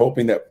dates, and we're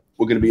hoping that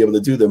we're going to be able to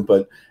do them.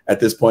 But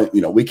at this point,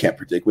 we can't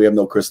predict. We have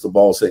no crystal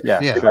ball. They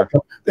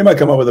might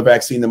come up with a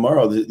vaccine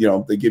tomorrow.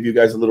 They give you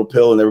guys a little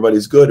pill and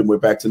everybody's good and we're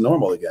back to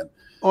normal again.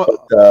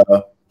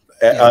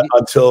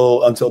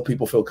 Until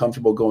people feel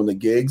comfortable going to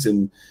gigs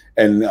and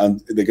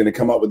they're going to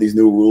come up with these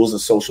new rules of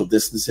social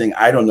distancing.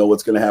 I don't know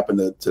what's going to happen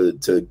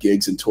to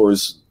gigs and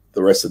tours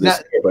the rest of this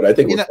year, but I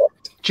think we're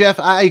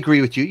Jeff, I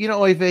agree with you.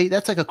 Oive,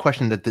 that's like a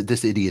question that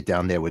this idiot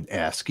down there would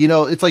ask.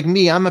 It's like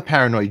me. I'm a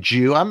paranoid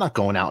Jew. I'm not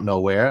going out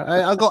nowhere.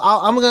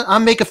 I'll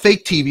make a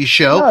fake TV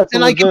show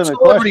and I can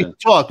already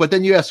talk. But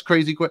then you ask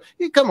crazy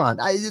questions. Come on,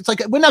 it's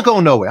like we're not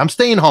going nowhere. I'm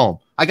staying home.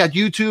 I got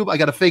YouTube. I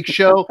got a fake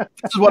show.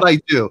 This is what I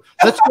do.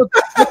 Let's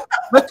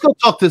go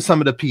talk to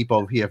some of the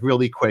people here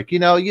really quick. You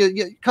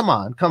come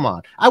on.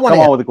 I want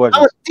to. With the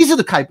questions. These are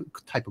the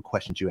type of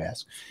questions you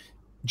ask,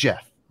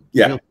 Jeff.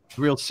 Yeah,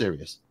 real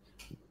serious.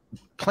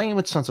 Playing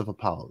with Sons of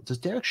Apollo, does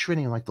Derek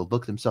Shrinian like to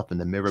look himself in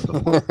the mirror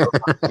before?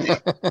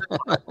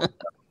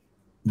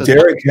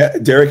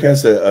 Derek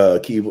has a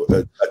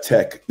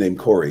tech named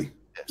Corey.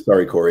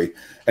 Sorry, Corey,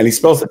 and he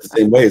spells it the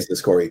same way as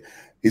this Corey.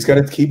 He's got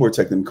a keyboard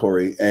tech named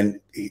Corey, and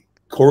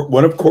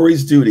one of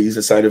Corey's duties,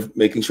 aside of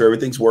making sure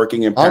everything's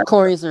working, and all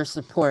Corey's are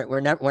support.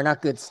 We're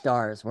not good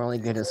stars. We're only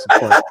good as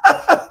support.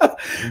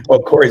 Well,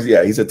 Corey's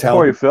he's a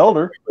talented Corey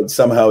Felder, but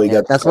somehow he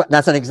got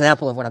that's an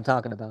example of what I'm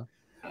talking about.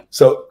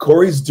 So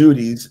Corey's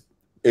duties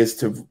is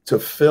to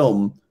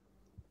film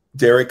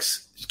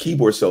Derek's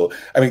keyboard solo.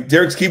 I mean,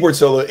 Derek's keyboard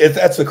solo, if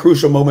that's a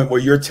crucial moment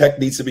where your tech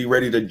needs to be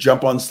ready to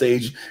jump on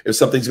stage, if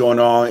something's going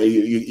on,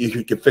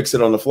 you can fix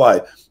it on the fly.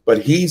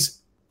 But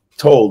he's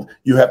told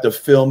you have to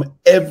film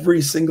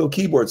every single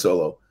keyboard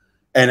solo.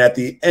 And at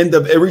the end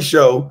of every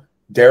show,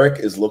 Derek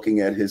is looking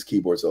at his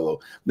keyboard solo.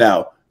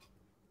 Now,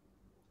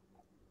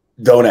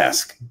 don't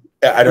ask.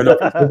 I don't know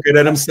if he's looking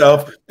at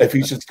himself, if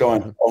he's just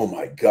going, oh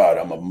my God,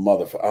 I'm a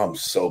motherfucker. I'm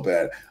so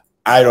bad.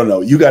 I don't know.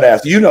 You got to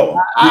ask. Him.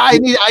 I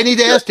need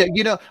to ask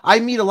Derek. I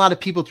meet a lot of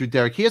people through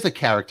Derek. He has a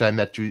character I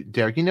met through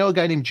Derek. You know a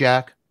guy named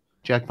Jack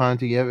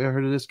Ponte? You ever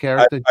heard of this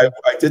character? I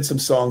did some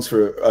songs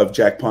of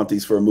Jack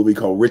Ponte's for a movie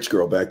called Rich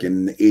Girl back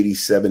in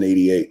 87,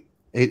 88.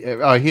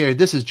 Here,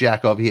 this is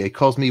Jack over here. He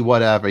calls me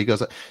whatever. He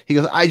goes,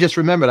 I just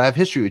remembered I have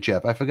history with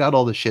Jeff. I forgot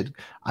all the shit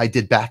I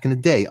did back in the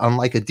day.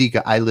 Unlike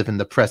Adika, I live in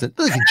the present.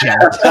 Look at Jack.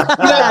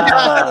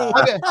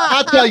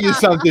 I'll tell you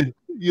something.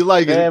 You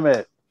like it. Damn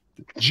it.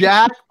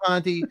 Jack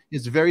Ponte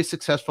is a very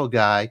successful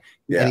guy.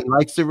 Yeah. And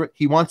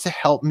he wants to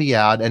help me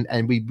out.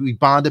 And we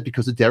bonded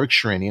because of Derek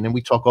Shrinian, and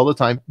we talk all the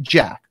time.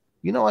 Jack,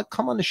 you know what?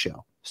 Come on the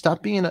show.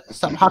 Stop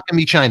hocking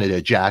me China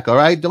there, Jack. All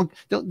right. Don't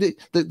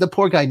the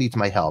poor guy needs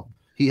my help.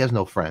 He has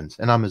no friends,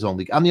 and I'm the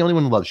only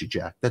one who loves you,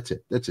 Jack. That's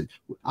it.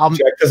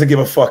 Jack doesn't give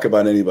a fuck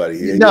about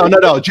anybody.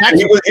 No. Jack,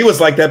 he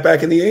was like that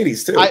back in the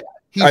 80s too.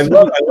 I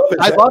love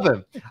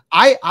him.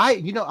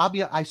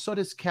 I saw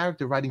this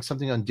character writing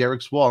something on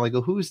Derek's wall, and I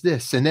go, "Who's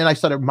this?" And then I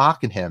started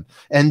mocking him,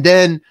 and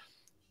then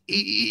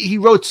he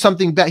wrote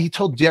something back. He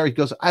told Derek, he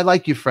goes, "I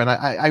like you, friend.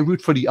 I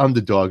root for the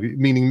underdog,"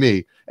 meaning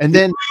me. And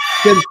then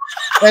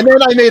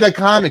I made a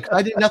comment.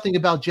 I did nothing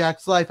about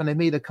Jack's life, and I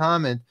made a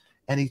comment.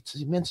 And he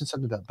mentioned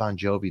something about Bon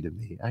Jovi to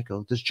me. I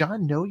go, "Does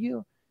John know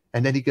you?"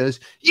 And then he goes,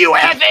 "You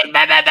haven't."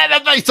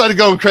 He started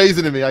going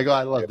crazy to me. I go,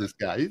 "I love this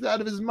guy. He's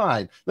out of his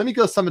mind." Let me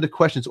go some of the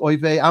questions.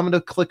 Oive, I'm going to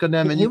click on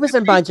them. And he was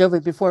in Bon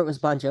Jovi before it was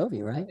Bon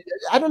Jovi, right?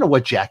 I don't know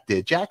what Jack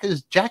did. Jack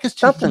is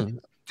something.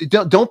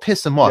 Don't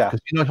piss him off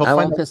because he'll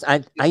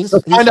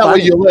find out where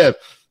you live.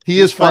 He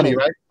is funny,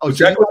 right? Oh,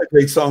 Jack was a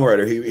great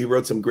songwriter. He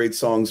wrote some great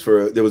songs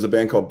there was a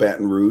band called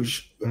Baton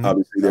Rouge.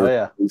 Obviously, they were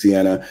in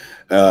Louisiana.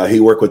 He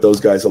worked with those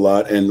guys a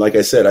lot. And like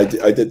I said,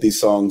 I did these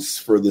songs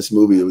for this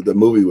movie. The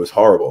movie was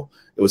horrible.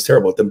 It was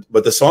terrible.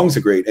 But the songs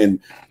are great.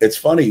 And it's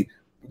funny,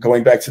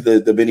 going back to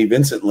the Vinnie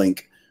Vincent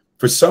link,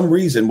 for some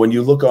reason, when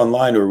you look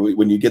online or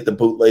when you get the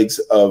bootlegs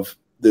of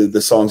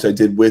the songs I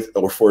did with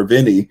or for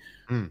Vinnie,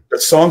 the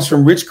songs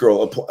from Rich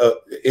Girl,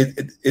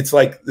 it's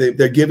like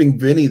they're giving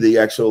Vinnie the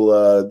actual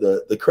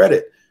the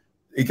credit.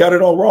 He got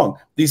it all wrong.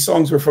 These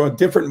songs were from a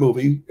different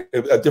movie,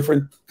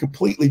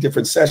 completely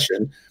different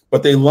session,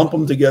 but they lump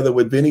them together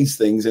with Vinnie's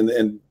things.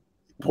 And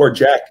poor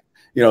Jack,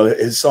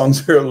 his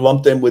songs are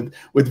lumped in with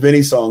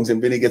Vinnie's songs,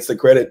 and Vinnie gets the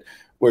credit.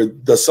 Where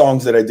the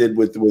songs that I did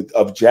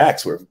of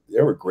Jack's were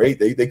great.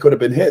 They could have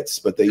been hits,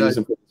 but they used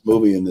them for this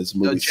movie and this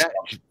movie.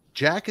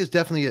 Jack is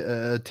definitely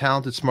a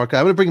talented, smart guy.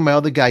 I'm going to bring my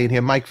other guy in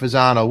here, Mike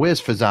Fasano.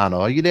 Where's Fasano?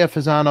 Are you there,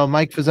 Fasano?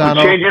 Mike Fasano?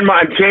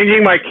 I'm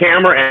changing my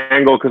camera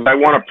angle because I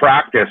want to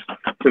practice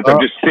since I'm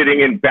just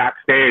sitting in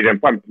backstage.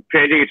 I'm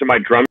changing it to my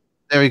drum.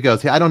 There he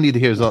goes. I don't need to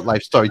hear his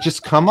life story.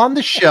 Just come on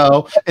the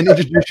show and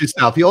introduce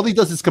yourself. All he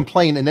does is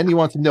complain, and then he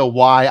wants to know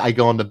why I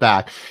go in the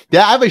back. I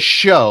have a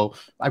show.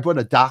 I brought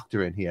a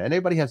doctor in here, and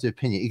everybody has their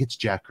opinion. It gets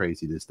Jack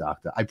crazy, this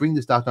doctor. I bring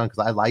this doctor on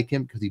because I like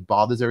him because he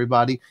bothers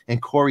everybody.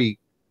 And Corey,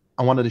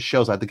 on one of the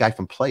shows, I had the guy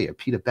from Player,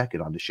 Peter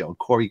Beckett, on the show. And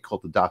Corey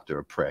called the doctor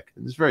a prick.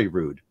 It's very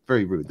rude.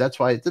 Very rude. That's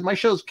why my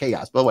show's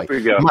chaos. By the way,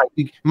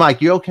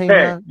 Mike, you okay?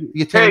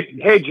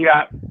 Hey,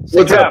 Jeff.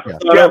 Jeff,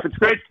 it's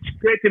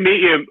great to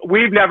meet you.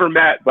 We've never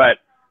met, but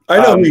I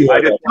know who you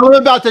are. Tell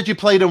him about that you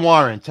played in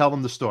Warren. Tell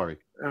him the story.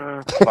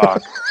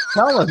 Fuck.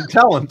 Tell him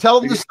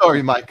the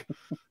story, Mike.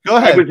 Go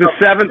ahead. I was the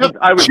seventh,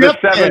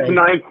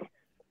 ninth.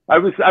 I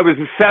was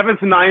the 7th,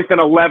 9th,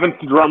 and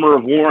 11th drummer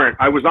of Warrant.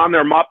 I was on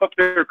their Mop Up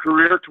Their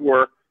Career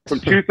tour from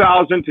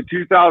 2000 to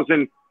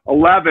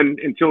 2011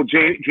 until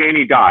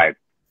Janie died.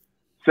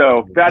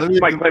 So that's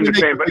my claim to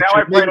fame. But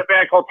now I play in a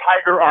band called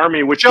Tiger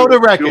Army. Which show the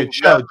record.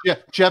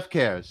 Jeff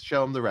cares.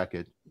 Show him the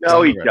record.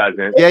 No, he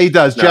doesn't. Yeah, he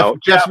does. No,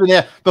 Jeff's been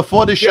there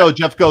before the show.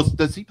 Jeff goes,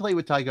 "Does he play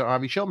with Tiger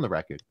Army? Show him the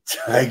record."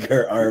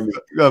 Tiger Army.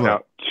 No.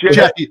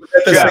 Jeff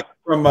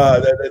from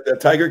the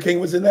Tiger King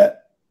was in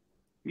that.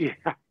 Yeah.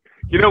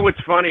 You know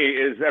what's funny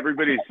is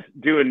everybody's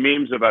doing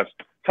memes of us.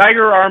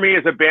 Tiger Army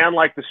is a band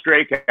like the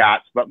Stray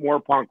Cats, but more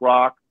punk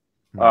rock.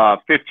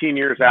 15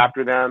 years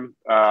after them,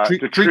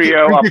 the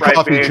trio,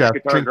 upright bass, Jeff.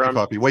 guitar, drums.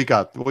 Coffee. Wake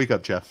up,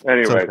 Jeff.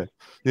 Anyway, okay.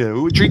 Yeah,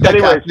 we drink that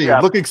coffee.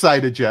 Jeff. Look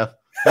excited, Jeff.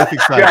 Look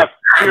excited. Jeff,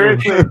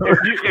 seriously,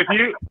 if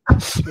you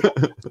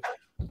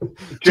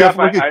Jeff,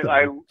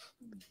 I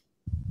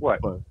what?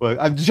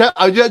 I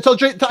told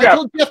Jeff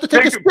to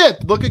take a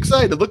sip. Look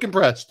excited. Look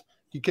impressed.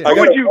 I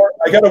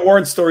got a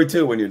Warren story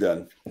too. When you're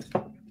done,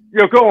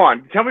 go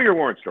on. Tell me your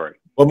Warren story.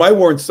 Well, my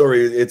Warren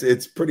story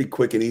it's pretty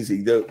quick and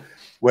easy.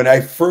 When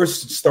I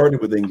first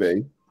started with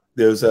Yngwie,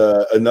 there's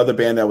another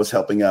band I was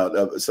helping out.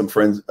 A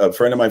friend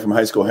of mine from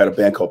high school had a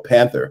band called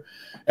Panther.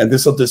 And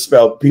this will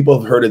dispel, people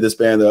have heard of this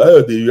band.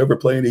 Do you ever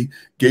play any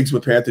gigs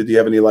with Panther? Do you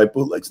have any live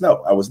bootlegs?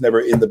 No, I was never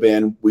in the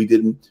band. We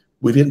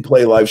didn't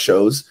play live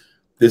shows.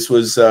 This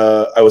was,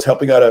 I was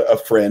helping out a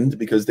friend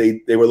because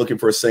they were looking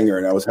for a singer,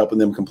 and I was helping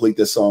them complete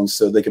this song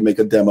so they could make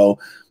a demo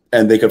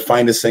and they could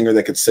find a singer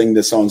that could sing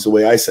the songs the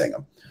way I sang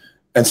them.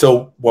 And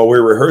so while we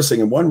were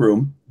rehearsing in one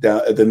room,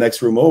 down at the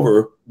next room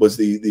over was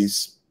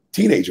these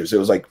teenagers. It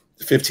was like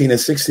 15 and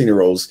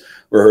 16-year-olds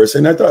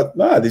rehearsing. I thought,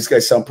 these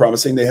guys sound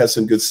promising. They had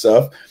some good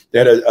stuff. They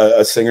had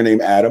a singer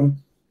named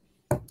Adam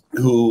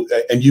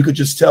and you could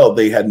just tell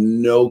they had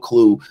no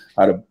clue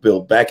how to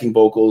build backing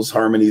vocals,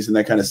 harmonies, and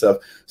that kind of stuff.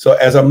 So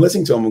as I'm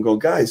listening to them, I'm going,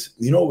 guys,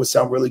 you know what would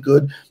sound really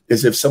good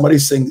is if somebody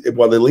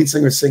while the lead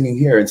singer's singing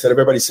here, instead of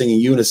everybody singing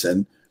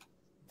unison,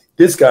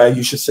 this guy,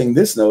 you should sing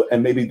this note,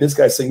 and maybe this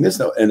guy sing this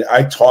note. And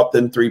I taught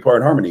them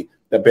 3-part harmony.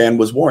 That band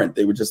was Warrant.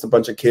 They were just a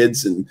bunch of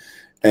kids, and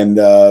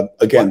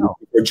again,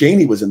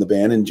 Janie was in the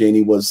band, and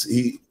Janie was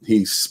he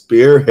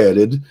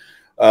spearheaded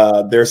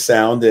their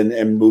sound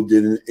and moved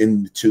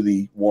into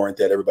the Warrant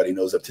that everybody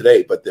knows of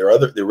today. But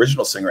the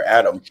original singer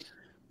Adam,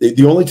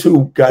 the only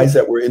two guys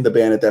that were in the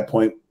band at that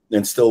point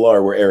and still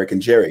are were Eric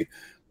and Jerry.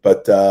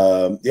 But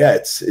yeah,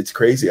 it's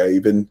crazy. I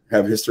even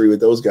have history with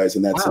those guys,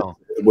 and that's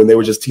when they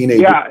were just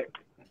teenagers.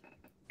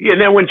 Yeah, and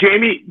then when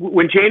Janie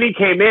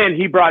came in,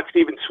 he brought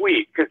Stephen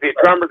Sweet, because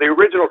the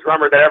original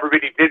drummer that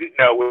everybody didn't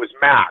know was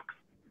Max.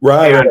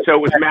 Right. And so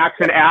it was Max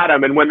and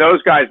Adam, and when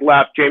those guys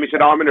left, Jamie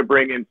said, "Oh, I'm going to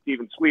bring in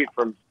Stephen Sweet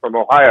from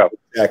Ohio."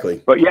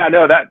 Exactly. But yeah,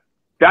 no,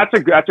 that's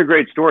a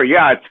great story.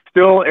 Yeah, it's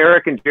still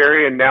Eric and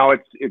Jerry, and now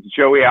it's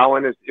Joey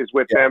Allen is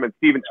with them, and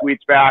Stephen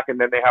Sweet's back, and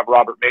then they have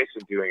Robert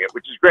Mason doing it,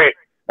 which is great.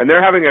 And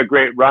they're having a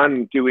great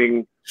run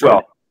doing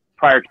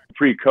prior to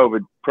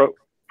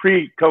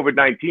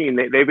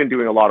pre-COVID-19, they've been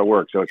doing a lot of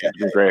work, so it's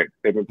been great.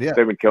 They've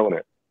been killing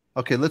it.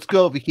 Okay, let's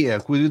go over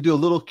here. We're gonna do a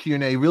little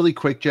Q&A really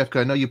quick, Jeff.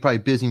 Cause I know you're probably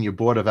busy and you're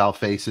bored of our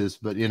faces,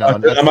 but you know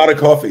I'm out of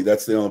coffee.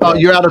 That's the only problem. Oh,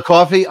 you're out of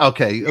coffee?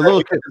 Okay.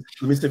 Let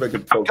me see if I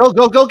can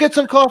go get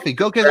some coffee.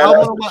 Go get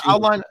I'll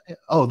line.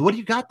 Oh, what do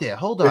you got there?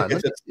 Hold on.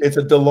 It's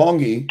a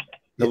DeLonghi.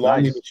 The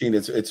DeLonghi machine.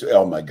 It's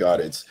oh my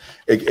god!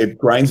 It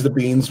grinds the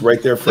beans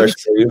right there fresh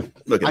for you.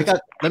 Look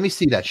at let me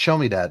see that. Show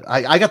me that.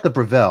 I got the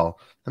Breville.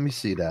 Let me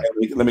see that.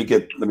 Let me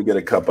get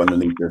a cup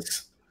underneath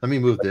this. Let me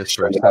move this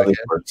first.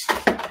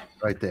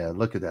 Right there.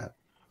 Look at that.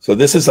 So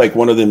this is like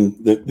one of them.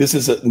 This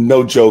is a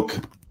no joke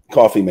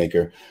coffee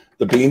maker.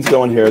 The beans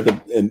go in here.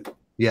 And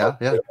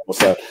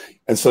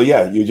so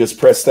you just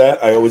press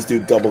that. I always do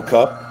double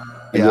cup.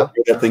 And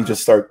that thing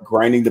just start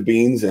grinding the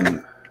beans,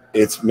 and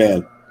it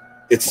smells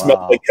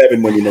like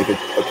heaven when you make a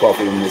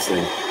coffee in this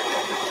thing.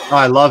 Oh,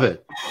 I love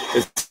it.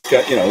 It's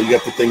got you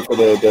got the thing for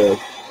the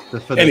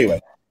anyway.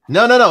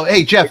 No.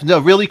 Hey, Jeff, no,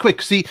 really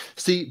quick. See,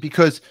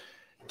 because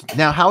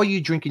now how are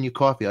you drinking your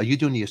coffee? Are you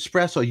doing the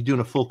espresso? Are you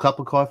doing a full cup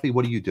of coffee?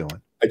 What are you doing?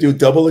 I do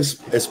double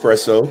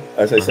espresso,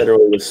 as I said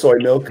earlier, with soy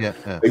milk.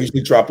 I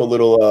usually drop a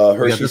little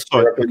Hershey's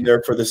syrup in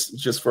there for this,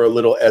 just for a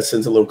little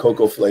essence, a little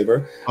cocoa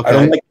flavor. Okay. I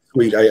don't like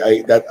sweet.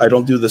 I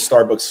don't do the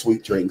Starbucks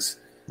sweet drinks.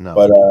 No.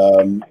 But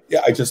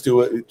I just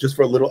do it just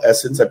for a little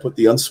essence. I put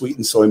the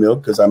unsweetened soy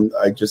milk because I'm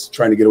just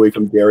trying to get away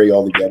from dairy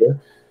altogether.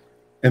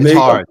 And it's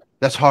hard.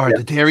 That's hard. Yeah.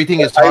 The dairy thing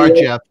is hard,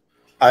 Jeff.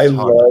 I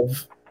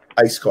love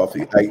iced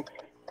coffee. I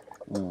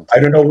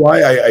don't know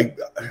why.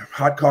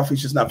 Hot coffee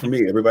is just not for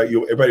me.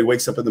 Everybody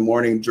wakes up in the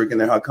morning drinking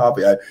their hot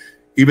coffee.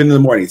 Even in the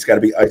morning, it's got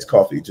to be iced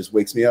coffee. It just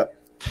wakes me up.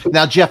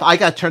 Now, Jeff, I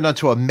got turned on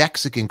to a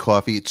Mexican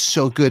coffee. It's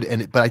so good,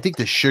 but I think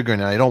the sugar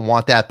in it, I don't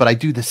want that. But I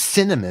do the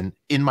cinnamon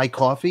in my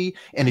coffee,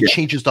 and it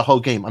changes the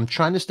whole game. I'm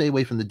trying to stay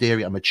away from the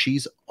dairy. I'm a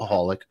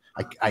cheeseaholic.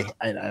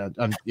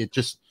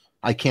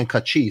 I can't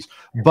cut cheese,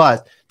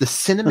 but the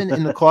cinnamon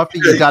in the coffee,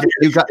 you got to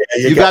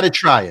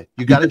try it.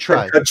 You got to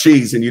try it. Cut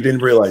cheese, and you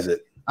didn't realize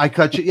it. I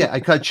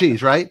cut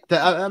cheese, right?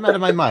 I'm out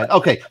of my mind.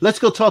 Okay, let's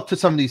go talk to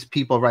some of these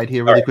people right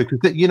here really quick.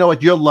 You know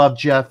what? You're loved,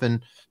 Jeff,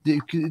 and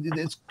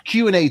it's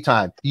Q&A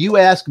time. You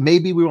ask,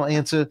 maybe we will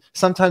answer.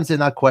 Sometimes they're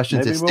not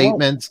questions, they're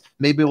statements.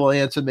 Maybe we'll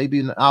answer.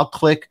 Maybe I'll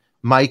click.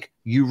 Mike,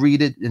 you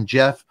read it, and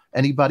Jeff,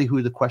 anybody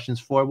who the question's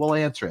for, we'll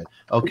answer it.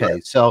 Okay,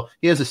 so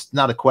here's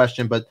not a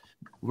question, but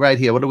right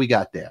here, what do we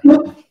got there?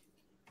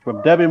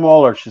 From Debbie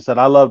Moeller, she said,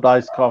 "I love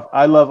iced coffee.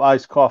 I love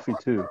iced coffee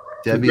too."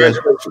 Debbie,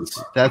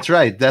 that's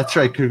right.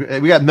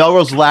 We got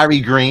Melrose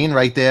Larry Green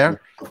right there.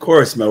 Of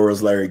course,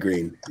 Melrose Larry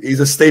Green. He's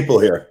a staple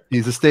here.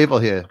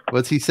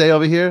 What's he say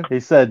over here?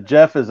 He said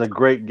Jeff is a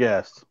great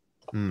guest.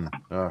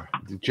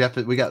 Jeff,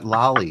 we got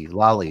Lolly,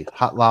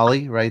 hot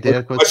Lolly right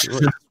there.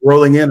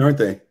 Rolling in, aren't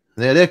they?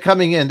 They're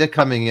coming in.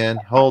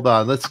 Hold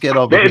on, let's get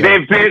over here.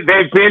 They've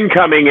been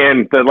coming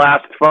in the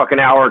last fucking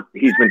hour.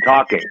 He's been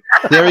talking.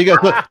 There you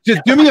go.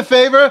 Just do me a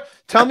favor.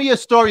 Tell me a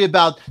story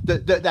about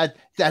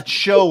that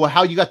show,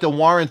 how you got the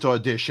Warrant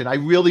audition. I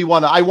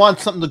want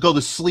something to go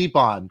to sleep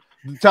on.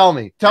 Tell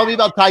me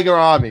about Tiger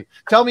Army.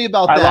 Tell me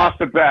about that. I lost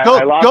the bet.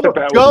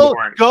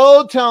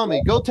 Go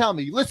tell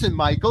me. Listen,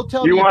 Mike, go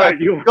tell me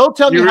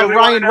how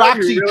Ryan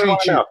Roxy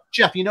treats you.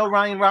 Jeff, you know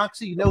Ryan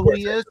Roxy? You know who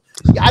he is?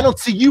 I don't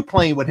see you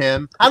playing with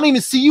him. I don't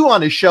even see you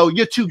on his show.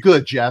 You're too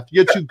good, Jeff.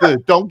 You're too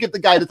good. Don't get the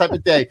guy the type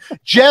of day.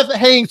 Jeff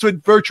hangs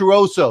with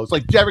virtuosos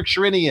like Derek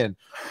Sherinian.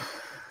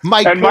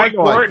 Mike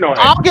Portnoy.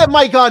 I'll get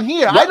Mike on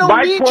here. I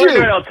don't need you. He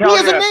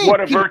has a name. What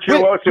a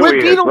virtuoso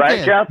he is,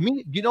 right, Jeff?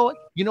 You know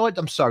what?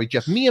 I'm sorry,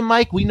 Jeff. Me and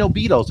Mike, we know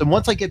Beatles. And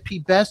once I get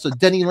Pete Best or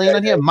Denny Lane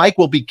on here, Mike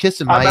will be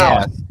kissing my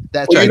ass.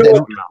 That's right.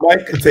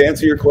 Mike, to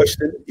answer your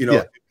question,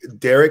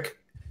 Derek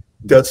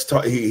does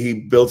talk. He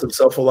builds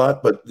himself a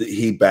lot, but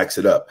he backs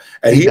it up.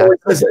 And he always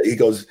says that. He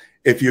goes,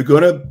 if you're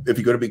gonna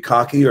be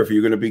cocky or if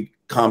you're gonna be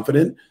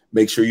confident,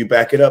 make sure you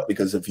back it up,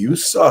 because if you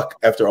suck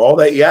after all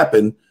that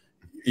yapping,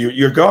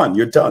 you're gone.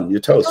 You're done. You're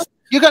toast.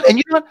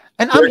 And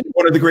I'm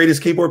one of the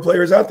greatest keyboard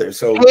players out there.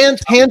 So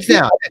hands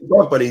down,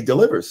 but he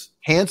delivers.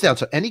 Hands down.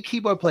 So any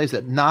keyboard players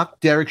that knock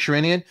Derek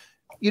Sherinian,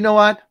 you know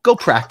what? Go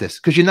practice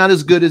because you're not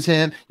as good as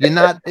him. You're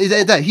not.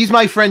 He's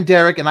my friend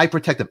Derek, and I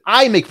protect him.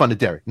 I make fun of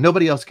Derek.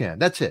 Nobody else can.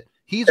 That's it.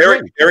 He's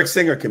great. Eric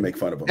Singer can make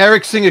fun of him.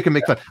 Eric Singer can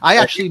make fun.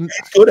 He's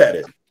good at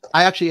it.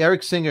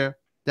 Eric Singer.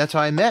 That's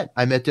how I met.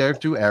 I met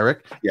Derek through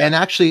Eric, and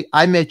actually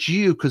I met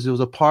you because it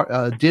was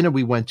a dinner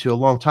we went to a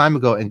long time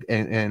ago,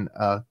 and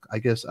I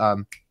guess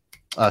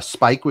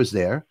Spike was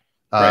there.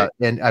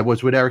 And I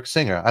was with Eric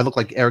Singer. I look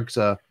like Eric's,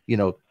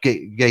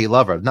 gay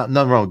lover.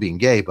 Nothing wrong with being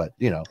gay, but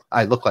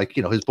I look like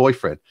his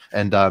boyfriend.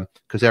 And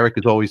because Eric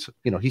is always,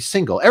 he's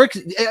single. Eric,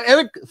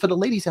 for the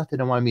ladies out there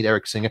that want to meet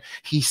Eric Singer,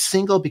 he's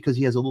single because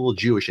he has a little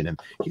Jewish in him.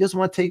 He doesn't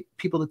want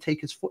people to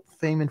take his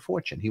fame and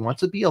fortune. He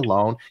wants to be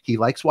alone. He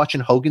likes watching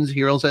Hogan's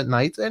Heroes at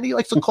night, and he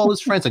likes to call his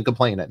friends and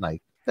complain at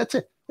night. That's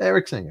it.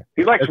 Eric Singer.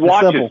 He likes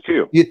watches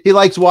too. He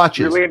likes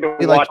watches. Really into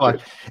he likes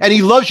watches. And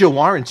he loves your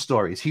Warren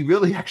stories. He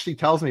really actually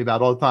tells me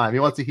about all the time. He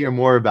wants to hear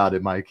more about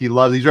it, Mike. He's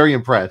very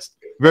impressed.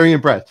 Very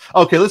impressed.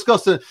 Okay, let's go.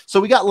 So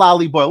we got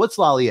Lolly Boy. What's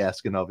Lolly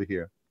asking over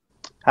here?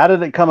 How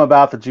did it come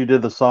about that you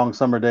did the song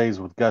Summer Days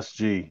with Gus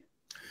G?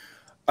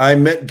 I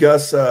met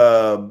Gus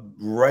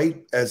right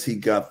as he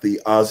got the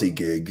Ozzy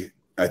gig.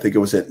 I think it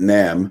was at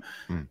NAMM.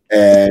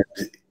 And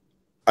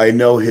I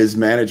know his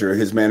manager.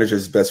 His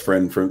manager's best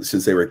friend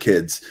since they were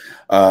kids.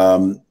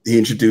 He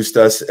introduced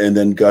us, and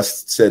then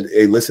Gus said,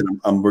 "Hey, listen,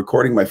 I'm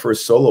recording my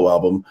first solo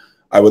album.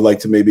 I would like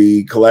to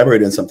maybe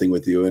collaborate on something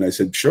with you." And I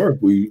said, "Sure."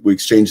 We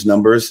exchanged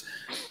numbers.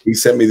 He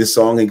sent me the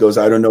song. He goes,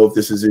 "I don't know if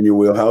this is in your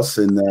wheelhouse,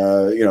 and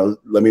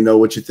let me know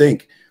what you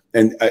think."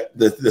 And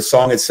the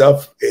song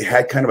itself, it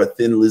had kind of a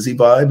Thin Lizzy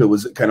vibe. It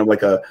was kind of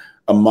like a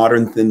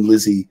modern Thin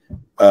Lizzy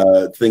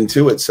thing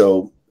to it.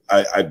 So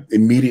I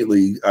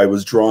immediately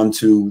was drawn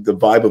to the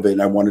vibe of it,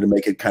 and I wanted to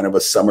make it kind of a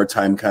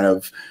summertime kind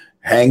of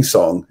hang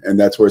song, and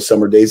that's where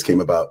Summer Days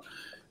came about.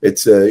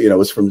 It's it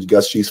was from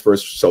Gus G's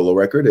first solo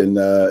record, and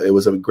it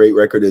was a great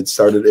record. It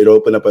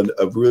opened up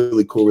a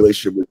really cool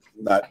relationship with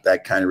not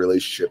that kind of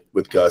relationship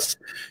with Gus,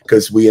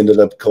 because we ended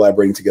up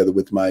collaborating together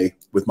with my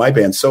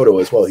band Soto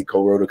as well. He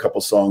co-wrote a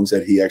couple songs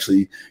that he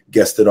actually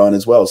guested on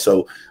as well.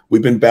 So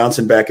we've been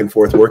bouncing back and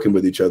forth working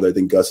with each other. I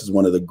think Gus is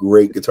one of the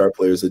great guitar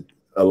players that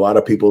a lot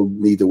of people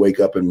need to wake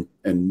up and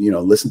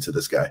listen to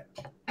this guy.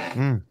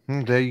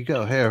 There you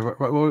go. Here,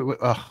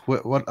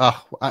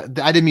 I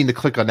didn't mean to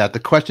click on that. The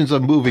questions are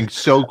moving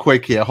so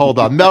quick here. Hold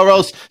on,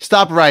 Melrose,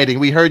 stop writing.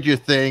 We heard your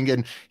thing,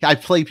 and I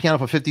played piano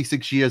for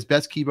 56 years.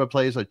 Best keyboard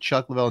players are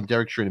Chuck Leavell and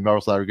Derek Shreen and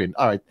Melrose Larry.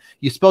 All right,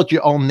 you spelled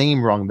your own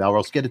name wrong,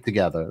 Melrose. Get it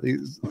together.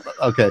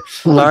 Okay,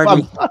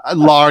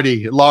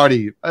 Lardy.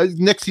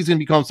 Next, he's gonna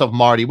become himself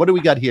Marty. What do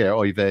we got here,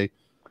 Oive?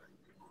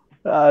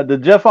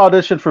 Did Jeff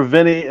audition for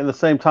Vinny in the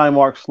same time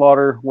Mark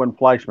Slaughter when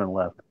Fleischman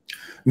left?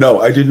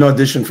 No, I didn't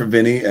audition for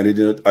Vinny, and I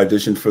didn't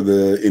audition for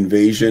the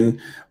Invasion.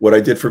 What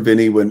I did for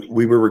Vinny, when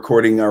we were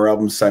recording our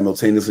albums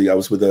simultaneously, I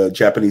was with a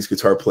Japanese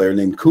guitar player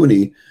named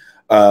Kuni,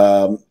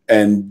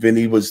 and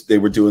Vinny they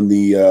were doing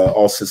the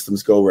All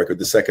Systems Go record,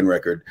 the second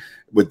record,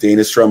 with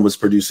Dana Strum was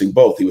producing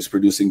both. He was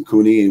producing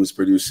Kuni, and he was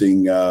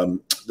producing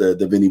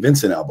the Vinnie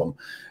Vincent album.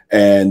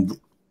 And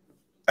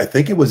I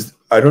think it was,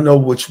 I don't know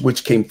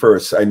which came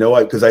first. I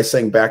know because I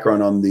sang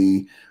background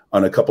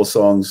on a couple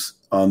songs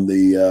on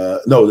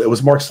the no, it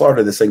was Mark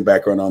Slaughter that sang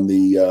background on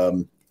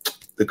the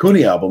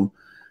Kuni album,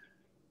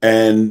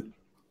 and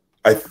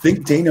I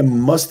think Dana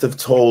must have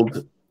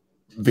told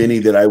Vinny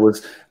that I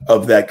was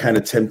of that kind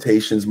of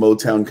Temptations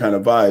Motown kind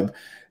of vibe.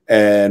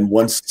 And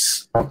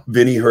once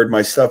Vinny heard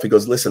my stuff, he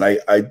goes, "Listen, I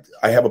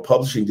have a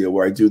publishing deal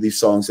where I do these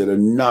songs that are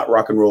not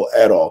rock and roll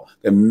at all.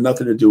 They have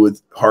nothing to do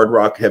with hard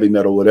rock, heavy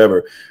metal,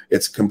 whatever.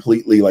 It's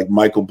completely like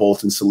Michael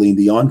Bolton, Celine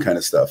Dion kind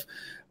of stuff.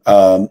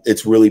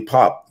 It's really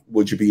pop.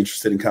 Would you be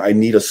interested in? I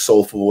need a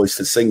soulful voice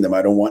to sing them.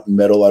 I don't want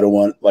metal. I don't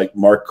want, like,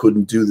 Mark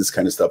couldn't do this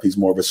kind of stuff. He's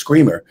more of a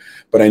screamer,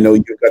 but I know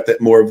you've got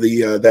that more of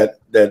the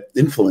that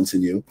influence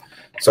in you."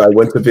 So I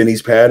went to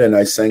Vinny's pad and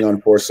I sang on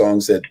 4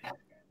 songs that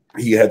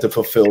he had to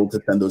fulfill to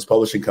send those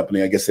publishing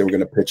company. I guess they were going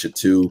to pitch it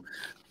to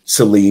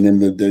Celine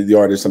and the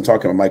artists. I'm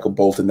talking about Michael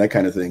Bolton, that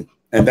kind of thing.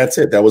 And that's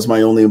it. That was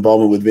my only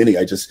involvement with Vinny.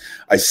 I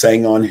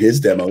sang on his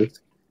demos.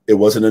 It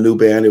wasn't a new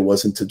band. It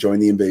wasn't to join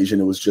the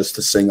Invasion. It was just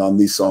to sing on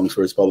these songs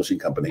for his publishing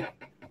company.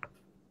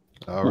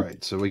 All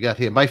right. So we got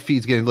here. My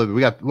feed's getting a little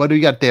bit. What do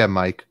we got there,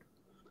 Mike?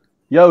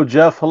 Yo,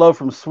 Jeff, hello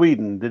from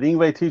Sweden. Did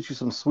Ingve teach you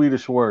some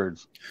Swedish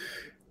words?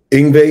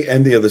 Ingve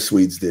and the other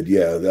Swedes did,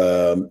 yeah.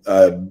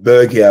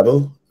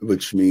 Bögjävel,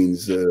 which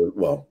means,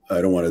 well,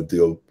 I don't want to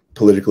do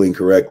politically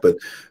incorrect, but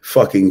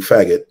fucking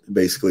faggot,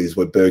 basically, is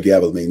what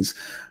Bögjävel means.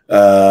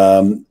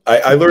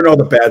 I learned all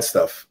the bad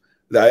stuff.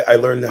 I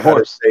learned how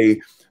to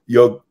say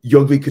Jag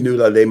vill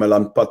knulla dig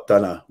mellan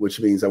pattarna, which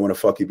means I want to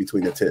fuck you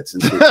between the tits.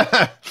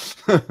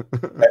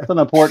 That's an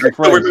important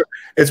phrase.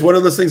 It's one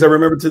of those things I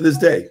remember to this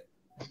day.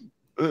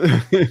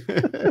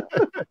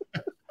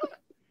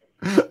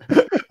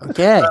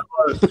 Okay.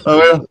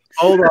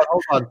 Hold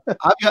on.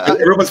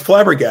 Everyone's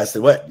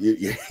flabbergasted. What?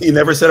 You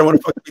never said I want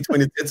to fuck between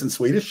the tits in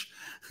Swedish?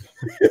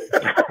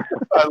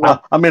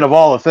 I mean, of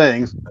all the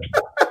things.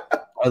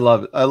 I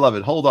love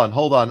it. Hold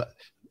on.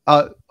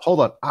 Hold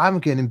on. I'm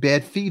getting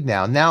bad feed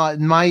now. Now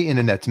my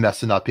internet's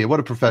messing up here. What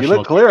a professional. You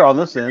look clear on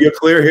this end. You're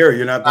clear here.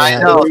 You're not. I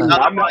know.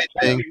 I'm not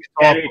Thing.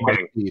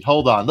 anything.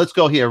 Hold on. Let's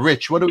go here.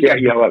 Rich, what do we Yeah,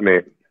 got? yell at me.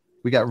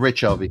 We got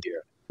Rich over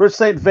here. Rich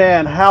St.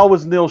 Van, how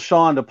was Neil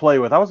Sean to play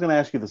with? I was going to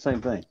ask you the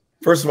same thing.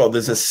 First of all,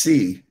 there's a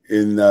C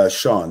in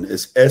Sean.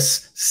 It's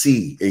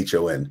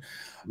SCHON.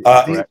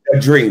 A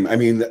dream. I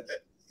mean,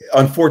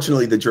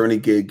 unfortunately, the Journey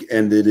gig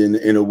ended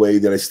in a way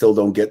that I still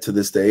don't get to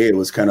this day. It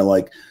was kind of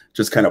like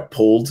just kind of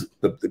pulled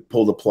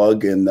the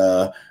plug, and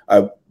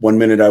 1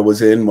 minute I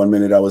was in, 1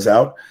 minute I was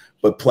out.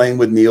 But playing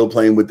with Neil,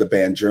 playing with the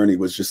band Journey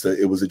was just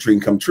it was a dream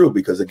come true,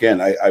 because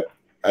again,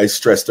 I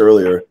stressed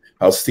earlier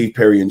how Steve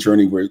Perry and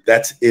Journey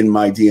that's in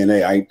my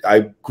DNA. I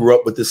grew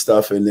up with this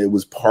stuff, and it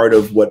was part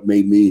of what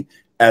made me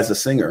as a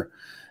singer.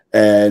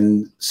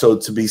 And so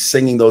to be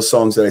singing those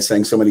songs that I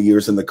sang so many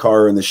years in the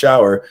car, in the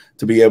shower,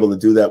 to be able to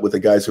do that with the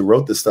guys who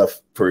wrote this stuff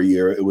for a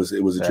year, it was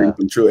a dream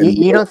come true. And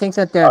you don't think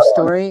that their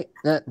story,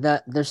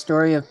 their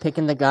story of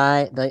picking the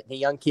guy, the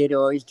young kid who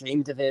always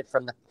dreamed of it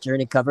from the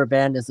Journey cover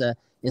band, is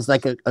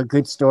like a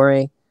good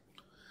story?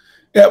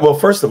 Yeah, well,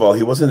 first of all,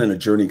 he wasn't in a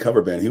Journey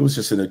cover band. He was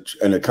just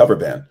in a cover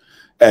band.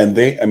 And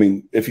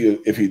if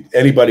you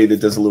anybody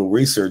that does a little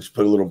research,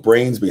 put a little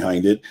brains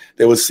behind it,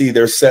 they will see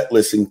their set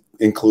list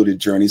included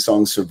Journey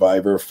songs,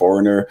 Survivor,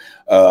 Foreigner,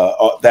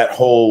 that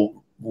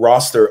whole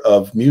roster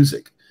of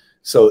music.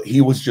 So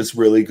he was just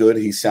really good.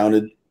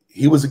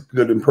 He was a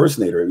good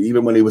impersonator.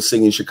 Even when he was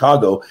singing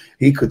Chicago,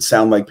 he could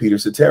sound like Peter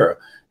Cetera.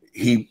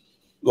 He,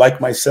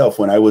 like myself,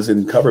 when I was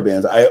in cover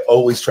bands, I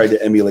always tried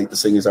to emulate the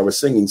singers I was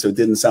singing, so it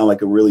didn't sound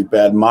like a really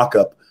bad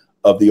mock-up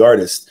of the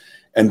artist.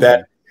 And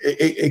that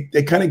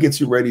it kind of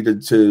gets you ready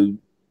to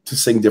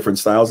sing different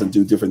styles and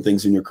do different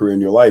things in your career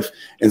and your life,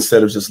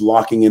 instead of just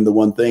locking into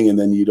one thing, and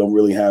then you don't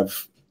really have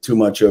too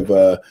much of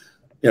oh,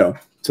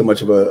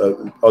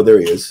 there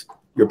he is.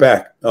 You're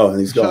back. Oh, and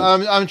he's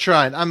gone. I'm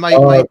trying.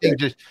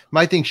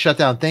 My thing shut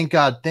down. Thank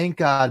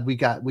God we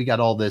got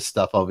all this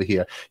stuff over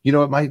here. You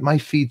know what? My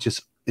feed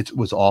just it's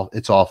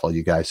awful,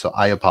 you guys. So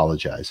I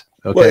apologize.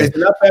 Okay. Well, it's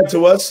not bad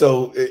to us,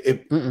 so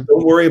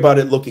don't worry about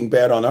it looking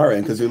bad on our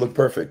end, because we look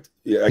perfect.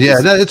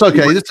 It's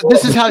okay.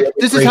 This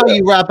is how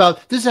you wrap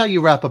up. This is how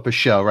you wrap up a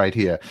show right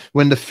here.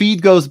 When the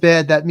feed goes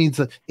bad, that means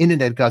the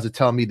internet guys are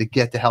telling me to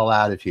get the hell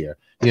out of here.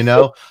 You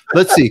know.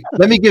 Let's see.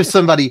 Let me give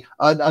somebody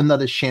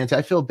another chance.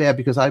 I feel bad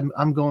because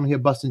I'm going here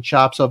busting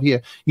chops over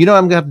here. You know what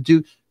I'm gonna have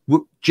to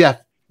do,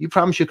 Jeff? You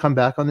promise you'll come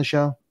back on the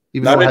show?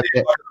 Even not in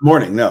the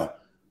morning. No.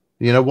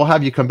 You know, we'll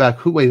have you come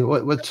back.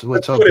 What's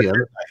up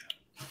here?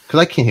 Because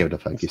I can't hear what the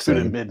fuck you're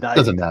saying. Midnight.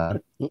 Doesn't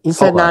matter. You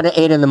said not at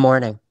 8 in the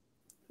morning.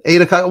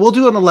 8 o'clock. We'll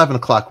do an 11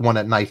 o'clock one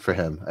at night for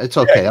him. It's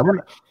okay.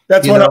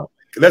 Yeah,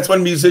 that's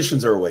when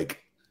musicians are awake.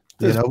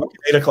 You know,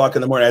 8 o'clock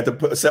in the morning. I had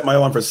to set my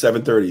alarm for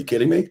 7:30. You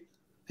kidding me?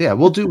 Yeah,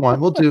 we'll do one.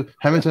 We'll do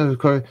Hamilton.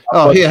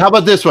 Oh, here. How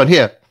about this one?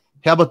 Here.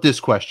 How about this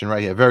question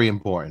right here? Very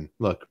important.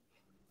 Look.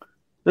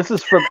 This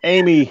is from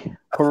Amy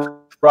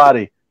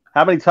Karate.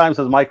 How many times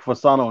has Mike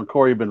Fasano and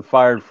Corey been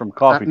fired from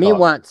Coffee Me Talk?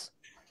 once.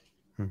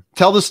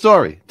 Tell the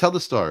story.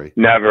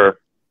 Never.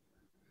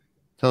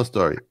 Tell the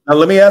story. Now,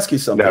 let me ask you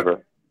something.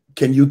 Never.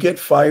 Can you get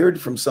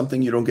fired from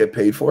something you don't get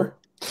paid for?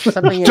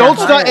 Don't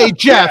start. Hey,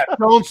 Jeff,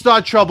 don't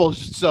start trouble,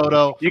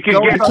 Soto. You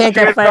can't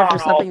get fired for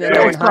something that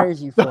no one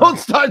hires you for. Don't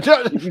start.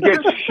 You can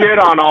get shit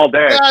on all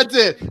day.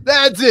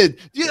 That's it.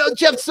 You know,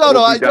 Jeff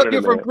Soto, I took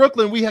you from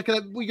Brooklyn. We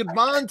could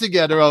bond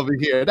together over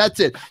here.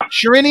 That's it.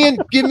 Sharinian,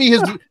 give me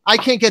his. I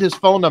can't get his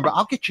phone number.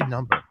 I'll get your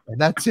number, and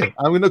that's it.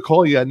 I'm gonna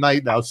call you at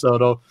night now,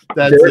 Soto.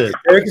 That's it.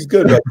 Eric is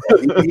good.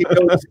 He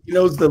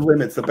knows the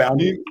limits, the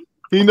boundaries.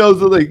 He knows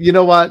the like. You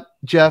know what,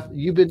 Jeff?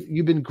 You've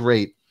been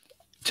great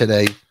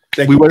today.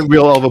 We went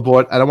real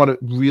overboard. I don't want to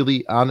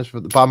really honest for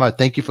the bottom.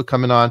 Thank you for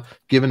coming on,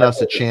 giving us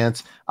a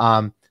chance.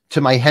 To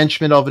my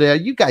henchmen over there,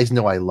 you guys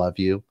know I love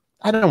you.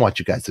 I don't want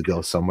you guys to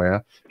go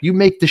somewhere. You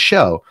make the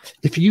show.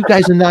 If you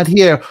guys are not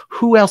here,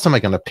 who else am I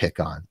going to pick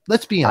on?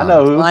 Let's be honest.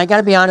 I know. Well, I got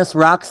to be honest.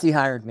 Roxy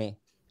hired me.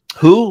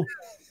 Who?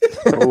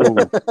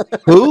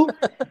 Who?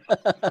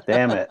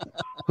 Damn it.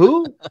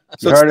 Who?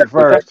 You heard it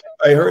first.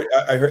 I heard.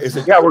 Is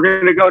it? Yeah,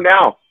 we're gonna go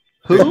now.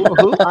 Who?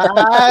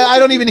 I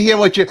don't even hear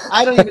what you're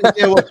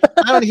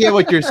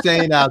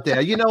saying out there.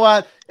 You know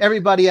what?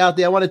 Everybody out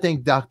there, I want to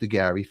thank Dr.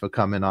 Gary for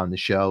coming on the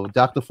show.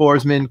 Dr.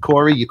 Forsman,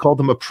 Corey, you called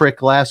him a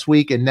prick last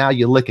week, and now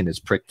you're licking his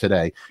prick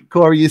today.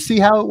 Corey, you see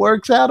how it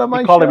works out on my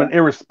show? You called him an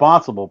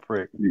irresponsible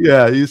prick.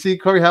 Yeah, you see,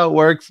 Corey, how it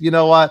works. You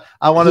know what?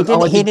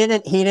 He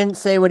didn't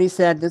say what he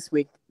said this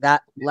week.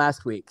 That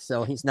last week,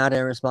 so he's not an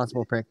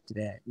irresponsible prick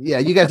today. Yeah,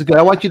 you guys are good.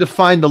 I want you to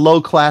find the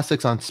Low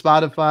Classics on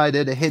Spotify.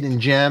 They're the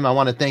Hidden Gem. I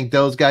want to thank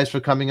those guys for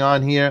coming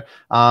on here.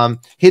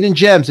 Hidden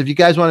Gems. If you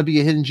guys want to be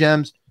a Hidden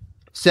Gems,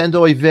 send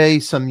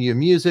Oive some of your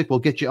music. We'll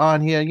get you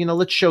on here. You know,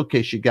 let's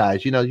showcase you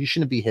guys. You know, you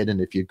shouldn't be hidden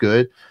if you're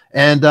good.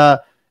 And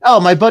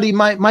my buddy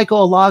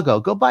Michael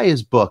Alago, go buy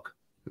his book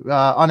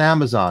on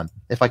Amazon.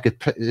 If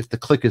the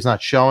click is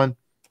not showing,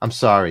 I'm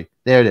sorry.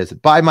 There it is.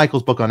 Buy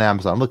Michael's book on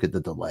Amazon. Look at the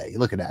delay.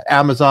 Look at that.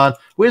 Amazon.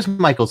 Where's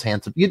Michael's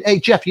handsome? Hey,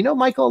 Jeff, you know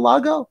Michael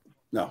Alago?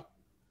 No.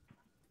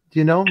 Do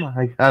you know?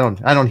 I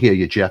don't hear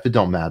you, Jeff. It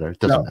don't matter. It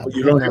doesn't matter.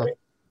 You don't hear me?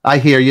 I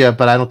hear you,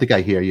 but I don't think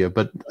I hear you.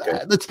 But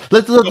let's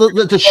let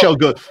the show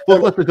go. Well,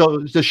 let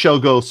the show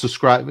go.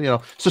 Subscribe.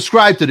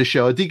 Subscribe to the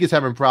show. Adika's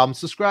having problems.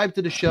 Subscribe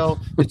to the show.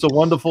 It's a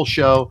wonderful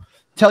show.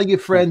 Tell your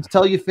friends,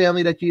 tell your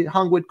family that you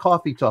hung with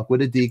Coffee Talk with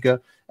Adika.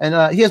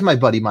 And here's my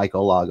buddy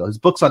Michael Lago. His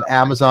book's on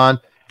Amazon.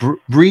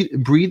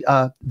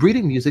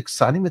 Breeding Music,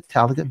 Signing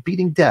Metallica,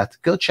 Beating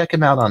Death. Go check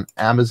him out on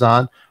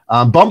Amazon.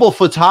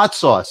 Bumblefoot's Hot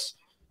Sauce.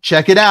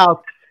 Check it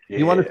out. Yeah.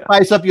 You want to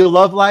spice up your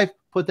love life?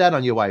 Put that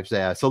on your wife's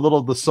ass. A little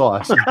of the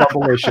sauce.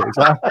 Bubblicious.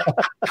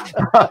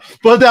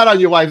 Put that on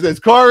your wife's ass.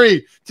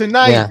 Corey,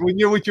 tonight when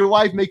you're with your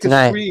wife, make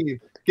a scream.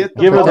 Get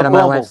the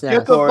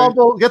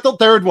bubble. Get the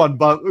third one,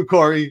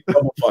 Corey.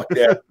 Fuck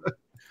yeah.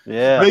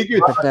 Yeah.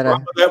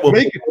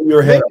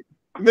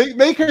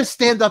 Make her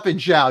stand up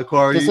and shout,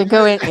 Corey. Does it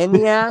go in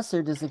the ass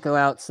or does it go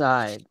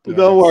outside?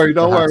 Don't worry.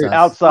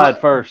 Outside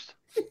first.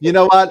 You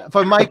know what?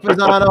 For Mike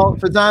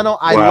Fasano,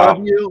 I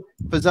love you.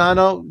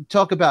 Fasano,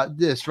 talk about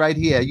this right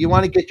here. You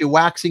want to get your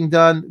waxing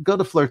done? Go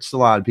to Flirt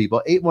Salon,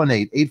 people.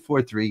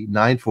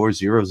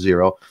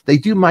 818-843-9400. They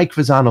do Mike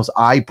Fasano's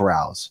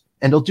eyebrows,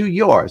 and they'll do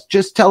yours.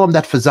 Just tell them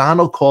that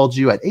Fasano called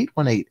you at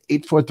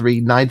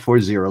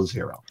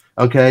 818-843-9400.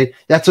 Okay?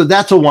 That's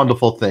a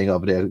wonderful thing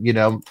over there, And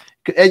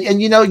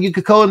you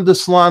could go into the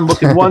salon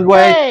looking one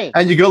way,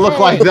 and you go look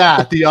like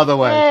that the other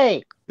way.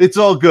 Hey. It's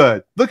all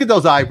good. Look at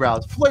those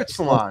eyebrows. Flirt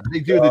Salon.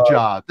 They do the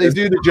job. They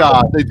do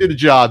the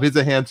job. He's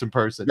a handsome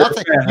person.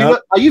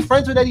 Are you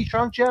friends with Eddie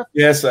Trunk, Jeff?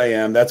 Yes, I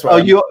am. That's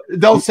why.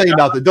 Don't say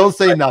nothing. Don't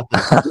say nothing.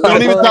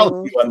 Don't even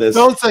tell.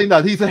 Don't say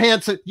nothing. He's a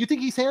handsome. You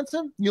think he's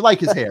handsome? You like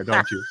his hair,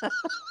 don't you?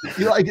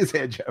 You like his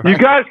hair, Jeff. Right? You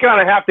guys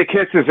gotta have to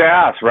kiss his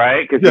ass,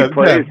 right? Because he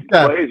plays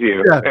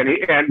you,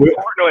 and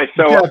Portnoy is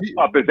so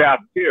up his ass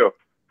too.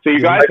 So you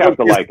guys have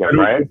to like him,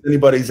 right?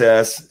 Anybody's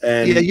ass,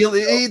 and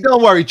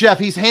don't worry, Jeff.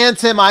 He's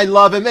handsome. I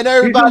love him, and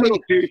everybody. He's a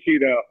little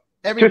douchey, though.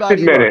 Everybody,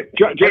 just admit it.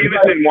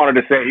 Jameson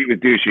wanted to say he was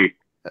douchey.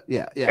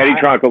 Yeah. Eddie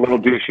Trunk a little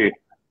douchey.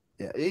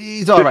 Yeah,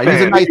 he's all right.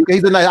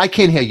 He's a nice. I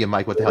can't hear you,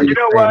 Mike. What the hell? You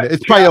know what?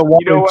 It's probably a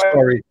Warren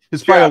story.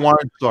 It's probably a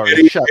Warren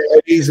story.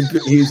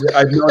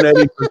 I've known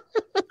Eddie for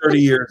 30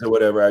 years or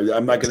whatever.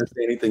 I'm not going to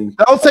say anything.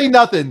 Don't say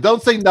nothing.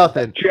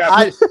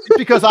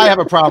 Because I have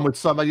a problem with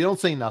somebody. Don't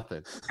say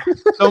nothing.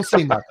 Don't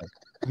say nothing.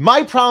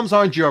 My problems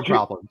aren't your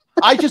problem.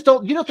 I just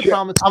don't. You know what the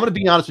problem is? I'm going to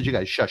be honest with you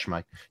guys. Shush,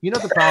 Mike. You know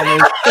what the problem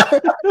is?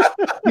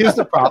 Here's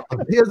the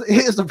problem.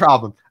 Here's the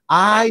problem.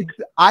 I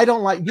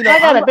don't like. I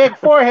got a big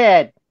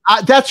forehead.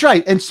 That's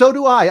right, and so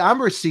do I.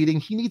 I'm receding.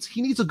 He needs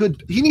a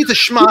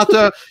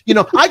schmata.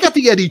 I got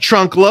the Eddie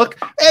Trunk look.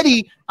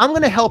 Eddie, I'm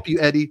going to help you,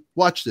 Eddie.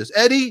 Watch this,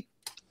 Eddie.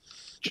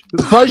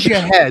 Buzz your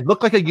head,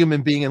 look like a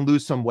human being, and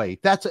lose some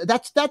weight. That's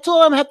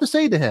all I'm have to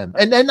say to him.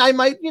 And then I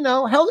might, I'm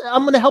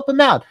going to help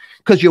him out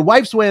because your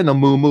wife's wearing a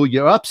muumuu.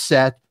 You're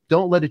upset.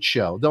 Don't let it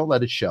show.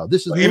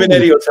 This is even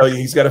Eddie will tell you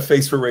he's got a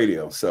face for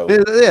radio. So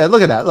yeah,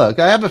 look at that. Look,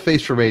 I have a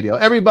face for radio.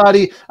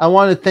 Everybody, I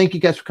want to thank you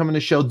guys for coming to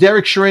the show.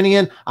 Derek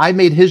Sherinian, I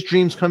made his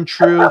dreams come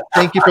true.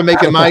 Thank you for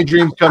making my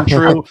dreams come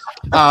true.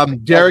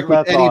 Derek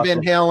with Eddie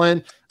Van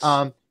Halen.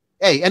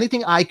 Hey,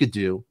 anything I could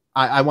do,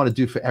 I want to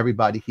do for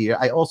everybody here.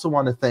 I also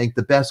want to thank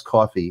the best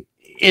coffee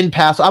in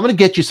Paso. I'm going to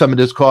get you some of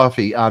this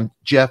coffee,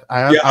 Jeff.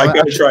 I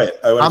got to try it.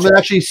 I'm going to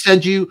actually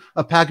send you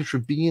a package for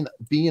being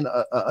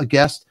a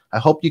guest. I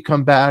hope you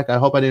come back. I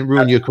hope I didn't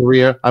ruin your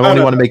career. I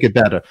only want to make it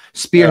better.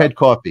 Spearhead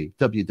Coffee,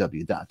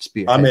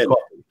 www.spearhead. I'm in.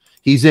 Coffee.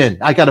 He's in.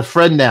 I got a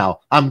friend now.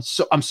 I'm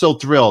so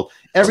thrilled.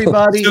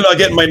 Everybody, still not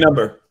getting my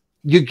number.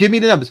 You give me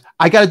the numbers.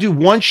 I got to do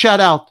one shout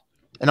out,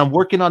 and I'm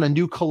working on a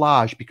new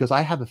collage because I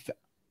have a.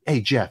 Hey,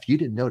 Jeff, you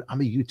didn't know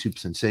I'm a YouTube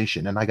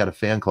sensation, and I got a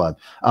fan club.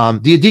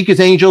 The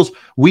Adika's Angels,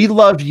 we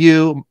love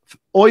you.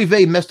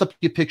 Oive messed up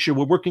your picture.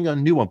 We're working on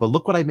a new one, but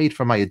look what I made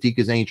for my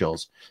Adika's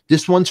Angels.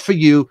 This one's for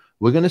you.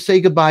 We're going to say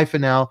goodbye for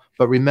now,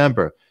 but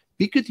remember,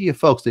 be good to your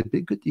folks. They've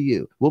been good to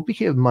you. We'll be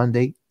here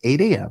Monday,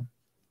 8 a.m.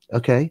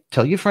 Okay?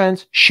 Tell your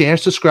friends, share,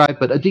 subscribe,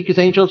 but Adika's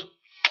Angels,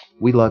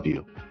 we love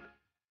you.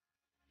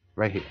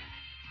 Right here.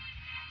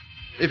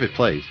 If it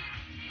plays.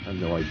 I have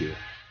no idea.